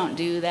 We don't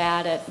do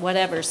that at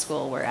whatever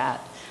school we're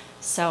at.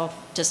 So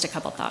just a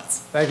couple thoughts.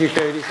 Thank you,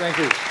 Katie. Thank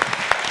you.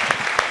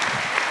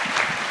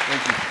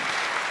 Thank you.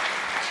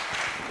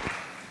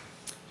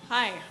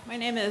 Hi, my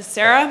name is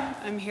Sarah.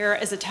 I'm here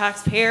as a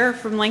taxpayer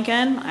from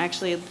Lincoln. I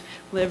actually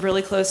live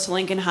really close to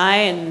Lincoln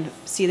High and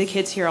see the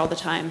kids here all the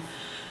time.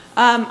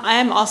 I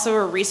am also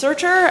a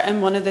researcher,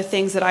 and one of the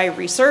things that I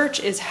research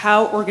is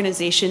how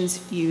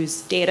organizations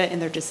use data in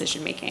their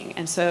decision making.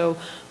 And so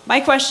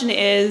my question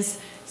is,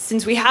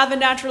 since we have a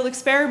natural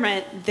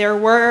experiment, there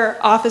were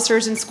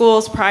officers in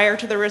schools prior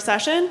to the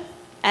recession,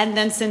 and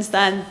then since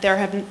then there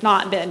have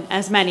not been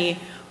as many.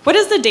 What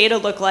does the data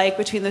look like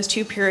between those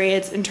two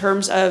periods in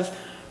terms of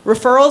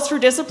referrals for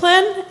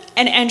discipline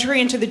and entry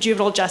into the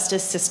juvenile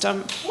justice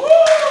system?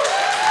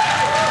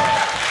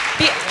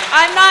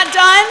 I'm not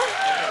done,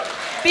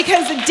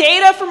 because the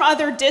data from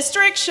other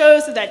districts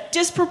shows that that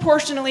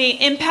disproportionately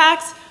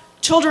impacts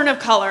children of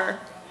color.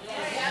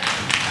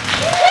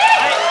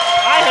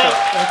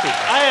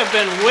 I have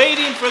been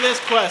waiting for this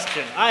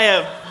question. I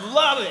have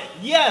loved it.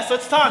 Yes,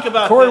 let's talk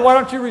about Corey, this. why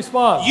don't you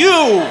respond?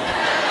 You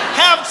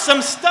have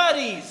some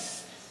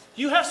studies.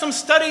 You have some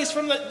studies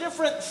from the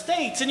different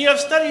states, and you have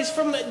studies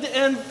from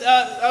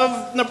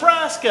of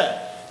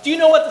Nebraska. Do you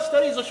know what the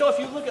studies will show? If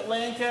you look at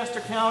Lancaster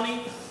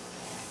County,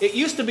 it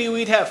used to be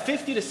we'd have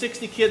 50 to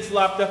 60 kids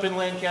locked up in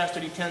Lancaster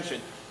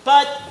detention.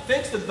 But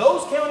thanks to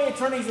those county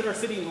attorneys that are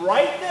sitting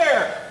right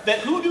there, that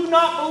who do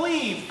not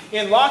believe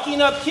in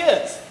locking up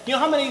kids. You know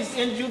how many is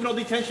in juvenile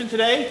detention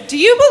today? Do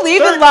you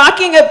believe in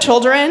locking up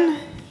children?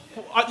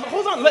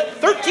 Hold on,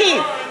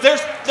 13.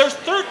 There's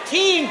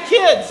 13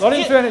 kids. Let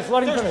him finish,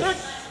 let him finish.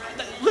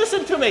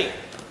 Listen to me.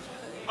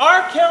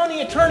 Our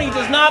county attorney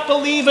does not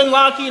believe in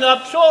locking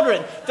up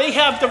children. They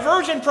have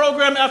diversion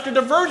program after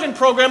diversion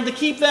program to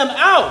keep them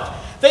out.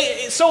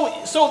 So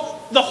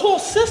the whole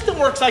system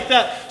works like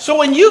that. So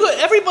when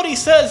everybody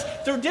says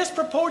they're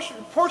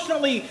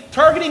disproportionately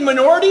targeting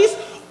minorities,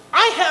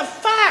 I have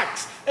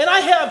facts. And I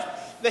have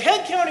the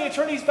head county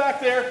attorneys back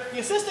there, the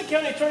assistant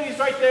county attorneys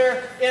right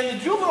there, and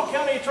the juvenile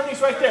county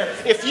attorneys right there.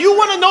 If you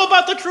want to know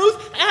about the truth,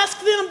 ask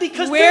them,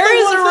 because where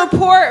is a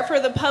report for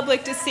the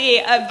public to see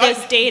of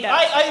this data?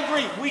 I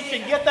agree. We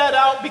should get that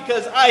out,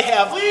 because I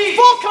have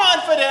full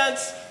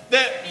confidence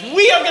that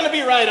we are going to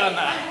be right on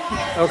that.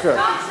 Okay.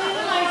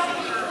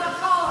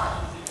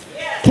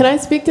 Can I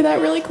speak to that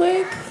really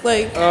quick?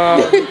 Like,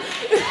 okay.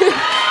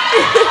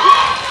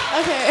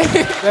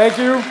 Thank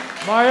you,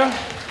 Maya.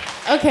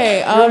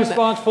 Okay. Your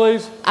response,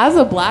 please. As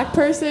a black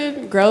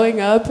person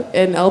growing up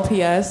in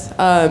LPS,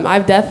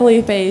 I've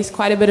definitely faced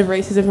quite a bit of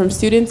racism from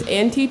students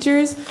and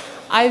teachers.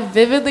 I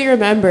vividly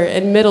remember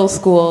in middle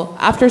school,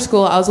 after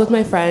school, I was with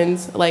my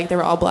friends, like they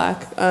were all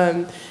black.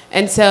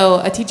 And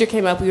so a teacher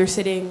came up, we were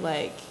sitting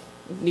like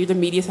near the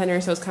media center,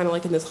 so it's kind of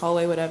like in this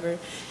hallway, whatever.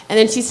 And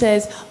then she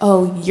says,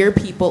 "Oh, your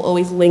people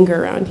always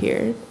linger around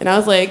here." And I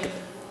was like,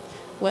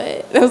 "What?"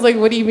 And I was like,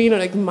 "What do you mean,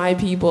 like my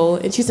people?"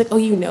 And she's like, "Oh,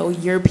 you know,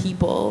 your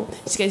people.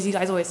 She goes, you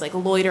guys always like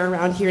loiter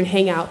around here and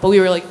hang out." But we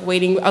were like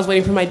waiting. I was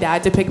waiting for my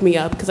dad to pick me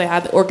up because I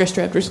had the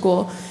orchestra after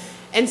school.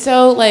 And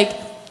so like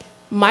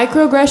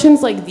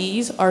microaggressions like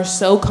these are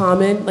so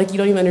common, like you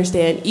don't even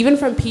understand. Even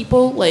from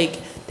people, like,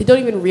 they don't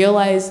even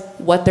realize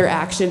what their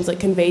actions like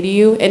convey to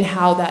you and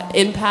how that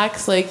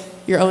impacts like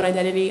your own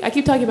identity. I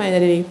keep talking about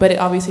identity, but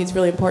obviously it's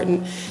really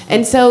important.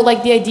 And so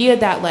like the idea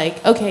that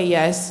like, okay,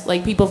 yes,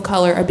 like people of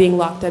color are being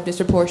locked up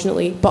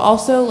disproportionately, but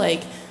also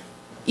like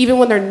even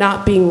when they're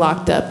not being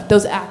locked up,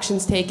 those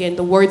actions taken,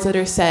 the words that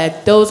are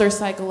said, those are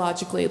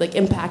psychologically like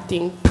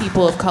impacting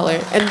people of color,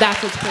 and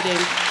that's what's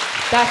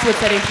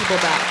setting people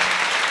back.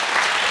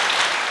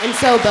 And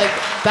so like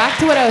back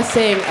to what I was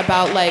saying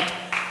about like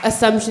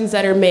assumptions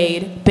that are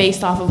made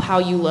based off of how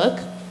you look,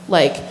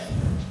 like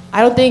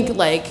I don't think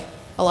like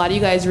a lot of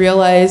you guys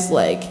realize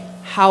like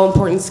how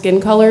important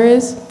skin color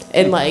is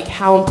and like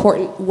how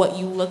important what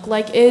you look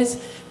like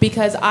is,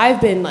 because I've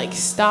been like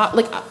stopped,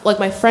 like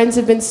my friends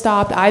have been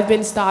stopped, I've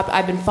been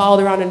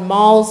followed around in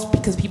malls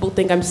because people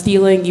think I'm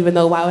stealing, even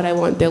though why would I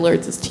want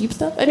Dillard's? It's cheap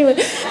stuff. Anyway,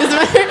 doesn't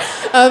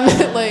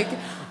matter. Like,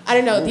 I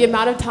don't know, the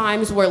amount of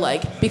times where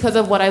like, because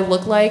of what I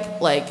look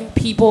like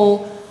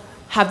people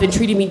have been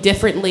treating me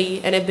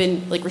differently and have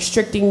been like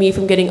restricting me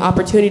from getting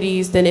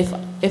opportunities than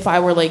if I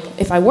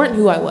weren't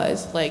who I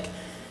was. Like,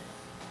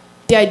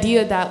 the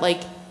idea that like,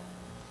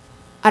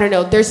 I don't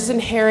know, there's this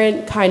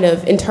inherent kind of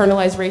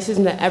internalized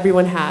racism that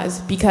everyone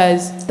has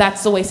because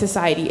that's the way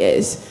society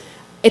is.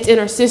 It's in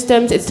our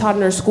systems, it's taught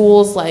in our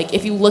schools. Like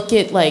if you look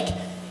at like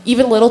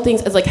even little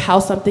things as like how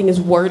something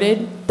is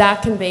worded,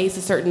 that conveys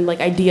a certain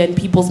like idea in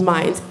people's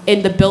minds.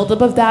 And the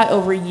buildup of that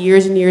over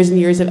years and years and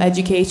years of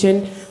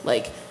education,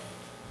 like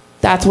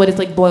that's what it's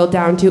like boiled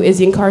down to, is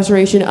the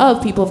incarceration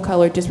of people of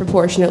color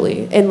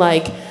disproportionately. And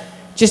like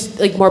just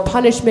like more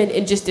punishment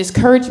and just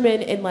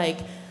discouragement and like,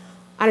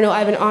 I don't know, I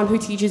have an aunt who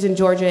teaches in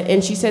Georgia,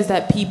 and she says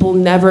that people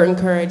never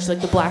encourage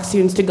like the black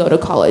students to go to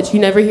college. You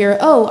never hear,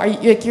 oh,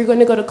 you're going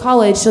to go to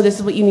college, so this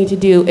is what you need to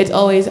do. It's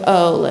always,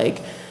 oh, like,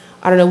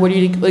 I don't know, what do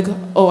you, like,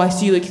 oh, I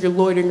see like you're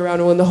loitering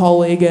around in the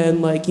hallway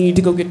again, like you need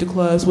to go get to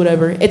class,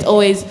 whatever. It's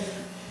always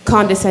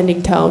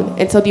condescending tone.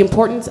 And so the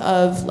importance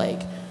of like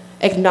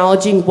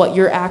acknowledging what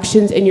your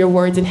actions and your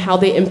words and how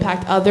they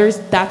impact others,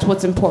 that's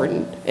what's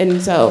important.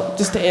 And so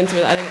just to answer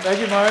that.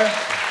 Thank you, Maya.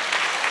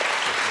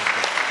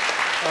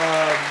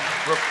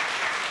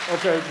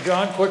 Okay,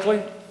 John,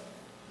 quickly.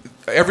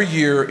 Every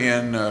year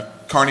in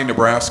Kearney,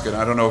 Nebraska, and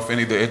I don't know if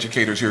any of the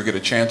educators here get a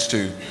chance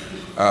to,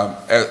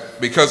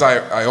 because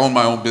I own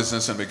my own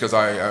business and because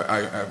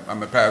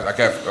I'm a pastor,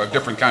 I have a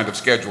different kind of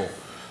schedule,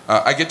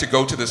 I get to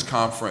go to this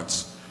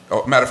conference.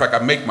 Matter of fact, I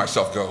make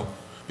myself go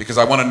because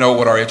I want to know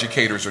what our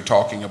educators are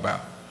talking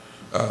about.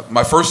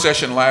 My first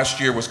session last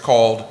year was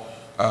called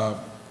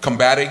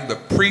Combating the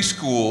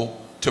Preschool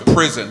to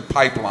Prison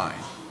Pipeline.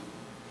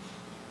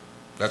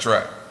 That's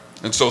right.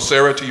 And so,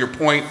 Sarah, to your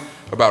point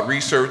about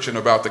research and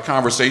about the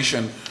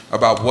conversation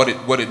about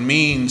what it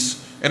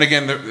means, and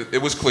again,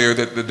 it was clear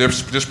that the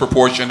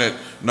disproportionate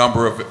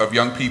number of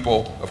young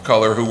people of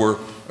color who were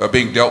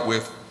being dealt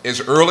with as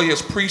early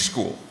as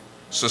preschool,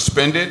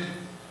 suspended,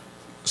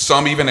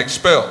 some even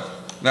expelled.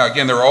 Now,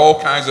 again, there are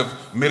all kinds of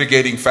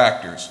mitigating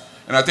factors,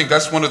 and I think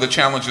that's one of the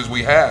challenges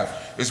we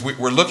have, is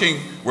we're looking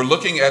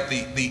at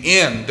the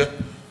end,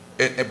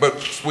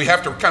 but we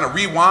have to kind of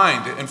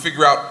rewind and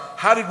figure out,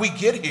 how did we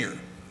get here?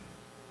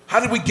 How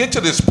did we get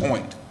to this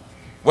point?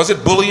 Was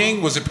it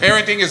bullying? Was it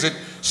parenting? Is it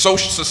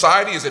social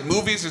society? Is it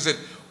movies? Is it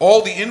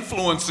all the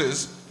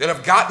influences that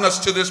have gotten us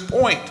to this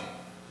point?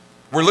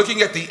 We're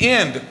looking at the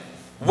end.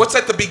 What's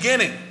at the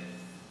beginning?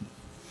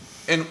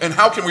 And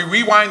how can we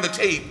rewind the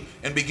tape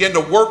and begin to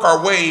work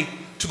our way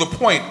to the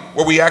point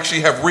where we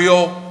actually have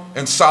real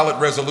and solid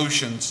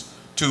resolutions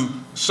to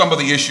some of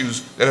the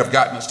issues that have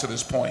gotten us to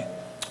this point?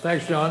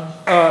 Thanks, John.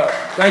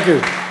 Thank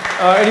you.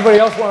 Anybody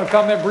else want to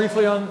comment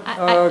briefly on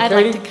I'd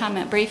Katie? like to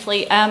comment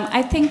briefly.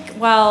 I think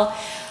while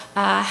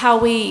how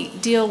we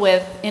deal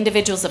with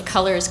individuals of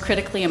color is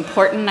critically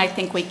important, I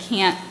think we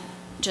can't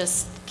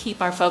just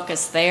keep our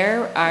focus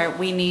there.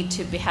 We need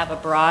to have a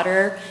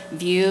broader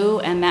view,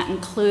 and that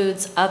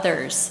includes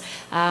others.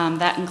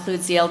 That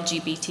includes the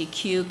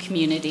LGBTQ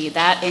community.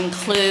 That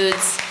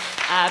includes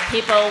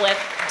people with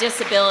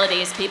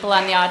disabilities, people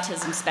on the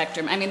autism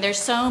spectrum. I mean, there's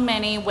so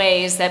many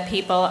ways that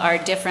people are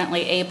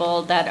differently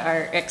abled, that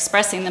are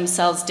expressing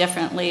themselves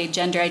differently,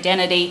 gender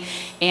identity,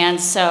 and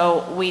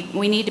so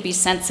we need to be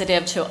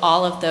sensitive to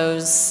all of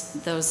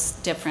those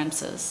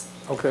differences.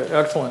 Okay,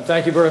 excellent.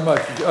 Thank you very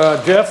much.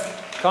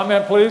 Jeff,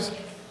 comment, please.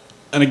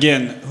 And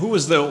again, who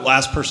was the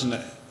last person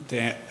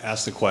to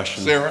ask the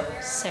question? Sarah.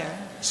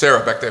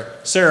 Sarah, back there.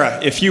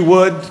 Sarah, if you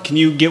would, can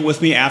you get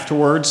with me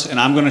afterwards? And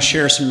I'm going to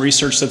share some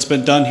research that's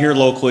been done here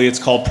locally. It's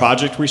called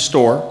Project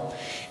Restore,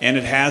 and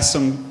it has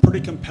some pretty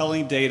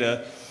compelling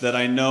data that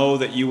I know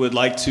that you would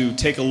like to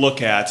take a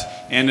look at.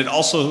 And it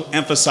also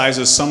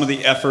emphasizes some of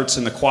the efforts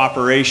and the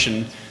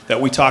cooperation that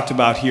we talked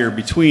about here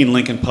between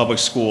Lincoln Public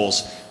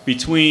Schools,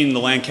 between the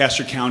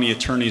Lancaster County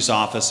Attorney's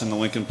Office and the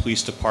Lincoln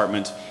Police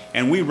Department.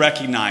 And we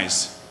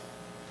recognize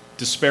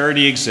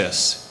disparity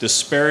exists.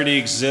 Disparity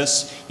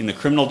exists in the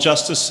criminal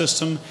justice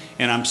system,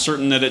 and I'm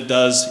certain that it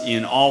does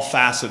in all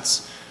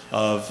facets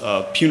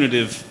of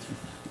punitive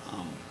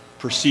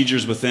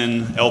procedures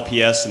within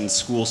LPS and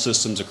school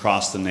systems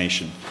across the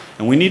nation.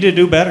 And we need to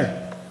do better.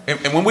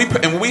 And when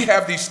we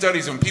have these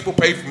studies and people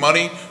pay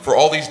money for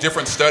all these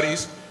different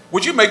studies,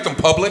 would you make them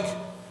public?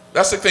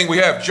 That's the thing we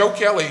have. Joe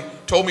Kelly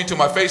told me to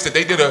my face that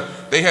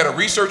they had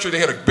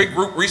a big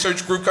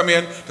research group come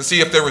in to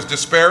see if there was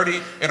disparity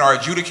in our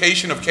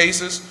adjudication of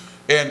cases,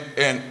 and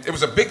it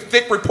was a big,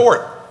 thick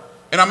report.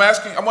 And I'm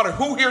wondering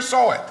who here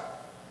saw it?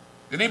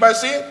 Did anybody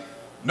see it?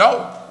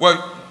 No.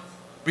 Well,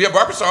 yeah,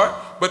 Barbara saw it,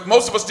 but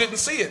most of us didn't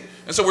see it.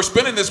 And so we're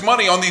spending this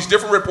money on these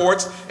different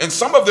reports, and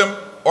some of them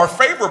are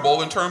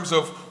favorable in terms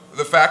of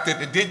the fact that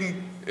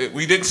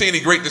we didn't see any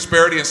great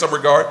disparity in some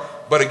regard.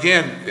 But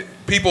again,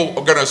 people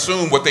are going to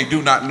assume what they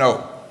do not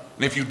know.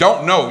 And if you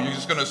don't know, you're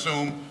just going to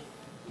assume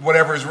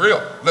whatever is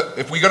real.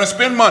 If we're going to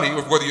spend money,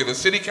 whether you're the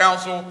city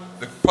council,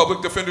 the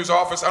public defender's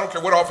office, I don't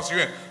care what office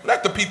you're in,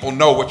 let the people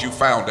know what you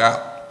found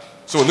out.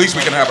 So at least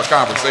we can have a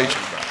conversation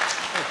about it.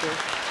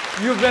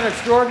 Okay. You've been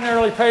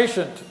extraordinarily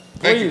patient.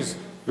 Please.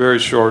 Very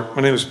short.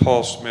 My name is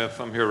Paul Smith.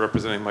 I'm here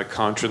representing my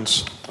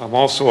conscience. I'm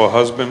also a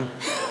husband.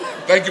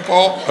 Thank you,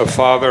 Paul. A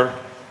father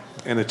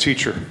and a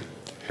teacher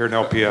here in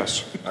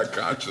LPS. My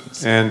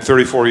conscience. And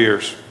 34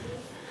 years.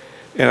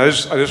 And I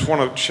just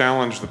want to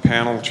challenge the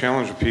panel,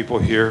 challenge the people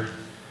here.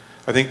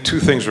 I think two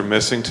things are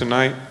missing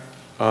tonight.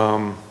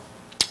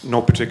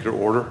 No particular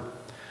order.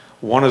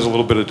 One is a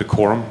little bit of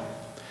decorum.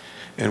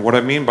 And what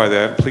I mean by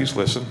that, please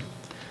listen.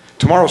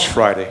 Tomorrow's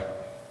Friday.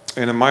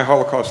 And in my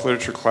Holocaust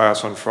literature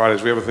class on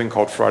Fridays, we have a thing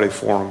called Friday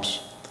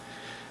Forums.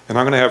 And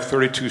I'm going to have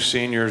 32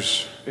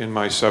 seniors in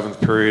my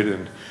 7th period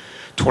and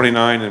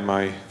 29 in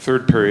my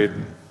 3rd period.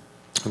 And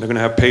they're going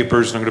to have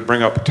papers, and I'm going to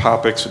bring up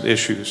topics and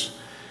issues.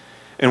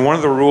 And one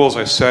of the rules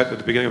I set at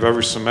the beginning of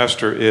every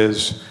semester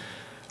is,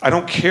 I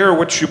don't care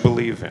what you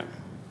believe in,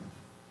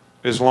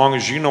 as long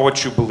as you know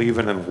what you believe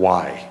in and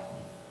why.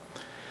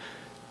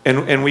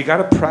 And we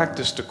got to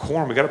practice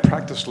decorum. We got to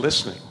practice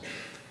listening.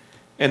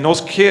 And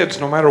those kids,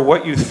 no matter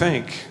what you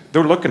think,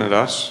 they're looking at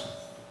us.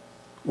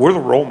 We're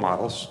the role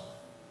models.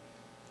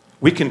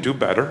 We can do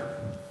better.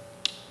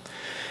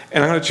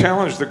 And I'm going to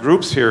challenge the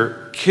groups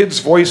here. Kids'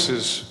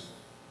 voices,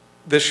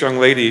 this young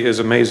lady is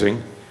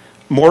amazing.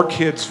 More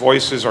kids'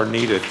 voices are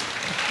needed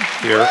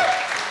here.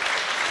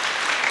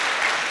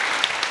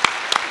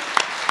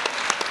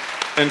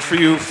 And for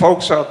you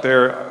folks out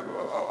there,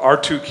 our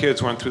 2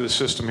 kids went through the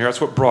system here. That's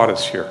what brought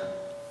us here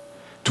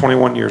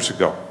 21 years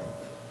ago.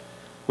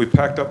 We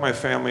packed up my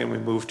family and we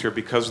moved here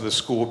because of the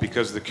school,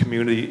 because of the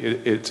community.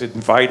 It's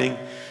inviting.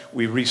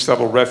 We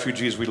resettle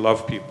refugees. We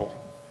love people.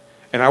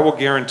 And I will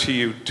guarantee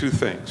you 2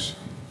 things.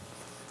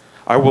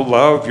 I will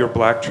love your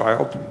black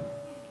child.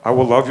 I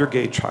will love your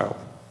gay child.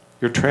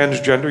 You're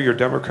transgender, you're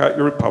Democrat,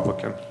 you're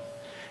Republican.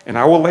 And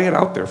I will lay it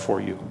out there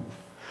for you.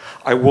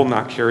 I will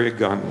not carry a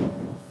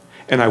gun.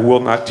 And I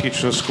will not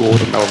teach in a school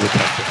with a metal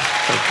detector.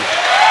 Thank you.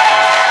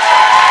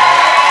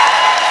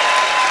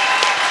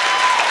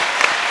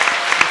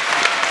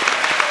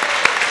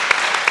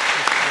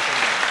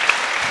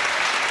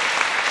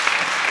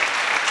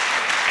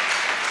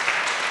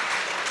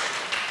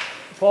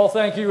 Paul,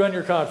 thank you and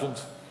your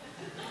conscience.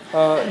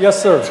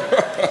 Yes, sir.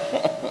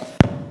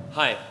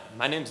 Hi,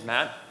 my name's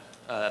Matt.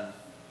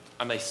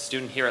 I'm a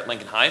student here at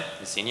Lincoln High,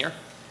 a senior.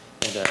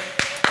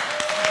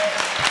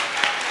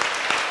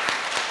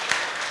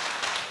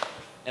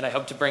 And I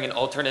hope to bring an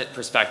alternate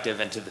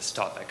perspective into this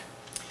topic.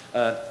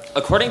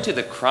 According to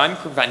the Crime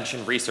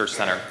Prevention Research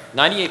Center,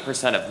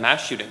 98% of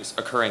mass shootings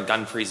occur in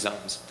gun-free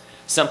zones.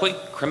 Simply,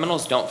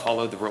 criminals don't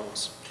follow the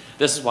rules.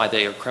 This is why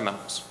they are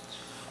criminals.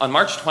 On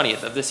March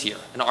 20th of this year,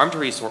 an armed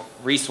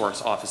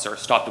resource officer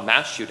stopped a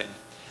mass shooting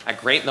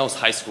at Great Mills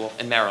High School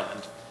in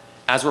Maryland,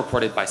 as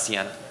reported by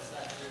CNN.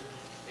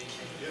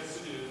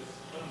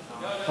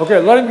 Okay,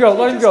 let him go,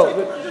 let him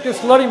go.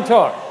 Just let him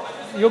talk.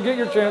 You'll get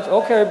your chance.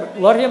 Okay,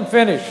 but let him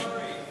finish.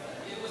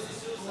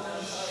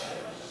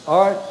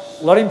 All right,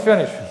 let him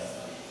finish.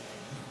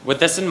 With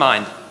this in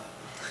mind,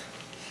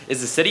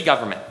 is the city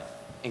government,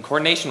 in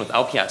coordination with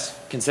LPS,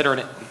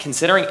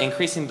 considering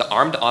increasing the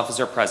armed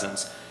officer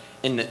presence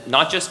in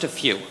not just a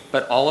few,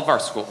 but all of our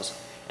schools,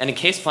 and in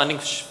case funding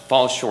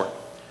falls short,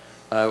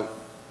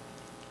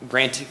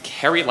 grant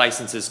carry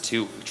licenses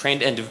to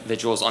trained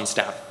individuals on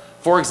staff.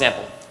 For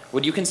example,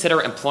 would you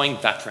consider employing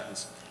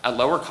veterans at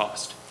lower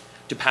cost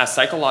who pass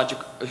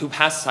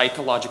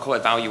psychological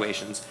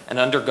evaluations and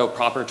undergo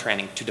proper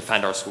training to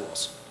defend our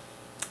schools?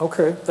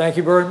 Okay, thank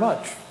you very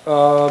much.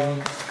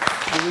 Thank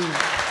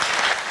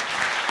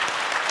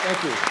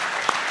you.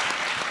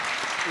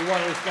 You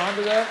want to respond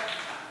to that?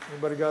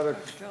 Anybody got a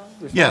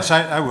response? Yes,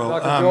 I will.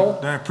 Dr. Joel?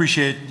 I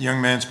appreciate the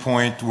young man's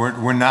point.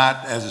 We're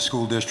not, as a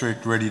school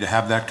district, ready to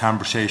have that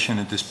conversation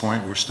at this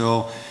point. We're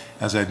still,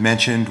 as I've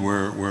mentioned,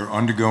 we're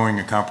undergoing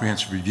a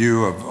comprehensive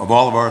review of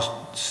all of our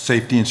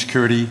safety and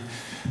security.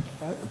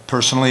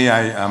 Personally,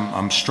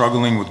 I'm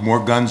struggling with more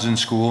guns in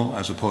school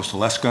as opposed to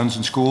less guns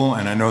in school,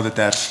 and I know that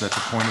that's a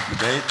point of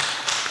debate.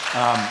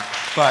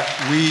 But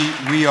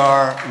we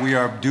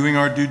are doing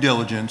our due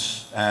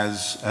diligence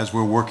as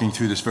we're working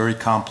through this very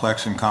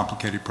complex and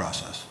complicated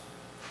process.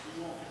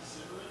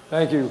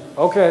 Thank you.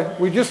 Okay,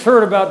 we just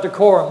heard about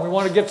decorum. We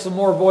want to get some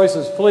more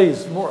voices,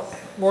 please.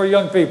 More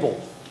young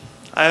people.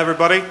 Hi,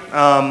 everybody.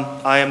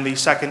 I am the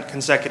second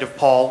consecutive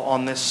Paul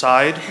on this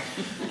side.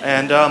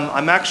 And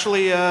I'm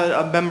actually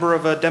a member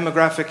of a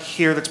demographic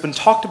here that's been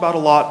talked about a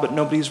lot, but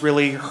nobody's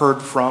really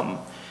heard from.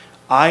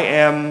 I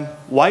am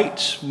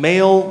white,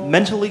 male,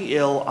 mentally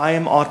ill. I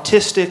am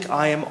autistic.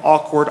 I am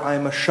awkward. I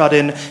am a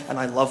shut-in, and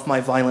I love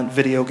my violent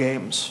video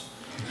games.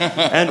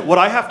 And what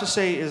I have to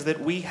say is that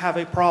we have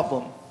a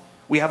problem.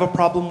 We have a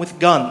problem with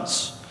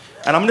guns.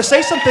 And I'm going to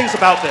say some things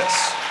about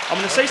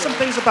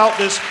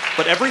this.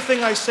 But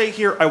everything I say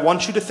here, I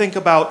want you to think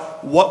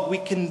about what we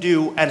can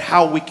do and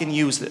how we can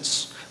use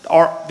this.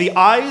 The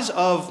eyes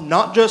of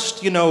not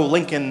just,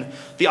 Lincoln,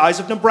 the eyes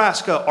of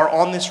Nebraska are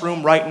on this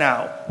room right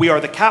now. We are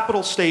the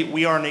capital state.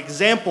 We are an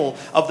example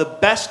of the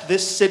best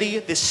this city,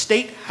 this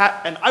state,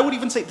 and I would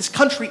even say this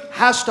country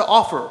has to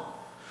offer.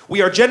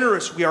 We are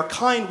generous, we are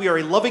kind, we are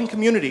a loving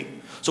community.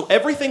 So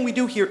everything we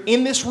do here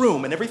in this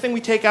room and everything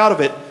we take out of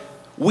it,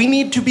 we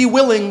need to be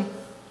willing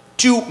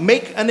to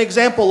make an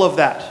example of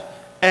that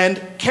and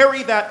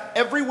carry that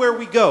everywhere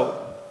we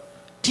go.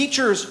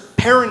 Teachers,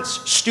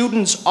 parents,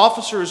 students,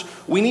 officers,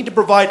 we need to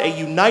provide a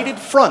united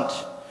front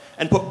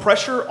and put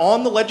pressure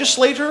on the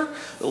legislature,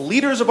 the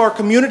leaders of our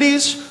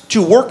communities,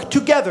 to work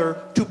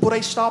together to put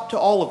a stop to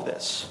all of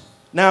this.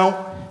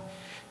 Now,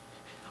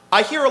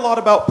 I hear a lot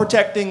about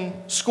protecting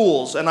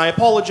schools, and I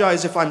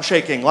apologize if I'm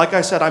shaking. Like I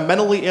said, I'm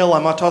mentally ill,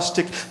 I'm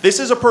autistic. This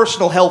is a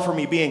personal hell for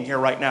me being here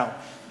right now.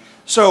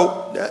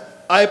 So,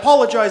 I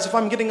apologize if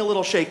I'm getting a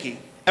little shaky.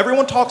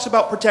 Everyone talks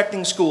about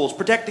protecting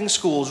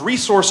schools,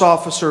 resource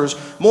officers,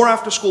 more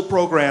after-school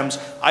programs.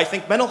 I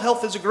think mental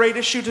health is a great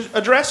issue to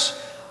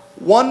address.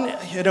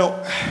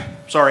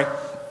 Sorry.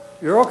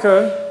 You're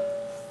okay.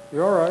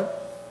 You're all right.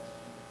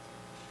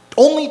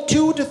 Only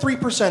 2 to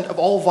 3% of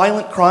all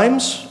violent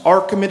crimes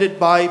are committed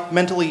by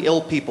mentally ill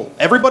people.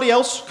 Everybody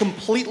else,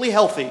 completely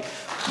healthy.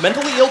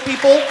 Mentally ill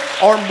people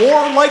are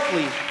more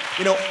likely,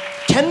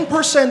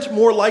 10%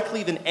 more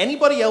likely than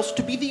anybody else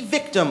to be the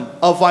victim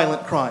of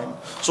violent crime.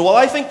 So while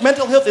I think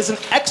mental health is an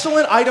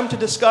excellent item to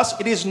discuss,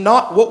 it is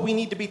not what we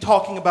need to be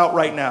talking about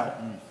right now.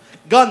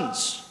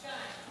 Guns.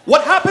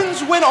 What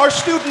happens when our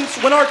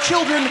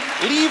children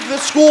leave the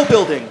school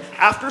building?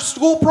 After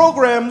school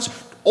programs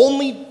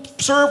only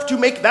serve to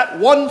make that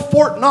one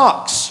Fort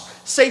Knox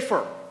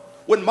safer.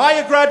 When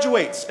Maya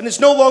graduates and is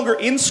no longer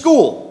in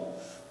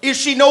school, is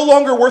she no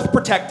longer worth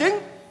protecting?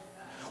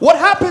 What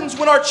happens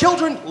when our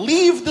children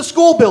leave the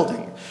school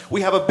building? We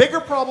have a bigger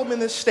problem in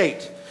this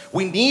state.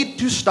 We need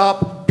to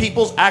stop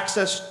people's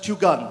access to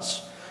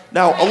guns.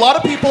 Now, a lot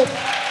of people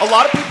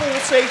will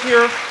say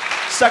here,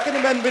 Second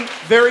Amendment,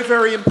 very,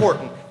 very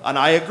important. And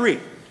I agree.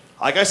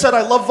 Like I said,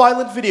 I love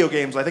violent video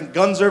games. I think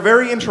guns are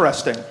very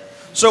interesting.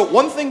 So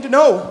one thing to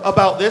know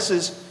about this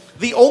is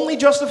the only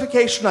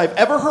justification I've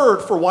ever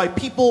heard for why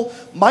people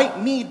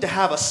might need to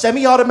have a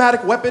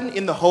semi-automatic weapon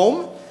in the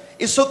home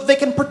is so that they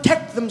can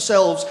protect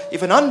themselves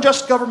if an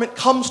unjust government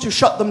comes to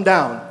shut them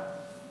down.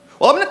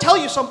 Well, I'm going to tell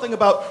you something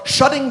about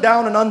shutting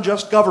down an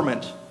unjust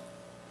government.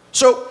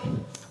 So,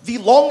 the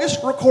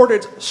longest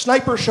recorded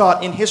sniper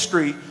shot in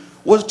history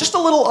was just a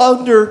little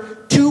under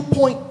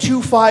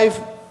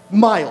 2.25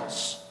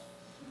 miles.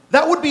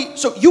 That would be,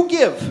 so you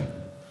give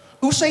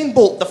Usain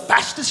Bolt, the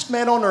fastest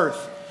man on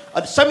earth,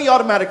 a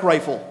semi-automatic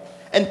rifle,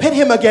 and pit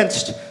him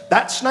against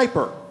that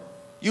sniper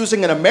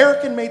using an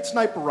American-made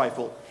sniper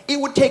rifle. It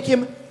would take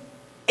him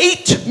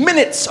 8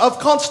 minutes of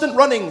constant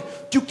running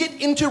to get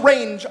into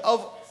range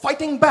of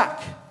fighting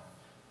back.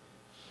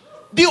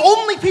 The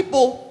only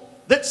people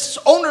that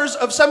owners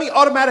of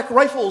semi-automatic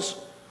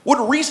rifles would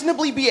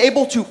reasonably be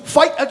able to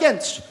fight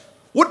against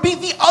would be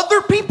the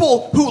other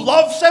people who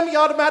love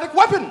semi-automatic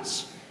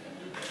weapons.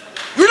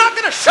 You're not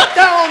going to shut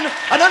down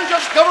an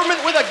unjust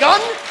government with a gun.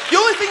 The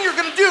only thing you're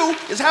going to do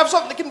is have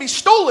something that can be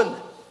stolen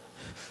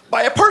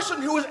by a person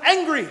who is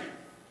angry,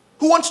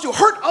 who wants to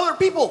hurt other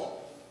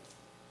people.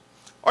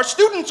 Our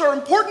students are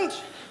important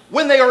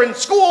when they are in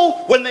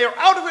school, when they are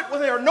out of it, when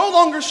they are no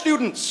longer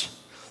students.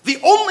 The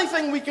only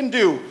thing we can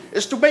do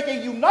is to make a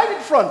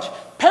united front.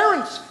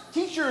 Parents,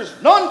 teachers,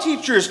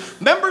 non-teachers,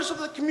 members of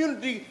the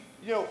community,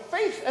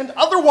 faith and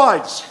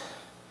otherwise.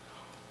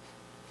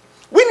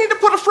 We need to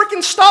put a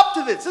freaking stop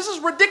to this. This is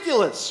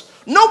ridiculous.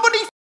 Nobody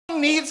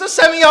needs a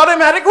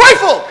semi-automatic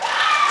rifle.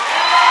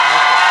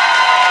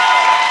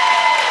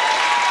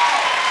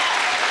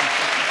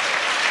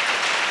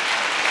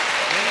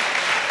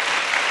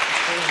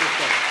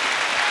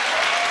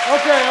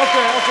 Okay.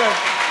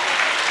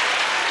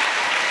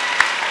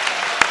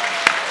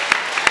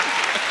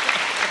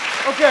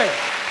 Okay,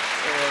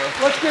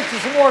 let's get to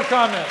some more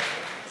comments.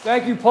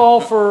 Thank you,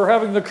 Paul, for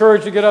having the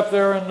courage to get up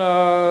there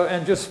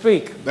and just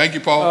speak. Thank you,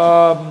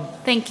 Paul.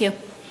 Thank you.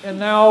 And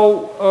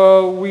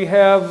now we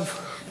have...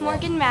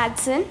 Morgan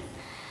Madsen.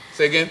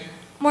 Say again?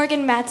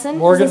 Morgan Madsen.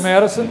 Morgan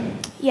Madison?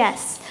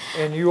 Yes.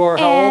 And you are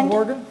how old,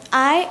 Morgan?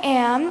 I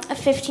am a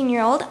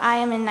 15-year-old. I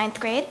am in 9th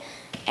grade,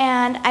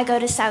 and I go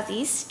to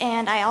Southeast,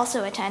 and I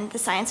also attend the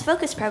Science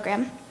Focus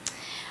program.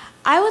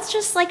 I would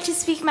just like to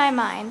speak my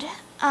mind.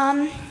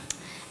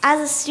 As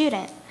a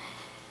student,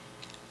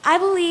 I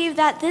believe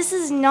that this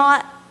is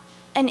not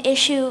an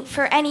issue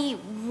for any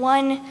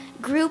one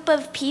group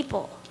of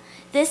people.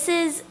 This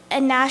is a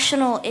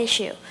national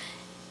issue.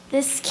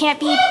 This can't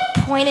be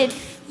pointed,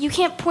 you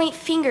can't point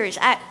fingers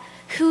at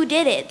who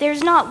did it.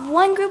 There's not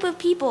one group of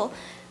people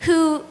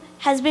who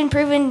has been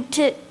proven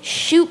to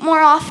shoot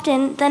more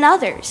often than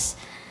others.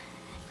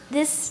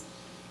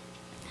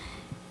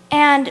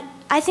 And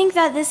I think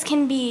that this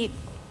can be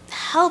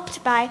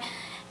helped by,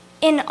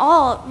 in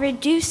all,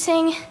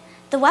 reducing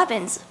the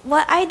weapons.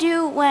 What I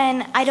do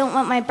when I don't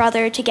want my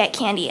brother to get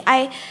candy,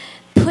 I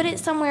put it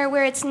somewhere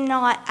where it's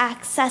not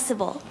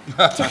accessible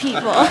to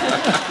people.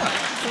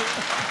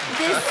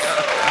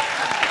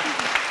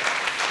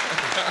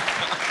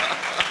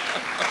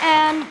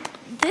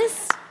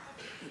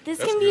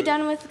 This can be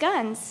done with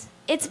guns.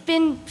 It's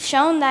been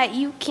shown that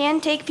you can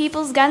take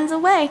people's guns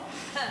away.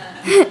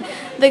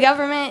 The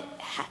government,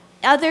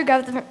 other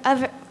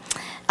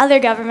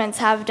governments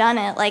have done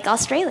it, like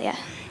Australia.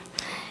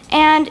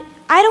 And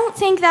I don't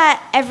think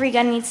that every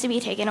gun needs to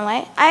be taken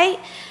away. I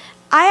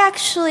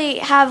actually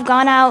have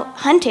gone out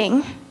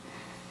hunting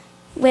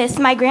with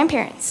my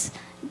grandparents,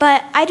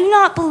 but I do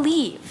not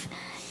believe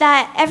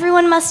that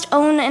everyone must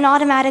own an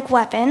automatic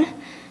weapon.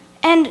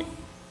 And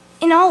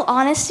in all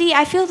honesty,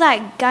 I feel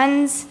that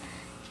guns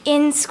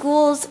in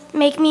schools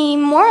make me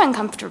more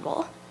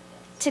uncomfortable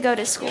to go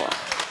to school.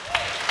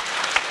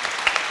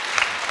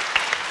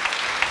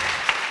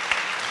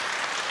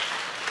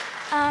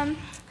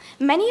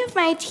 Many of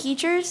my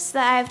teachers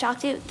that I've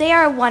talked to, they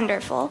are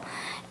wonderful,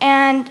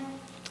 and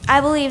I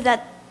believe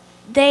that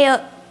they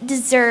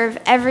deserve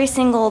every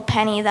single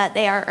penny that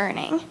they are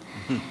earning,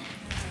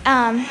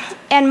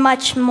 and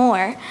much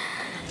more.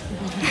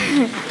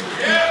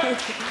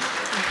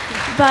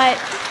 But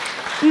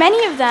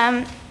many of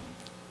them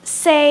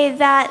say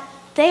that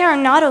they are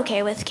not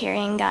okay with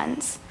carrying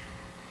guns.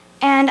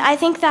 And I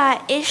think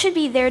that it should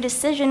be their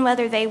decision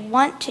whether they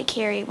want to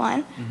carry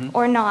one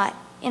or not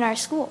in our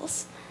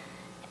schools.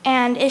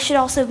 And it should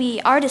also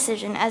be our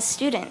decision as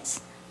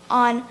students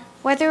on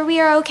whether we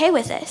are okay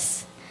with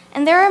this.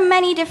 And there are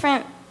many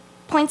different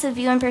points of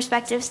view and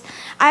perspectives.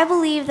 I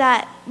believe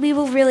that we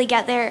will really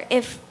get there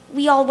if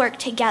we all work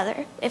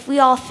together, if we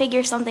all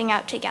figure something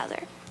out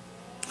together.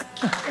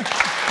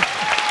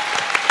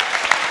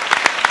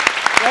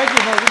 Thank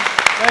you, Morgan.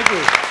 Thank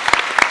you.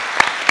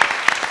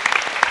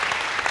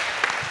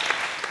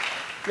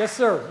 Yes,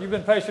 sir. You've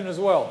been patient as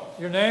well.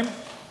 Your name?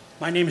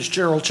 My name is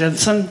Gerald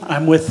Jensen.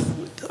 I'm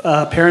with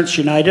Parents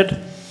United.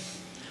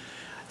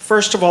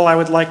 First of all, I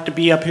would like to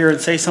be up here and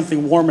say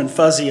something warm and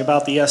fuzzy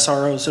about the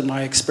SROs in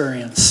my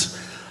experience.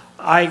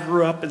 I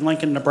grew up in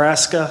Lincoln,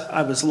 Nebraska.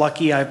 I was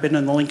lucky. I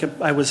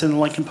was in the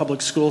Lincoln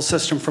Public School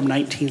System from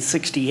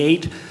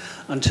 1968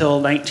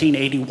 until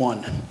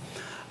 1981.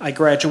 I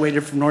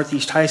graduated from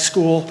Northeast High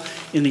School.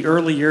 In the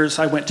early years,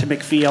 I went to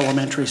McPhee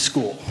Elementary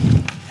School.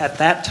 At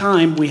that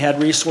time, we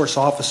had resource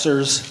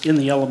officers in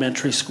the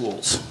elementary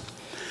schools.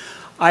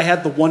 I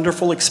had the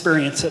wonderful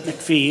experience at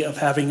McPhee of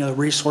having a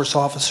resource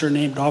officer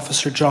named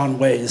Officer John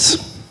Ways.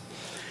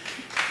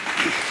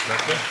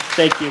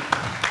 Thank you.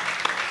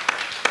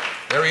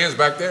 There he is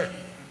back there.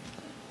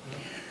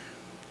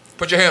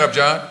 Put your hand up,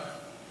 John.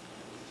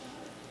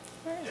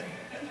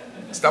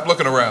 Stop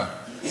looking around.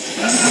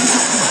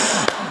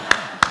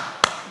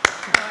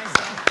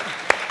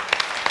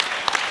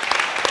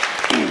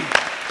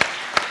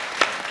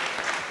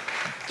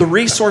 The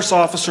resource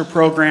officer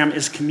program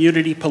is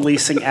community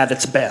policing at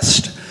its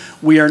best.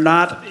 We are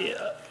not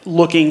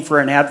looking for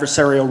an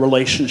adversarial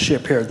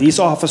relationship here. These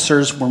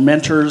officers were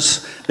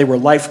mentors, they were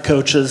life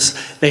coaches,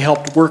 they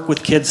helped work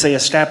with kids, they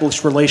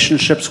established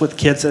relationships with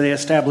kids, and they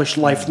established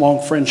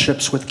lifelong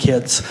friendships with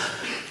kids.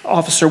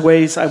 Officer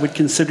Ways, I would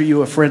consider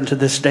you a friend to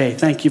this day.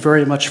 Thank you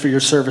very much for your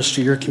service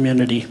to your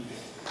community.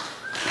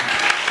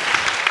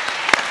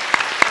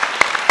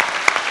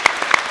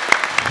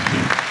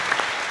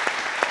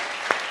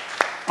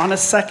 On a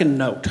second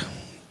note,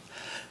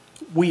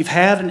 we've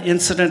had an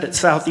incident at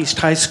Southeast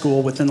High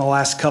School within the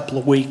last couple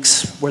of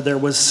weeks where there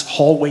was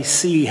Hallway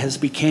C has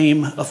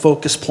become a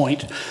focus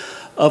point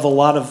of a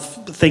lot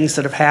of things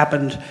that have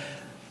happened.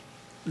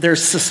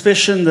 There's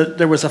suspicion that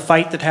there was a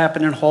fight that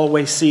happened in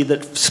Hallway C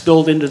that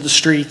spilled into the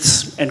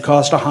streets and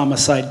caused a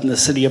homicide in the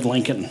city of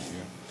Lincoln.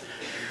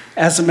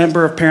 As a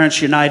member of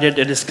Parents United,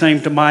 it has come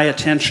to my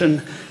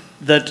attention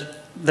that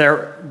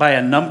by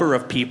a number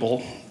of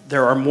people,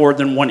 there are more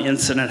than one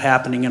incident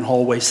happening in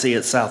Hallway C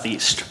at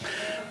Southeast.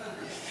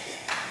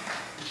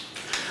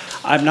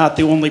 I'm not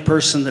the only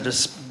person that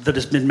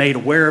has been made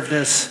aware of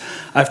this.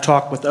 I've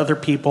talked with other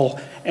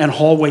people, and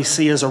Hallway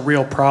C is a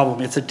real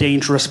problem. It's a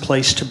dangerous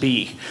place to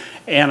be.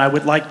 And I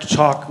would like to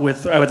talk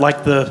with,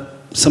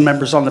 some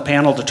members on the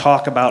panel to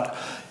talk about,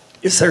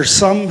 is there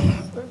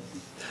some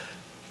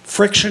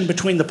friction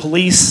between the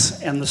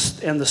police and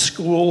the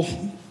school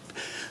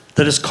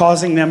that is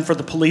causing them for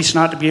the police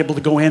not to be able to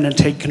go in and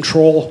take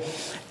control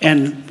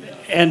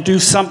and do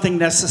something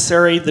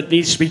necessary that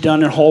needs to be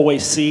done in Hallway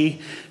C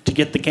to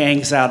get the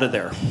gangs out of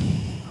there?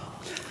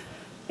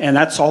 And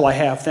that's all I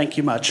have. Thank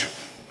you much.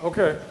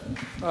 Okay.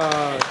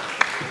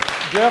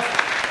 Jeff?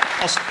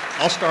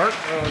 I'll start.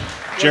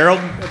 Gerald,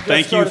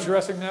 thank you. Start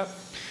addressing that.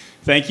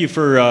 Thank you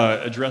for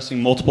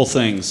addressing multiple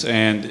things.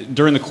 And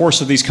during the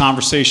course of these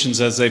conversations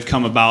as they've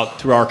come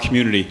about through our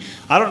community,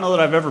 I don't know that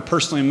I've ever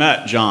personally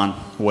met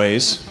John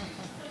Ways,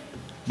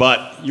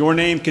 but your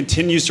name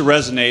continues to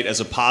resonate as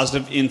a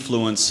positive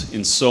influence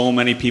in so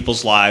many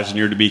people's lives, and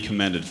you're to be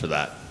commended for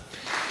that.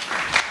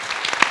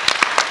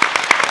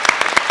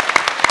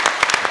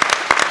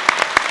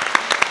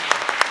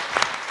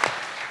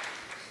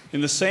 In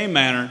the same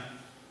manner,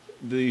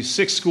 the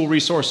 6 school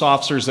resource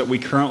officers that we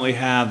currently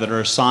have that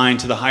are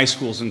assigned to the high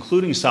schools,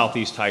 including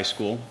Southeast High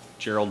School,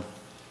 Gerald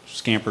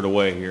scampered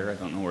away here, I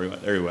don't know where he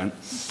went, there he went.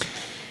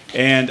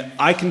 And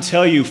I can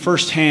tell you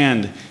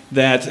firsthand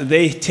that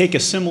they take a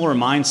similar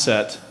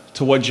mindset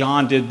to what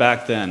John did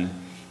back then,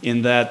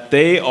 in that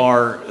they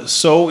are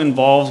so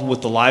involved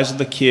with the lives of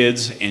the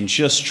kids and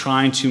just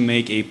trying to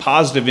make a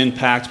positive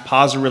impact,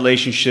 positive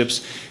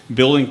relationships,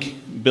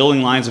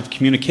 building lines of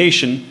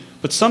communication,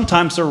 but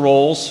sometimes their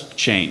roles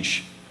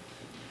change.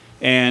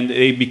 And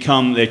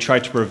they try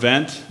to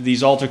prevent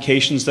these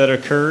altercations that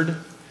occurred.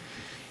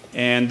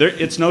 And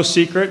it's no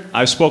secret,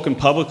 I've spoken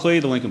publicly,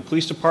 the Lincoln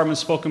Police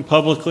Department's spoken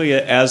publicly,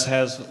 as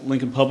has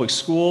Lincoln Public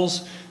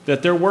Schools,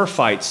 that there were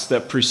fights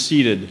that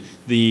preceded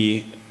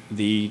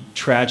the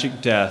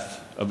tragic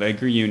death of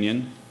Edgar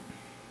Union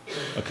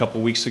a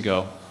couple weeks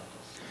ago.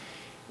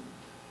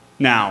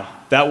 Now,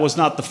 that was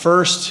not the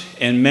first,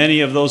 and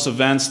many of those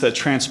events that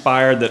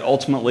transpired that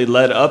ultimately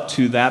led up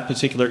to that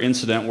particular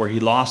incident where he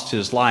lost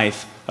his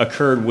life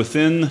occurred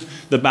within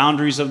the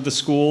boundaries of the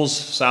schools,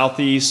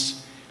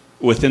 Southeast,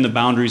 within the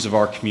boundaries of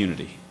our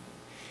community.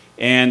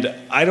 And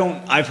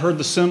I've heard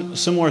the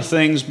similar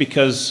things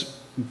because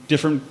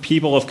different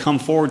people have come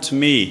forward to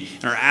me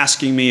and are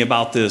asking me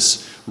about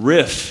this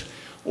rift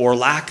or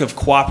lack of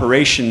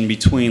cooperation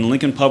between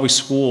Lincoln Public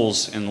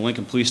Schools and the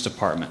Lincoln Police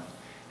Department.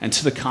 And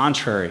to the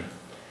contrary,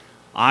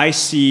 I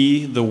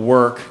see the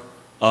work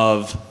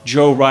of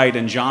Joe Wright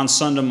and John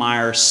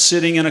Sundermeyer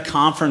sitting in a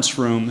conference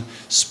room,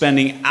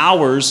 spending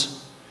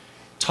hours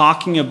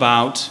talking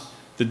about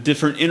the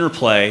different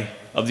interplay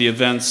of the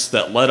events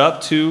that led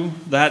up to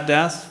that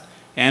death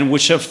and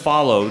which have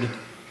followed,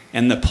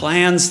 and the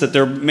plans that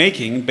they're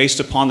making based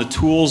upon the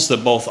tools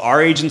that both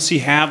our agency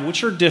have,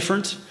 which are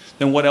different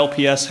than what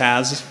LPS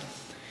has,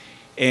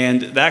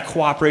 and that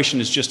cooperation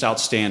is just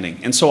outstanding.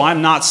 And so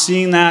I'm not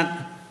seeing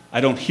that. I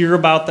don't hear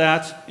about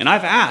that, and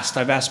I've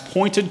asked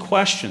pointed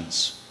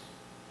questions.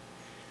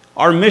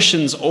 Our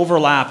missions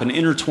overlap and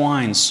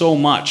intertwine so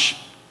much.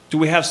 Do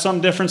we have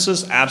some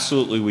differences?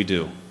 Absolutely we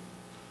do.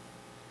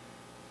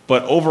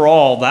 But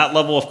overall, that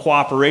level of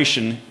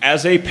cooperation,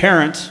 as a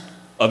parent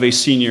of a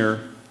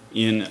senior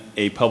in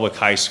a public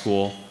high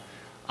school,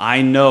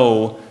 I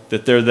know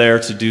that they're there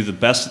to do the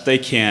best that they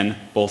can,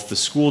 both the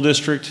school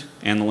district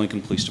and the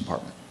Lincoln Police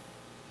Department.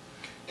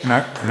 And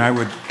I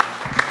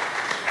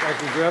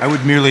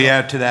would merely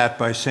add to that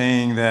by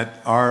saying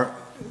that our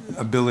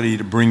ability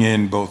to bring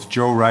in both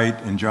Joe Wright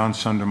and John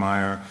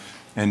Sundermeyer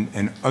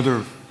and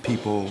other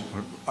people,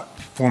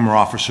 former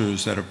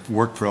officers that have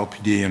worked for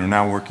LPD and are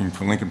now working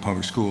for Lincoln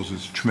Public Schools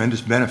is a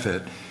tremendous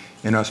benefit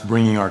in us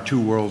bringing our two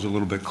worlds a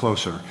little bit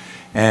closer.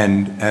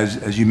 And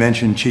as you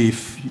mentioned,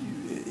 Chief,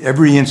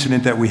 every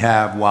incident that we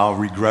have, while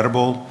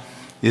regrettable,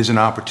 is an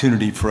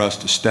opportunity for us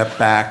to step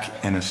back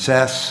and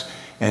assess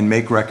and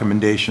make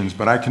recommendations.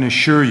 But I can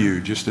assure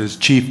you, just as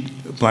Chief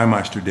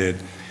Blymeister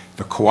did,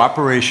 the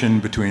cooperation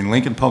between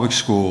Lincoln Public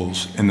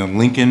Schools and the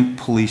Lincoln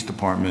Police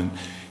Department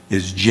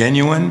is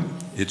genuine,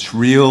 it's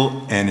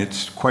real, and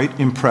it's quite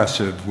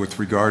impressive with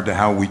regard to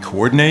how we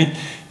coordinate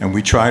and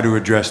we try to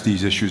address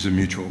these issues of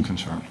mutual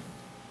concern.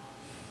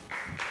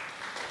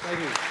 Thank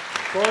you.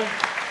 Corey?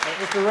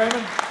 Mr.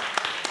 Raymond?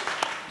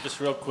 Just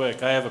real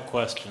quick, I have a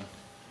question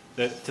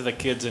to the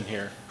kids in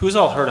here. Who's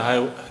all heard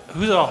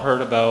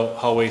about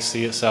Hallway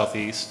C at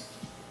Southeast?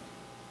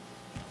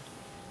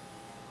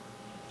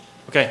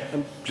 Okay,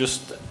 I'm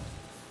just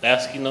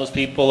asking those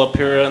people up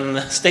here on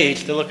the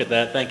stage to look at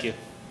that. Thank you.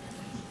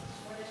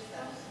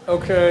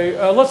 Okay,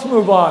 let's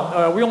move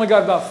on. We only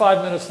got about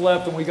 5 minutes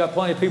left, and we got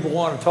plenty of people who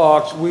want to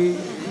talk.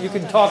 You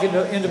can talk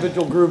into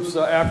individual groups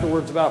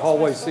afterwards about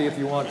Hallway C if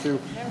you want to.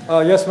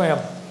 Yes, ma'am.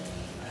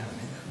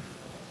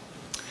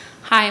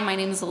 Hi, my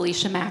name is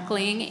Alicia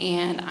Mackling,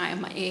 and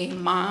I'm a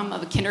mom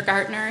of a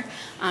kindergartner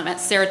at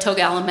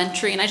Saratoga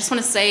Elementary. And I just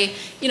want to say,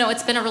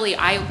 it's been a really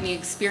eye-opening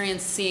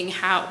experience seeing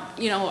how,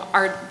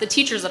 the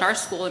teachers at our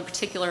school in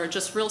particular are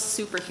just real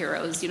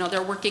superheroes.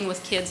 They're working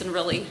with kids in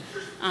really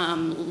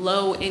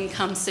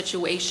low-income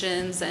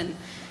situations, and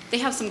they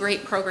have some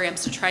great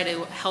programs to try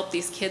to help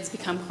these kids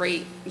become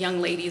great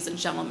young ladies and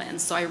gentlemen.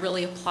 So I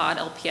really applaud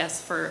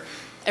LPS for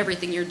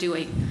everything you're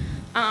doing.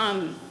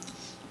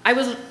 I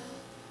was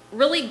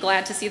really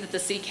glad to see that the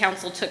City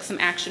Council took some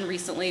action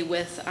recently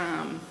with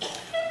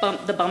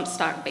the bump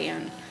stock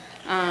ban.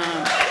 Thank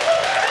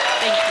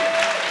you.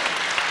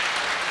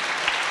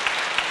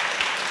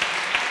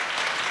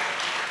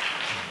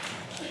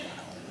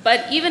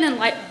 But even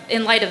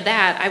in light of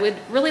that, I would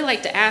really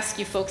like to ask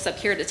you folks up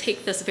here to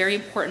take this very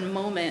important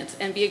moment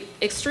and be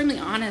extremely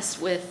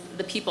honest with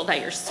the people that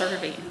you're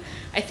serving.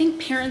 I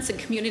think parents and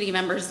community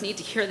members need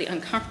to hear the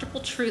uncomfortable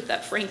truth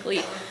that,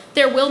 frankly,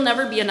 there will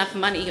never be enough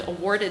money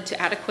awarded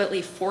to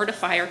adequately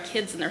fortify our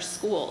kids in their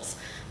schools,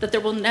 that there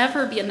will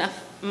never be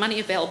enough money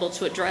available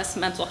to address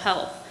mental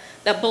health,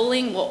 that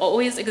bullying will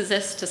always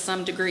exist to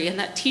some degree, and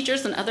that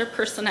teachers and other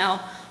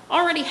personnel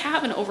already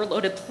have an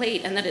overloaded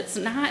plate, and that it's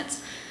not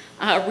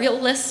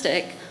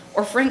realistic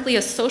or frankly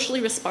a socially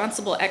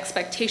responsible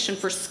expectation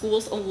for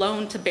schools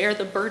alone to bear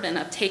the burden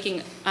of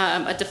taking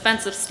a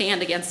defensive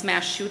stand against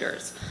mass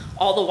shooters.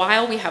 All the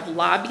while, we have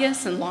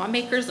lobbyists and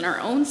lawmakers in our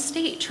own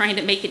state trying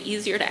to make it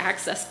easier to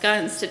access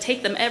guns, to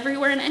take them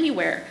everywhere and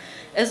anywhere,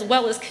 as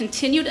well as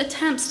continued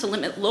attempts to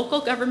limit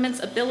local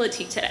government's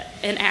ability to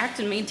enact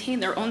and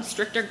maintain their own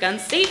stricter gun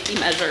safety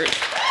measures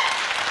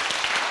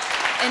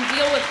and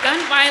deal with gun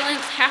violence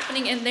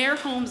happening in their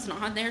homes and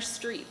on their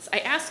streets. I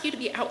ask you to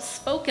be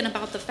outspoken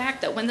about the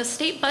fact that when the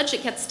state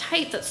budget gets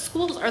tight, that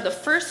schools are the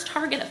first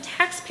target of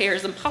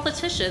taxpayers and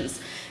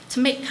politicians to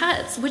make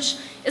cuts, which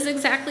is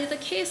exactly the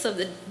case of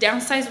the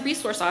downsized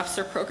resource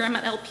officer program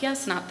at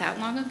LPS not that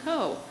long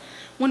ago.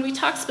 When we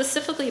talk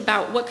specifically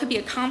about what could be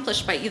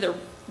accomplished by either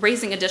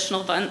raising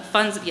additional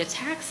funds via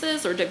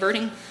taxes or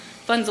diverting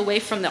funds away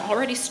from the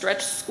already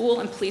stretched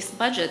school and police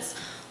budgets,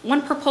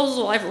 one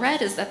proposal I've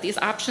read is that these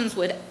options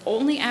would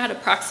only add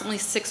approximately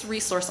 6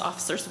 resource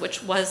officers,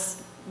 which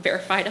was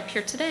verified up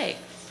here today.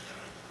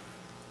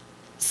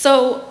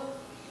 So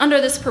under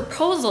this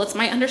proposal, it's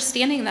my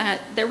understanding that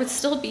there would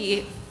still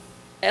be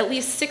at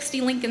least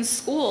 60 Lincoln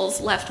schools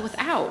left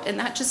without, and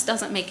that just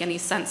doesn't make any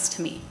sense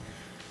to me.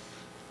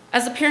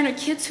 As a parent of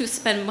kids who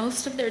spend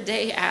most of their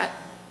day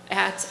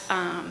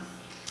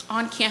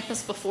on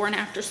campus before and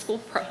after school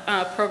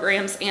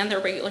programs and their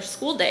regular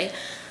school day,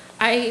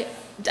 I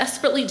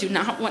desperately do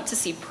not want to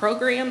see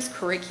programs,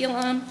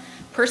 curriculum,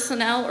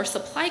 personnel, or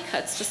supply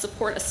cuts to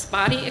support a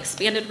spotty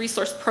expanded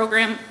resource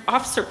program,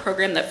 officer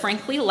program that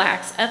frankly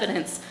lacks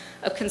evidence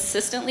of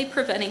consistently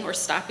preventing or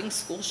stopping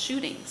school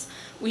shootings.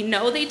 We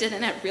know they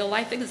didn't at real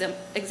life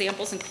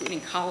examples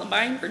including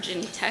Columbine,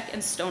 Virginia Tech,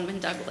 and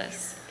Stoneman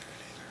Douglas.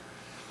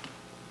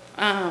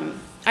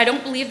 I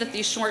don't believe that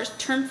these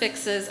short-term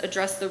fixes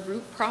address the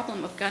root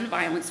problem of gun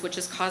violence, which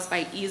is caused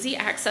by easy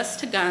access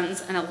to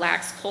guns and a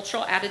lax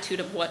cultural attitude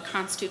of what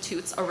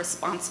constitutes a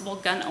responsible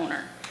gun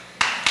owner.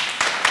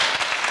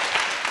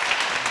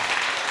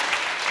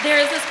 There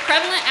is this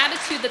prevalent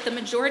attitude that the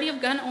majority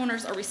of gun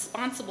owners are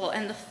responsible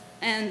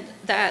and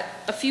that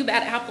a few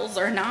bad apples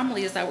are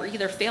anomalies that were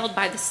either failed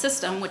by the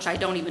system, which I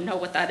don't even know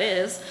what that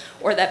is,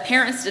 or that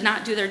parents did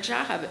not do their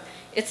job.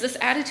 It's this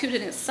attitude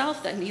in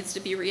itself that needs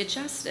to be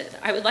readjusted.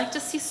 I would like to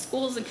see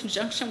schools in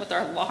conjunction with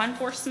our law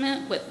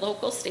enforcement, with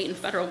local, state, and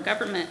federal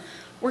government,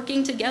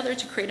 working together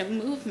to create a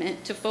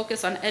movement to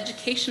focus on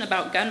education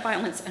about gun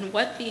violence and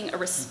what being a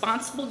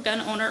responsible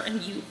gun owner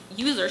and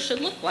user should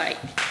look like.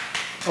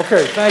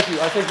 Okay, thank you.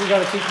 I think we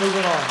got to keep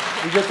moving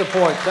on. We get the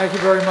point. Thank you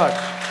very much.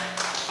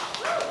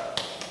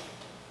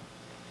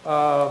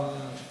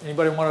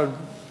 Anybody want to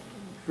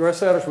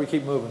address that, or should we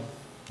keep moving?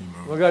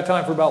 We've got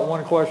time for about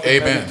one question,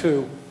 Amen. maybe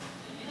 2.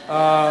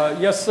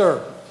 Yes,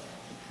 sir.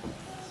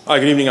 Hi,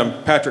 good evening.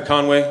 I'm Patrick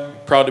Conway,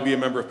 proud to be a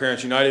member of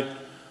Parents United.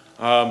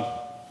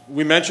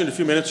 We mentioned a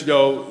few minutes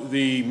ago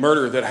the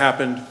murder that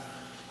happened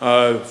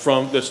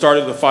that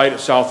started the fight at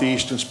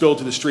Southeast and spilled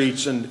to the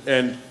streets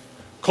and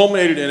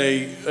culminated in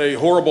a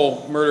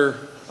horrible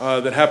murder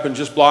that happened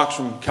just blocks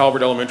from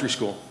Calvert Elementary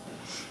School.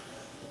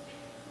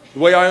 The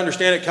way I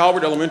understand it,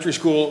 Calvert Elementary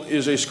School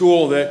is a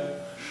school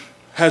that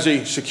has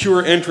a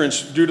secure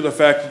entrance due to the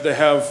fact that they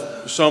have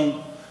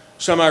some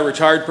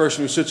semi-retired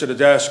person who sits at a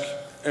desk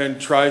and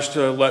tries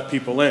to let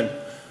people in.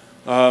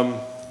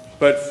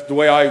 But the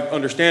way I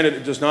understand it,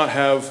 it does not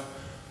have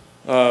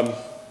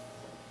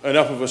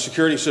enough of a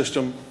security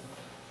system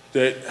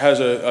that has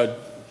a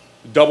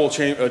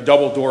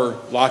double door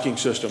locking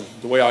system,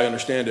 the way I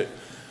understand it.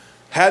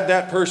 Had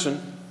that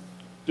person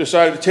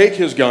decided to take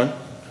his gun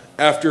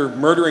after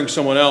murdering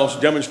someone else,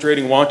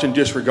 demonstrating wanton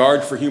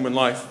disregard for human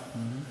life,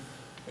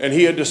 and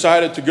he had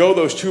decided to go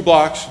those 2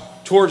 blocks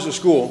towards the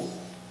school,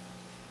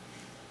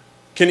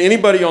 can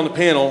anybody on the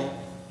panel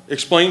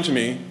explain to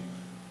me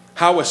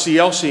how a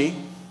CLC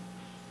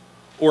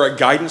or a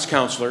guidance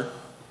counselor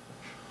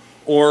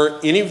or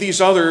any of these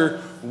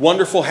other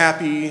wonderful,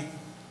 happy,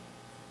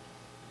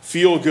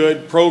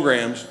 feel-good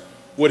programs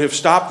would have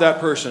stopped that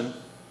person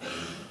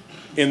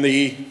in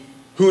the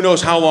who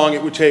knows how long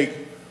it would take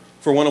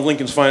for one of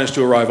Lincoln's finest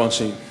to arrive on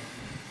scene?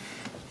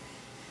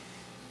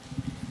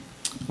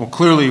 Well,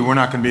 clearly, we're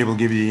not going to be able to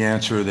give you the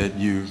answer that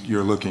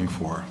you're looking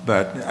for.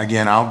 But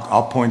again,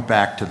 I'll point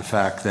back to the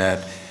fact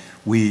that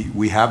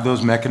we have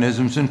those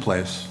mechanisms in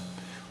place.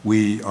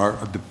 We are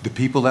the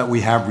people that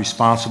we have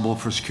responsible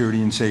for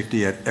security and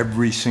safety at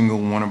every single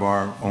one of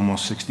our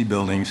almost 60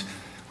 buildings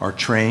are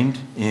trained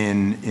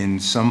in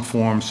some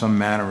form, some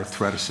manner of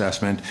threat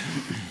assessment.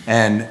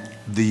 And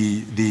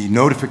the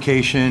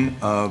notification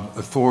of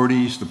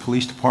authorities, the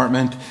police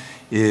department,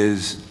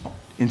 is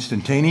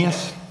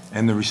instantaneous,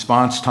 and the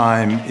response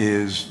time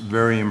is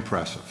very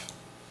impressive.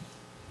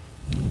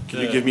 Can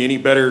you give me any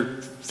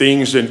better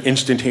things than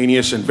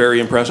instantaneous and very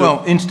impressive?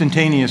 Well,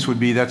 instantaneous would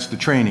be, that's the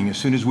training. As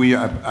soon as we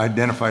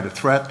identified a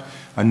threat,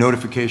 a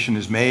notification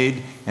is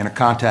made and a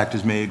contact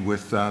is made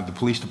with the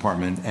police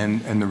department.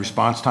 And the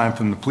response time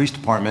from the police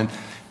department,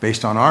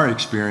 based on our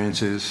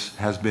experiences,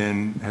 has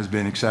been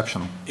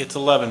exceptional. It's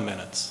 11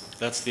 minutes.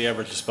 That's the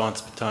average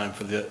response time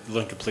for the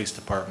Lincoln Police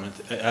Department.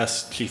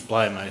 Ask Chief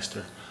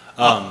Bleimeister.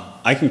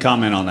 I can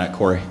comment on that,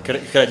 Corey. Could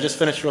I just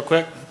finish real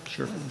quick?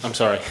 Sure. I'm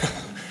sorry.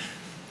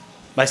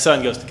 My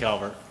son goes to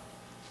Calvert.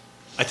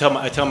 I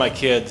tell my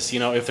kids, you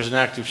know, if there's an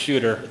active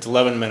shooter, it's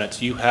 11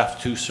 minutes. You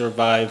have to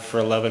survive for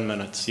 11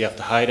 minutes. You have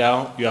to hide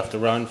out. You have to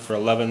run for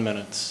 11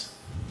 minutes.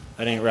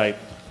 That ain't right.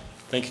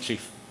 Thank you,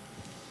 Chief.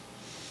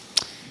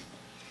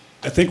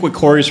 I think what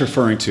Corey's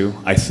referring to,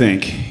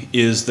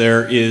 is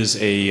there is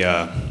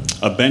a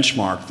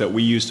benchmark that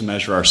we use to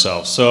measure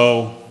ourselves.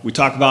 So we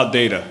talk about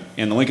data,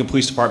 and the Lincoln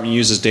Police Department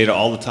uses data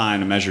all the time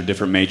to measure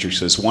different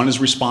matrices. One is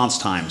response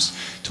times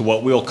to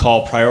what we'll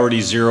call priority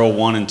 0,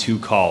 1, and 2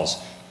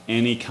 calls.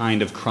 Any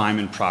kind of crime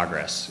in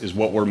progress is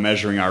what we're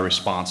measuring our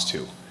response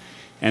to.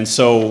 And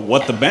so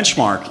what the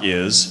benchmark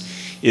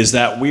is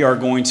that we are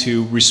going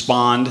to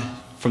respond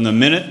from the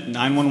minute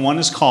 911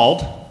 is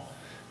called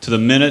to the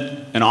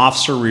minute an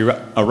officer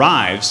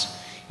arrives,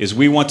 is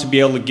we want to be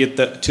able to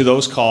get to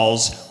those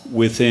calls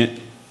within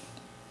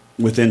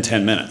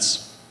 10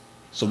 minutes.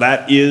 So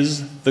that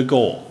is the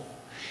goal.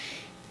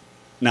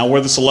 Now, where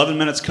this 11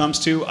 minutes comes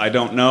to, I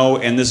don't know,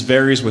 and this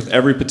varies with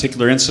every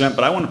particular incident,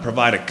 but I want to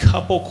provide a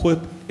couple quick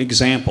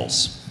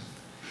examples.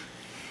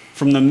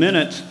 From the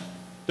minute,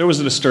 there was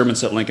a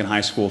disturbance at Lincoln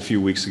High School a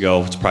few weeks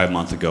ago, it's probably a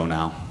month ago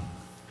now.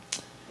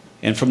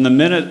 And from the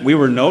minute we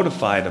were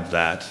notified of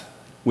that,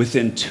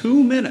 within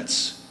 2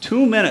 minutes,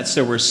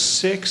 there were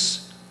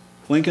 6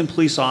 Lincoln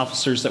police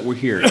officers that were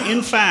here.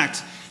 In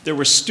fact, there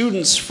were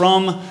students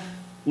from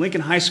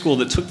Lincoln High School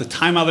that took the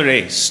time out of their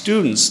day,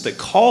 students that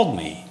called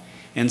me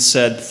and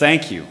said,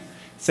 thank you.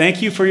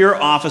 Thank you for your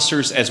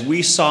officers as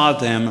we saw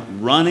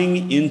them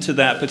running into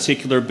that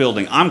particular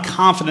building. I'm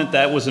confident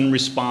that was in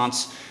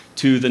response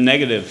to the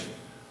negative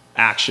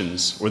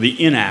actions or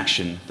the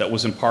inaction that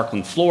was in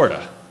Parkland,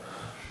 Florida.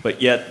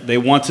 But yet they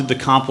wanted to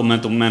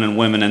compliment the men and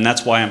women, and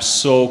that's why I'm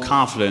so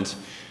confident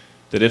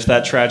that if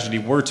that tragedy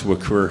were to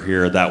occur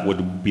here, that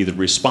would be the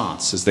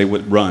response, as they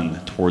would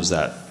run towards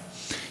that.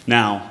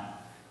 Now,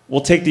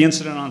 we'll take the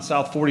incident on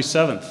South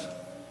 47th.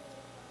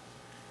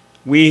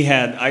 We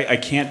had, I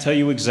can't tell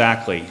you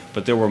exactly,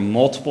 but there were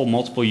multiple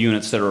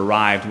units that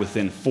arrived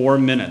within 4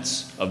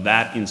 minutes of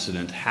that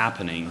incident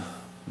happening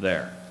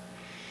there.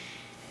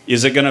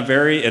 Is it going to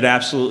vary? It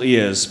absolutely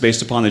is,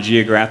 based upon the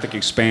geographic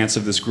expanse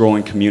of this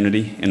growing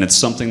community, and it's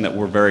something that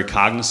we're very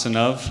cognizant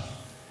of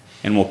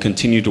and will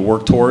continue to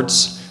work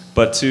towards.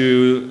 But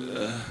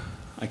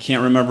I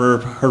can't remember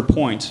her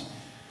point.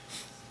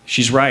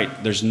 She's right.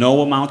 There's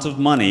no amount of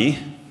money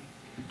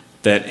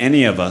that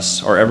any of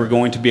us are ever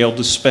going to be able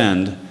to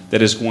spend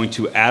that is going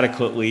to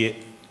adequately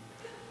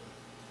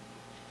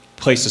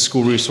place a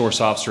school resource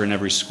officer in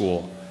every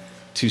school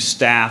to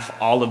staff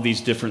all of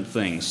these different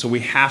things. So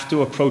we have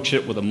to approach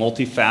it with a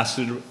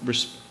multifaceted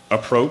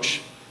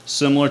approach,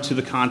 similar to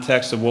the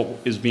context of what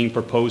is being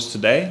proposed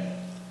today.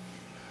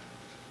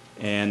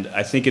 And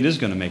I think it is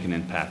going to make an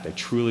impact. I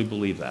truly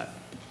believe that.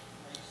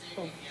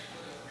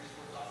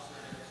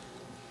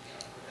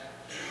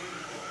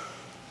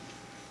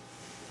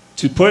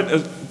 To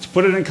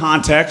put it in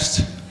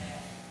context,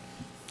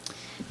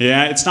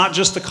 yeah, it's not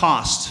just the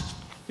cost.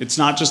 It's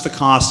not just the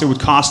cost. It would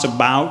cost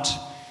about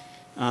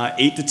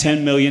 $8 to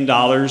 $10 million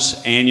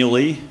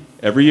annually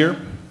every year.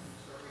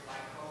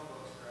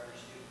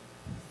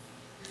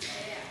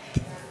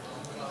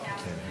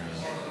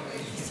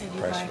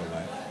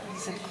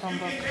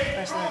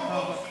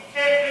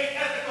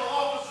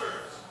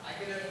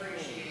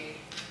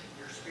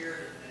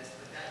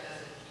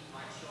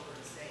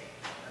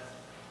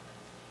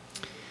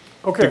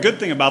 Okay. The good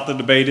thing about the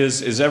debate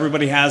is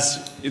everybody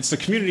has, it's the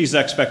community's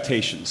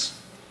expectations.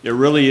 It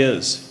really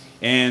is.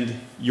 And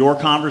your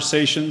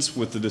conversations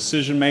with the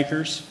decision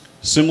makers,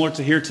 similar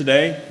to here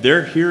today,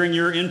 they're hearing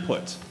your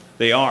input.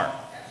 They are.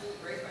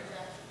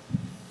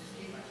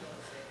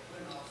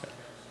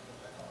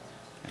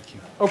 Thank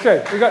you.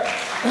 Okay, we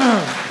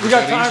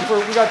got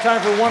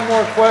time for one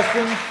more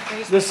question.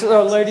 This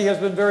lady has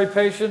been very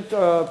patient.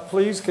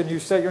 Please, can you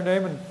state your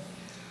name and?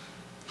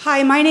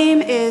 Hi, my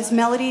name is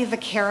Melody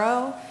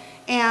Vaccaro,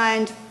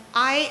 and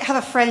I have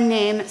a friend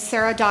named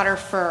Sarah Daughter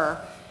Furr,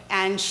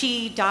 and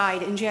she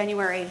died in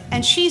January.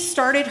 And she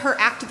started her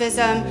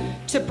activism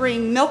to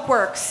bring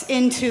Milkworks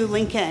into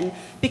Lincoln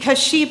because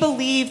she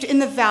believed in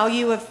the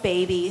value of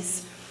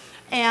babies.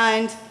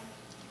 And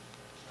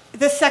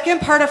the second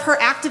part of her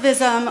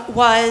activism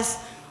was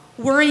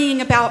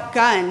worrying about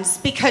guns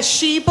because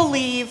she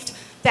believed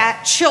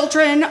that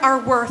children are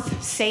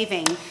worth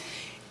saving.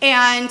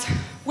 And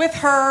with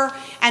her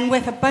and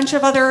with a bunch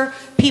of other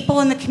people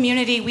in the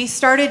community, we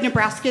started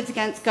Nebraskans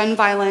Against Gun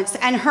Violence.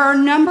 And her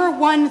number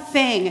one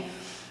thing,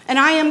 and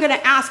I am going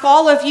to ask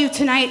all of you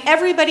tonight,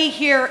 everybody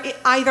here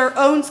either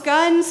owns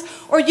guns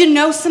or you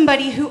know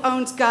somebody who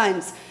owns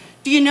guns.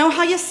 Do you know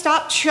how you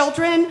stop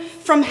children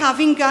from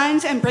having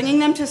guns and bringing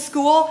them to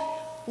school?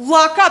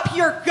 Lock up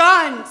your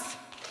guns.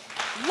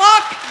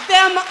 Lock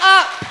them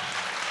up.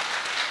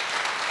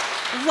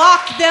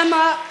 Lock them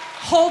up.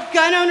 Hold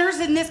gun owners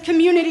in this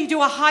community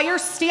to a higher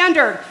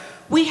standard.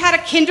 We had a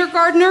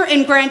kindergartner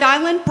in Grand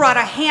Island brought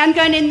a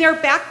handgun in their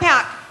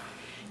backpack.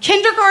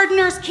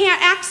 Kindergartners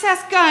can't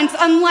access guns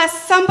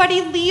unless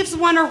somebody leaves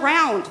one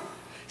around.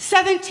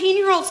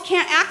 17-year-olds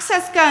can't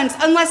access guns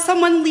unless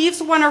someone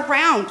leaves one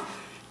around.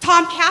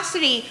 Tom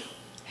Cassidy,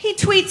 he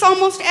tweets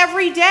almost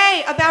every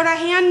day about a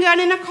handgun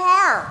in a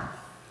car.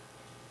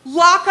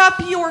 Lock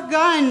up your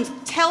guns.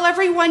 Tell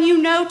everyone you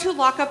know to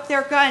lock up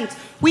their guns.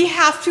 We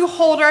have to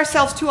hold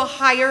ourselves to a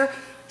higher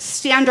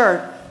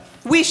standard.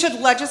 We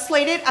should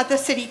legislate it at the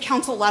city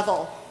council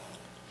level.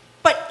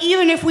 But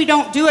even if we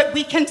don't do it,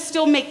 we can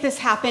still make this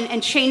happen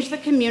and change the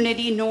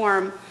community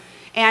norm.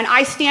 And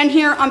I stand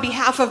here on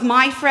behalf of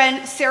my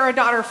friend, Sarah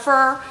Daughter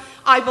Furr.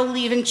 I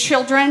believe in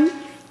children.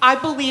 I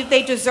believe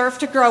they deserve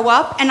to grow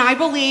up. And I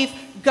believe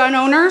gun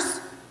owners,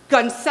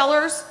 gun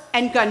sellers,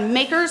 and gun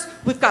makers,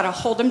 we've got to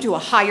hold them to a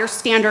higher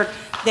standard.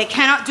 They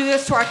cannot do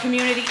this to our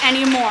community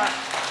anymore.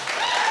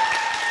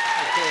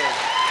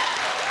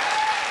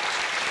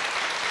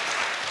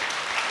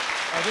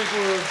 I think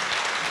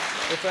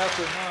it's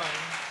after 9.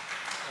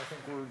 I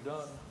think we're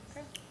done.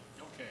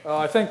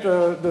 I think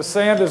the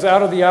sand is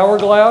out of the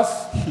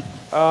hourglass.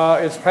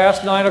 It's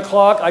past 9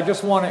 o'clock. I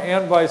just want to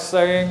end by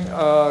saying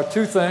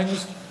 2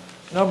 things.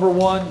 Number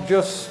one,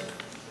 just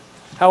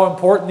how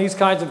important these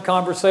kinds of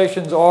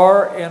conversations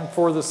are, and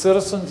for the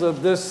citizens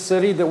of this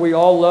city that we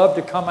all love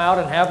to come out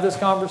and have this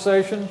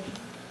conversation.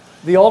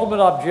 The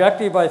ultimate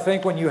objective, I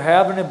think, when you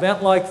have an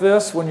event like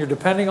this, when you're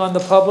depending on the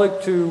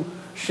public to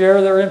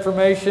share their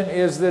information,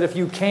 is that if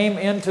you came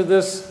into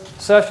this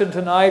session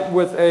tonight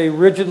with a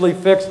rigidly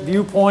fixed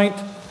viewpoint,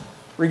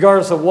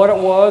 regardless of what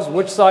it was,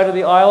 which side of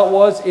the aisle it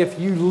was, if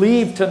you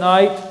leave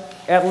tonight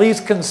at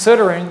least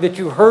considering that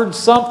you heard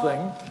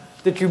something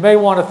that you may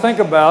want to think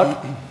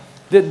about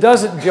that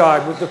doesn't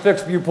jive with the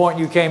fixed viewpoint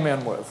you came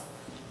in with.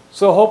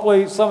 So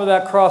hopefully some of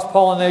that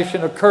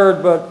cross-pollination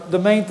occurred, but the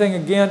main thing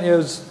again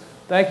is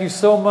thank you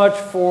so much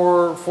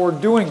for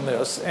doing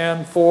this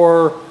and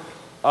for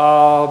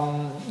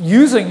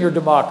using your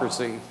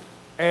democracy.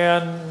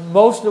 And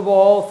most of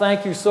all,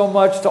 thank you so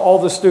much to all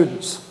the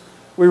students.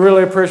 We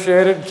really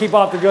appreciate it, and keep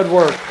up the good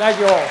work. Thank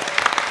you all.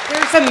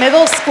 There's a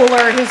middle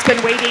schooler who's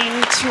been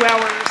waiting 2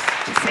 hours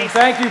to say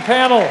Thank you,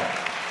 panel.